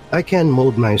 I can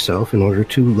mold myself in order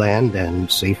to land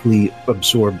and safely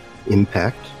absorb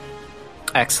impact.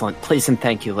 Excellent. Please and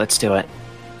thank you. Let's do it.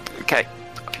 Okay,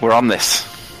 we're on this.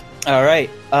 All right.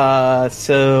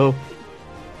 So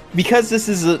because this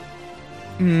is a,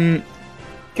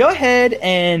 go ahead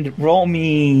and roll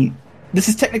me. This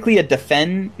is technically a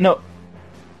defend. No.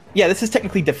 Yeah, this is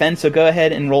technically defend. So go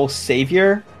ahead and roll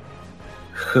savior.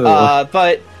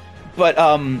 But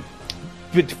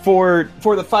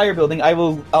for the fire building, I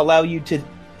will allow you to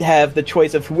have the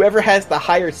choice of whoever has the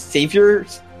higher savior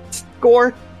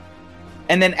score,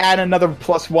 and then add another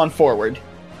 +1 forward.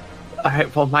 All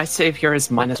right. Well, my savior is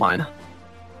 -1.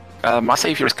 My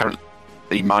savior is currently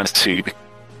 -2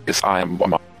 because I am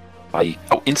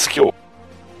insecure.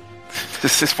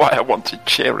 This is why I wanted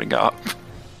cheering up.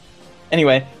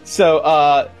 Anyway,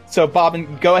 so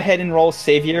Bobbin, go ahead and roll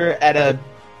savior at a.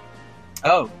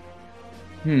 Oh.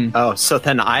 Oh, so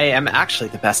then I am actually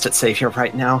the best at savior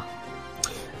right now.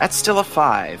 That's still a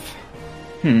 5.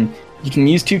 You can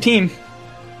use 2 team.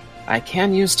 I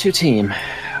can use 2 team.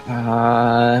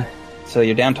 So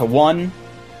you're down to 1.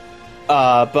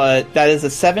 But that is a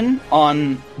 7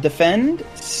 on defend.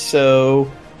 So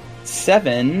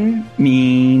 7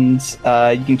 means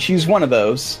you can choose one of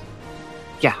those.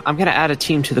 Yeah, I'm going to add a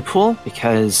team to the pool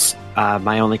because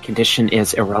my only condition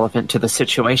is irrelevant to the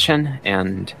situation,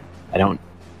 and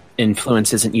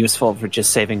influence isn't useful for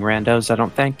just saving randos, I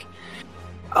don't think.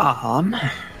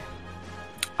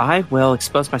 I will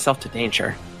expose myself to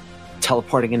danger,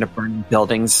 teleporting into burning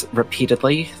buildings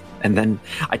repeatedly, and then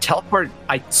I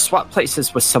swap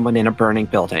places with someone in a burning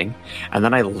building, and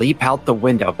then I leap out the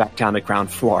window back down to ground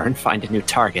floor and find a new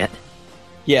target.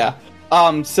 Yeah.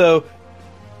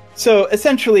 So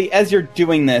essentially, as you're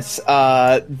doing this,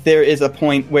 there is a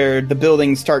point where the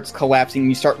building starts collapsing.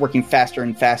 You start working faster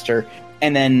and faster,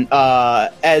 and then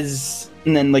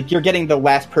you're getting the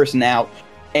last person out,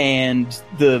 and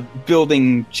the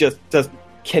building just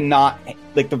cannot,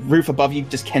 the roof above you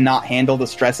just cannot handle the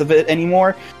stress of it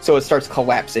anymore. So it starts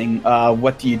collapsing.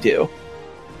 What do you do?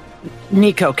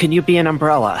 Nico, can you be an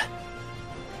umbrella?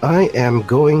 I am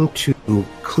going to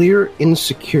clear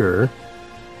insecure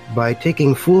by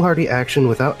taking foolhardy action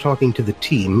without talking to the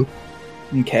team.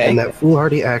 Okay. And that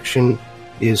foolhardy action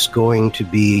is going to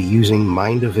be using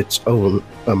mind of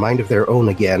their own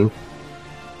again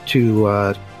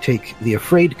to take the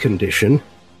afraid condition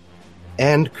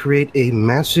and create a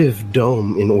massive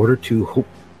dome in order to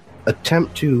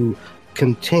attempt to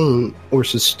contain or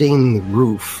sustain the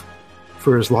roof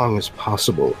for as long as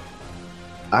possible.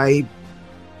 I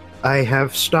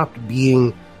have stopped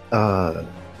being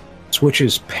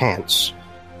Switch's pants.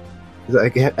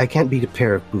 I can't be a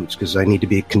pair of boots because I need to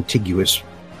be a contiguous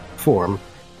form,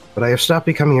 but I have stopped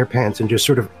becoming her pants and just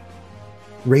sort of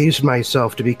raised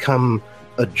myself to become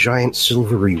a giant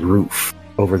silvery roof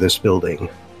over this building.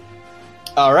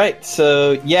 All right,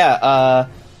 so yeah,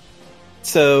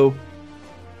 so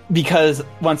because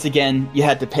once again you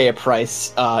had to pay a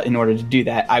price in order to do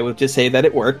that, I will just say that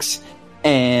it works.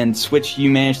 And Switch,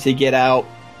 you managed to get out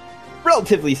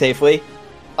relatively safely.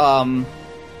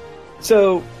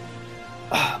 So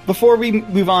before we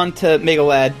move on to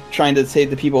Megalad trying to save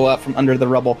the people out from under the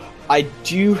rubble, I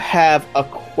do have a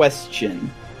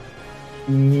question.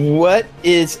 What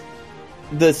is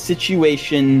the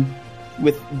situation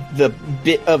with the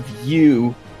bit of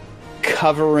you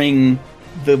covering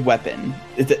the weapon?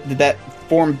 Did that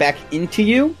form back into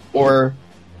you, or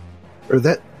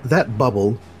that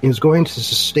bubble is going to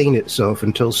sustain itself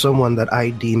until someone that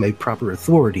I deem a proper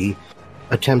authority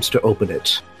attempts to open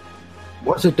it.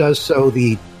 Once it does so,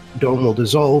 the dome will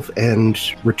dissolve and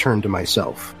return to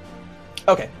myself.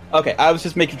 Okay. I was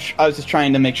just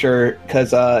trying to make sure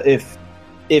because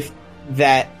if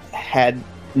that had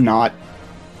not,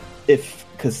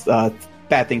 because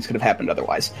bad things could have happened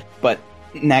otherwise. But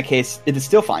in that case, it is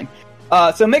still fine.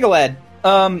 So Megalad,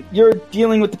 you're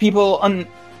dealing with the people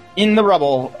in the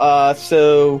rubble.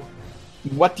 So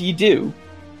what do you do?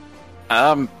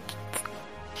 I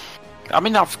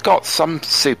mean, I've got some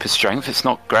super strength. It's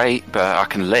not great, but I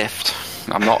can lift.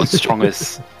 I'm not as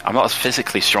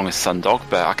physically strong as Sundog,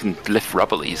 but I can lift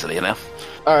rubble easily enough.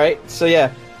 All right. So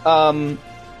yeah.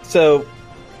 So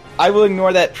I will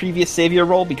ignore that previous savior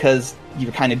roll because you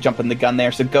were kind of jumping the gun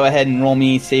there. So go ahead and roll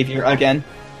me savior again.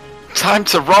 Time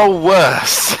to roll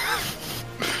worse.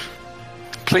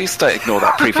 Please don't ignore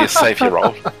that previous savior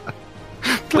roll.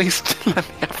 Please let me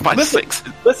have my 6.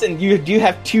 Listen, you do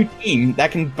have 2 team.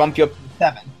 That can bump you up to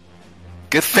 7.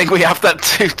 Good thing we have that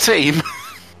 2 team.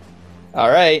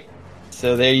 Alright.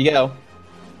 So there you go.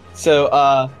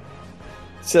 So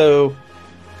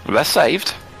they're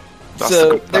saved.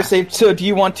 They're saved. So do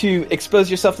you want to expose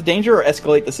yourself to danger or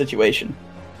escalate the situation?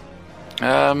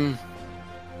 Yeah,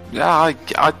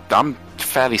 I'm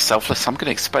fairly selfless. I'm going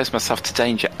to expose myself to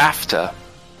danger after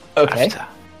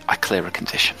I clear a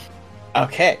condition.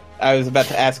 Okay, I was about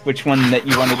to ask which one that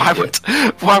you wanted to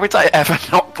do. Why would I ever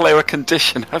not clear a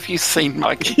condition? Have you seen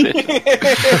my condition?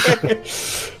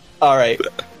 Alright,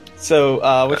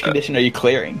 so which condition are you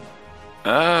clearing?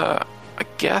 I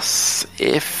guess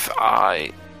if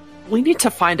I... We need to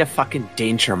find a fucking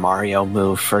Danger Mario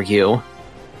move for you.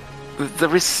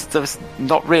 There's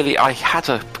not really... I had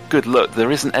a good look.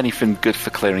 There isn't anything good for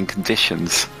clearing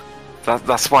conditions.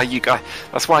 That's why you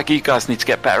guys need to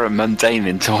get better at mundane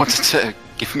in order to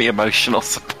give me emotional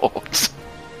support.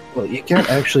 Well, you can't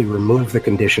actually remove the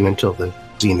condition until the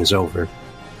scene is over.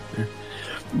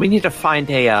 We need to find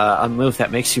a move that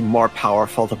makes you more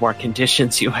powerful the more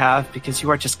conditions you have, because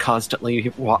you are just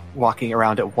constantly walking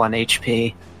around at 1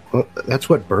 HP. Well, that's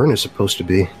what burn is supposed to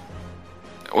be.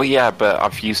 Well, yeah, but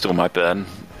I've used all my burn.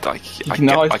 You can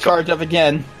always charge up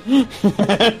again. Yeah,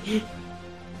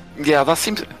 that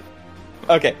seems...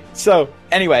 Okay, so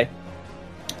anyway,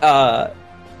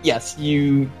 yes,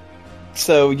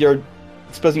 so you're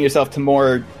exposing yourself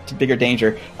to bigger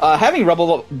danger. Having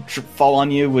rubble fall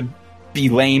on you would be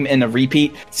lame in a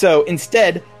repeat. So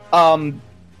instead of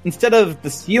the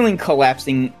ceiling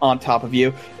collapsing on top of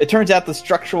you, it turns out the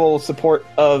structural support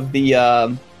of the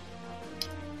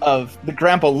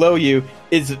ground below you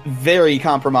is very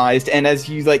compromised. And as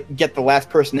you get the last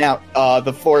person out,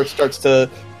 the floor starts to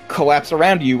collapse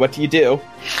around you. What do you do?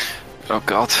 Oh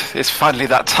god, it's finally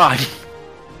that time.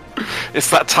 It's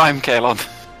that time, Kalon.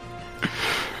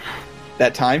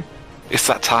 That time? It's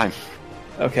that time.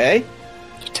 Okay.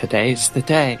 Today's the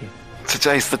day.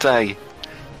 Today's the day.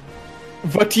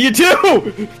 What do you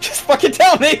do? Just fucking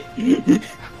tell me!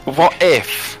 What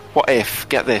if,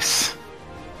 get this,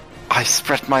 I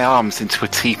spread my arms into a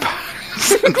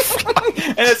T-pose and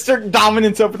fly. And assert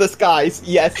dominance over the skies.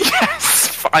 Yes. Yes,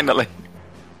 finally.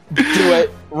 Do it.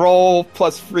 Roll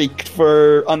plus freak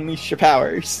for unleash your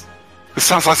powers. It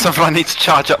sounds like something I need to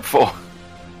charge up for.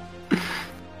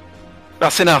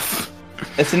 That's enough.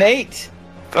 It's an 8.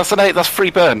 That's an 8. That's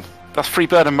free burn. That's free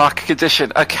burn and mark a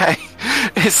condition. Okay.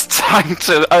 It's time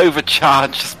to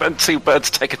overcharge. Spend 2 burns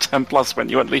to take a 10 plus when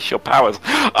you unleash your powers.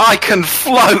 I can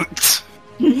float!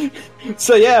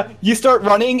 So yeah, you start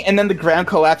running, and then the ground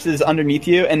collapses underneath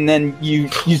you, and then you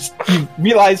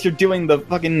realize you're doing the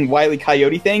fucking Wile E.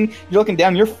 Coyote thing. You're looking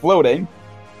down, you're floating,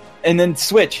 and then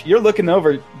Switch, you're looking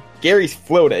over. Gary's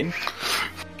floating.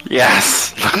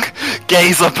 Yes, look,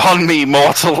 gaze upon me,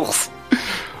 mortals.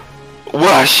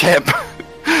 Worship.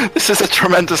 This is a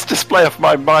tremendous display of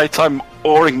my might. I'm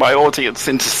awing my audience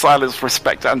into silence,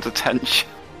 respect, and attention.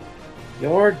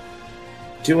 You're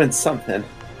doing something.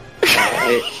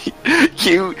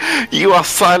 You are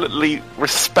silently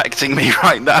respecting me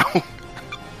right now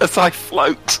as I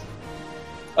float.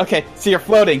 Okay, so you're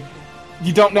floating.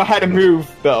 You don't know how to move,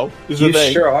 though. You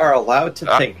sure are allowed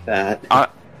to think that.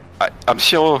 I'm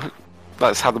sure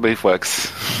that's how the move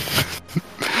works.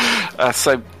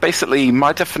 So basically,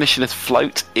 my definition of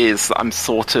float is that I'm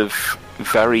sort of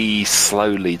very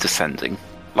slowly descending,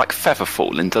 like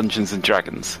Featherfall in Dungeons and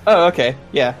Dragons. Oh, okay,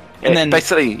 yeah. And then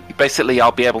basically,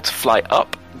 I'll be able to fly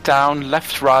up, down,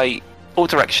 left, right, all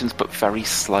directions, but very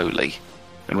slowly.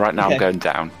 And right now, I'm going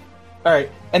down. All right,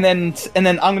 and then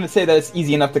I'm going to say that it's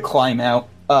easy enough to climb out.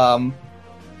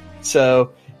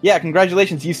 So yeah,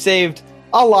 congratulations, you saved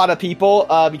a lot of people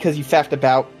because you faffed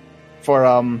about for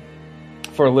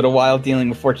a little while dealing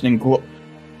with Fortune and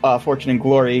Fortune and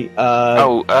Glory.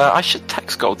 I should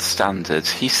text Gold Standard.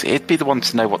 He'd be the one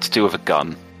to know what to do with a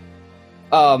gun.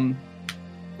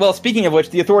 Well, speaking of which,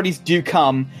 the authorities do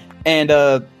come, and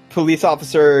a police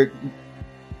officer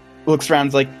looks around and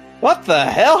is like, what the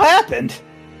hell happened?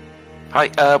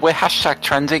 Hi, we're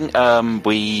 #trending.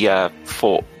 We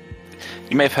fought.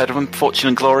 You may have heard of them, Fortune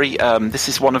and Glory. This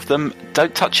is one of them.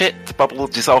 Don't touch it. The bubble will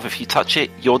dissolve if you touch it.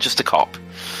 You're just a cop.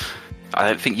 I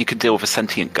don't think you can deal with a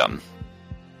sentient gun.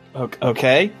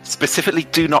 Okay. Specifically,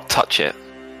 do not touch it.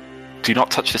 Do not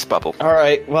touch this bubble. All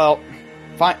right. Well,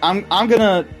 fine. I'm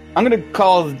gonna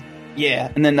call.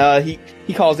 Yeah, and then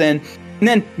he calls in, and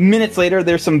then minutes later,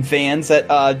 there's some vans that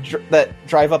that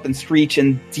drive up and screech,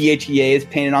 and DHEA is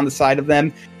painted on the side of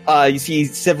them. You see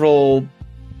several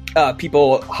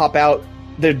people hop out.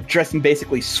 They're dressed in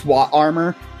basically SWAT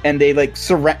armor, and they like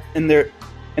surround, and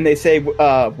they say,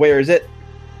 "Where is it?"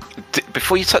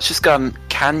 Before you touch this gun,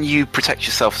 can you protect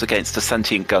yourself against a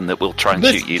sentient gun that will try and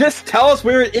shoot you? Just tell us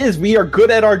where it is. We are good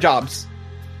at our jobs.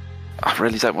 I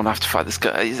really don't want to have to fight this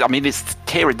guy. I mean, it's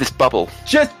here in this bubble.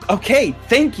 Okay.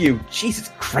 Thank you.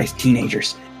 Jesus Christ,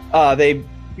 teenagers. They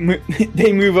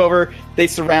move over. They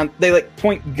surround. They like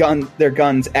point their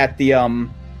guns at the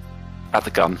At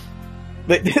the gun.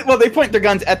 They point their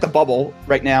guns at the bubble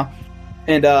right now,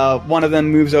 and one of them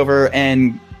moves over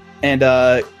and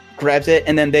grabs it,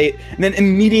 and then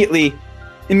immediately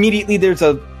there's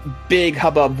a big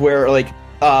hubbub where like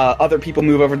other people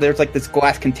move over. There's like this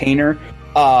glass container.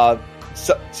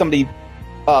 Somebody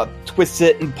twists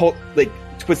it and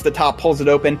twists the top, pulls it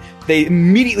open. They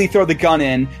immediately throw the gun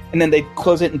in, and then they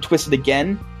close it and twist it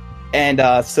again. And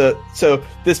so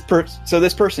this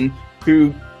person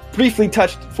who briefly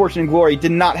touched Fortune and Glory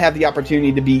did not have the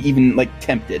opportunity to be even like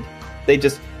tempted. They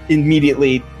just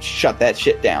immediately shut that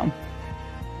shit down.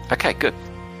 Okay, good.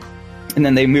 And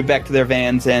then they move back to their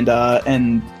vans and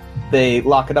they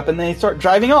lock it up and they start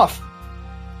driving off.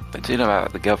 But do you know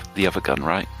about the other gun,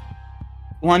 right?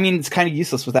 Well, I mean, it's kind of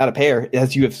useless without a pair,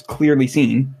 as you have clearly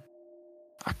seen.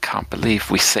 I can't believe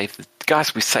we saved the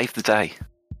day.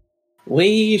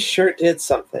 We sure did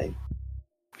something.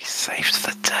 We saved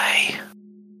the day.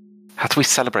 How do we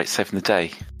celebrate saving the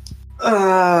day?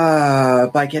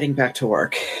 By getting back to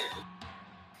work.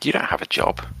 You don't have a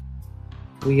job.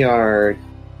 We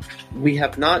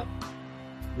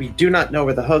do not know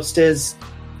where the host is.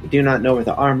 We do not know where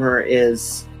the armor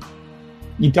is.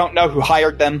 You don't know who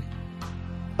hired them.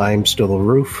 I'm still a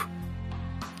roof.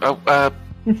 Oh,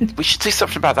 we should do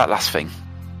something about that last thing.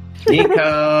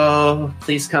 Nico,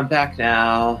 please come back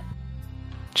now.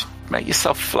 Just make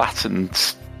yourself flat and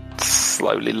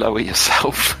slowly lower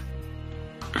yourself.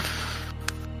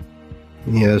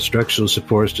 Yeah, structural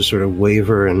supports to sort of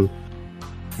waver and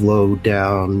flow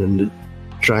down, and the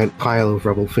giant pile of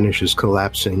rubble finishes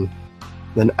collapsing.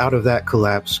 Then out of that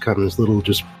collapse comes little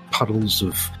just puddles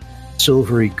of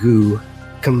silvery goo,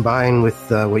 combine with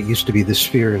what used to be the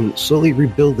sphere, and slowly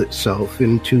rebuild itself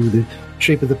into the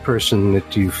shape of the person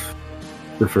that you've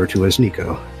referred to as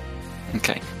Nico.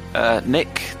 Okay.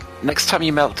 Nick, next time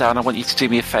you melt down, I want you to do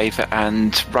me a favour,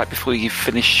 and right before you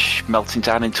finish melting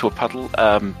down into a puddle,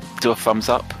 do a thumbs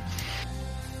up.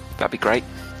 That'd be great.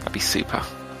 That'd be super.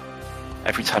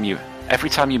 Every time you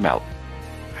melt.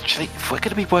 Actually, if we're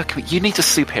going to be working with... You need a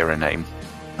superhero name.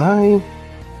 I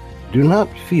do not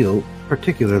feel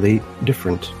particularly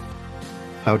different.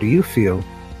 How do you feel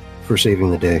for saving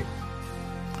the day?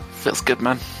 Feels good,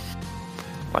 man.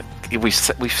 Like,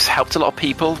 we've helped a lot of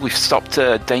people. We've stopped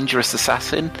a dangerous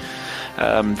assassin.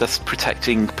 That's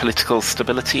protecting political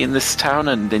stability in this town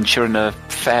and ensuring a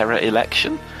fairer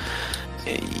election.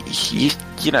 You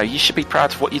should be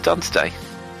proud of what you've done today.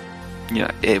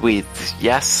 With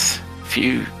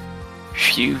few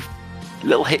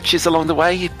little hitches along the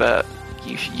way, but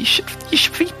you should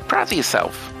be proud of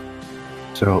yourself.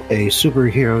 So a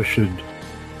superhero should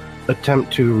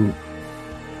attempt to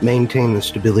maintain the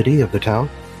stability of the town?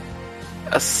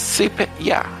 A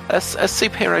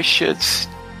superhero should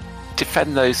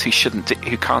defend those who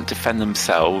can't defend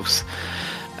themselves,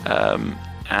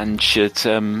 and should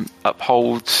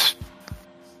uphold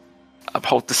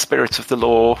the spirit of the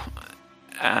law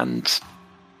and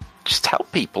just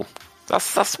help people.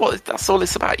 That's all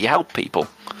it's about. You help people,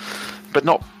 but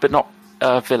not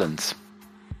villains.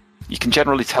 You can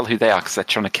generally tell who they are because they're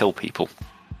trying to kill people.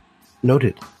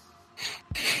 Noted.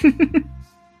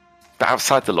 But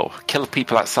outside the law, kill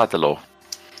people outside the law.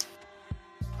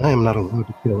 I am not allowed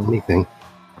to kill anything.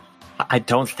 I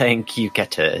don't think you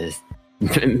get to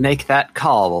make that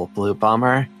call, Blue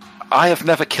Bomber. I have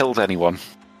never killed anyone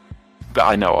that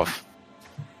I know of.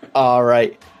 All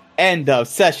right. end of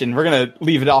session. We're gonna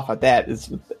leave it off at that. Is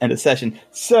the end of session.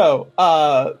 So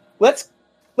let's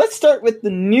start with the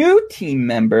new team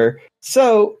member.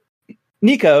 So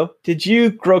Nico, did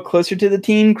you grow closer to the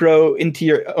team, grow into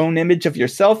your own image of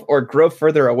yourself, or grow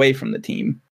further away from the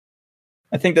team?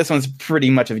 I think this one's pretty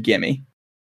much of a gimme.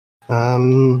 I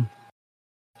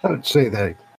would say that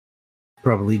I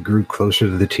probably grew closer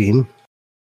to the team.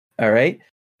 All right.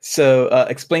 So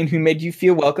explain who made you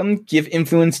feel welcome, give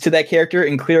influence to that character,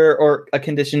 and clear or a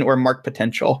condition or mark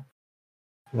potential.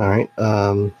 All right.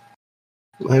 I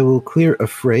will clear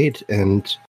Afraid,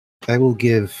 and I will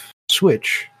give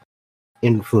Switch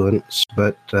influence,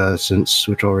 but since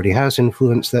Switch already has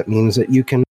influence, that means that you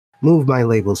can move my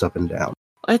labels up and down.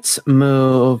 Let's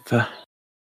move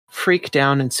Freak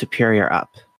down and Superior up.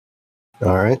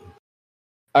 All right.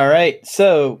 All right.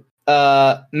 So,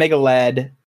 Mega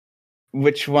Lad,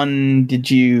 which one did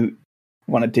you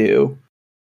want to do?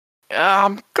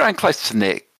 I'm going close to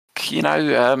Nick. You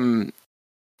know,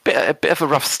 a bit of a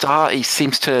rough start. He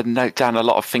seems to note down a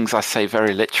lot of things I say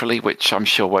very literally, which I'm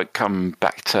sure won't come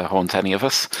back to haunt any of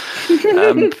us.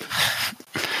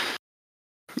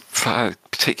 So,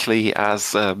 particularly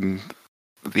as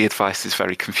the advice is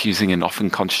very confusing and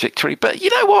often contradictory. But you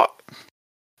know what?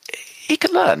 He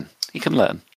can learn. He can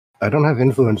learn. I don't have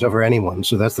influence over anyone,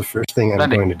 so that's the first thing I'm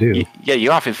going to do. Yeah,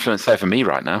 you have influence over me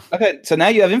right now. Okay, so now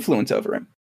you have influence over him.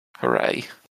 Hooray.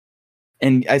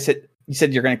 And you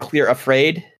said you're going to clear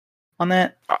Afraid on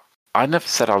that? I never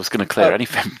said I was going to clear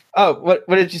anything. Oh, what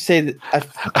did you say?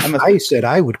 I said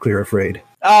I would clear Afraid.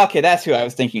 Oh, okay, that's who I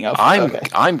was thinking of.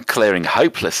 I'm clearing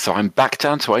Hopeless, so I'm back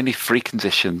down to only 3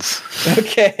 conditions.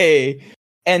 Okay.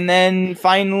 And then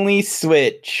finally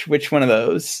Switch. Which one of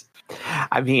those?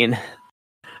 I mean,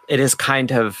 it is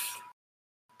kind of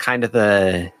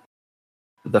the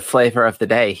flavor of the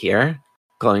day here,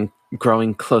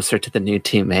 growing closer to the new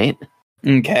teammate.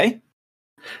 Okay.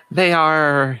 They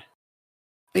are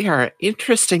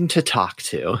interesting to talk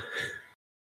to.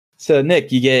 So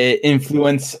Nick, you get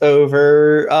influence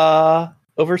over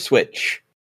Switch.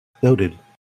 Noted.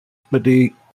 But do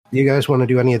you guys want to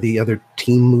do any of the other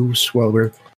team moves while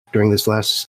we're during this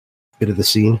last bit of the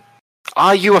scene?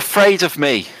 Are you afraid of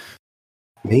me?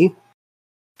 Me?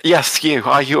 Yes, you.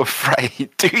 Are you afraid?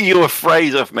 Do you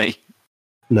afraid of me?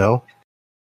 No.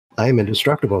 I am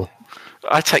indestructible.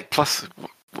 I take plus...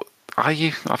 Are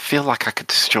you? I feel like I could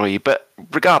destroy you, but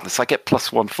regardless, I get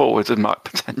 +1 forward and mark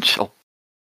potential.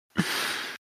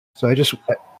 So I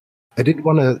did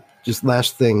want to, just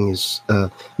last thing is,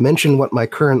 mention what my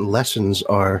current lessons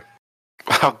are.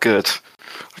 Oh, good.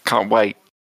 I can't wait.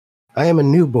 I am a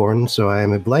newborn, so I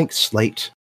am a blank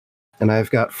slate, and I've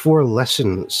got 4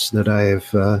 lessons that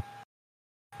I've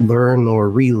learned or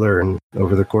relearned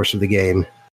over the course of the game.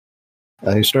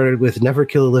 I started with never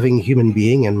kill a living human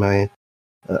being, and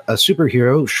a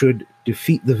superhero should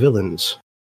defeat the villains.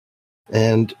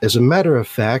 And as a matter of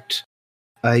fact,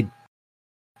 I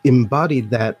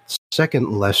embodied that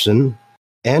second lesson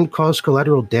and caused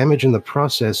collateral damage in the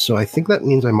process, so I think that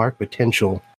means I mark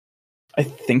potential. I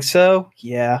think so,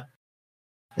 yeah.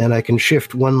 And I can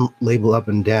shift 1 label up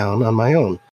and down on my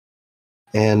own.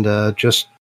 And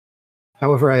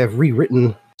however, I have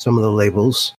rewritten some of the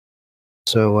labels.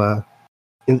 So,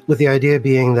 with the idea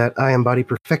being that I embody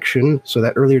perfection, so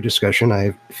that earlier discussion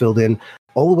I filled in,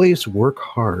 always work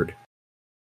hard.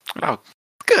 Oh,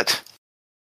 good.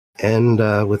 And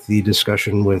with the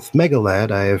discussion with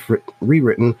Megalad, I have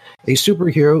rewritten, a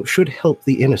superhero should help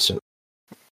the innocent.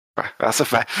 That's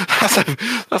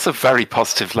a very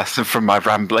positive lesson from my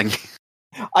rambling.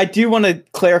 I do want to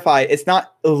clarify, it's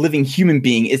not a living human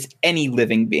being, it's any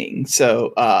living being.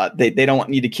 So they don't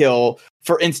want you to kill,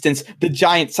 for instance, the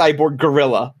giant cyborg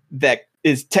gorilla that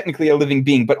is technically a living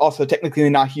being, but also technically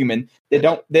not human. They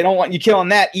don't want you killing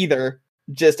that either,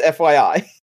 just FYI.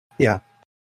 Yeah.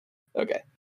 Okay.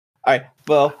 All right,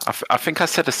 well... I think I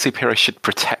said a superhero should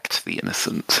protect the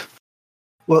innocent.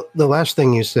 Well, the last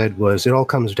thing you said was it all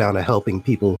comes down to helping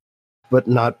people, but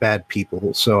not bad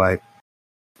people. So I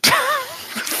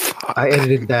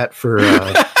edited that for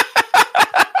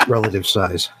relative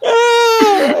size.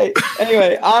 Right.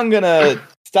 Anyway, I'm going to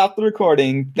stop the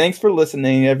recording. Thanks for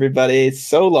listening, everybody.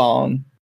 So long.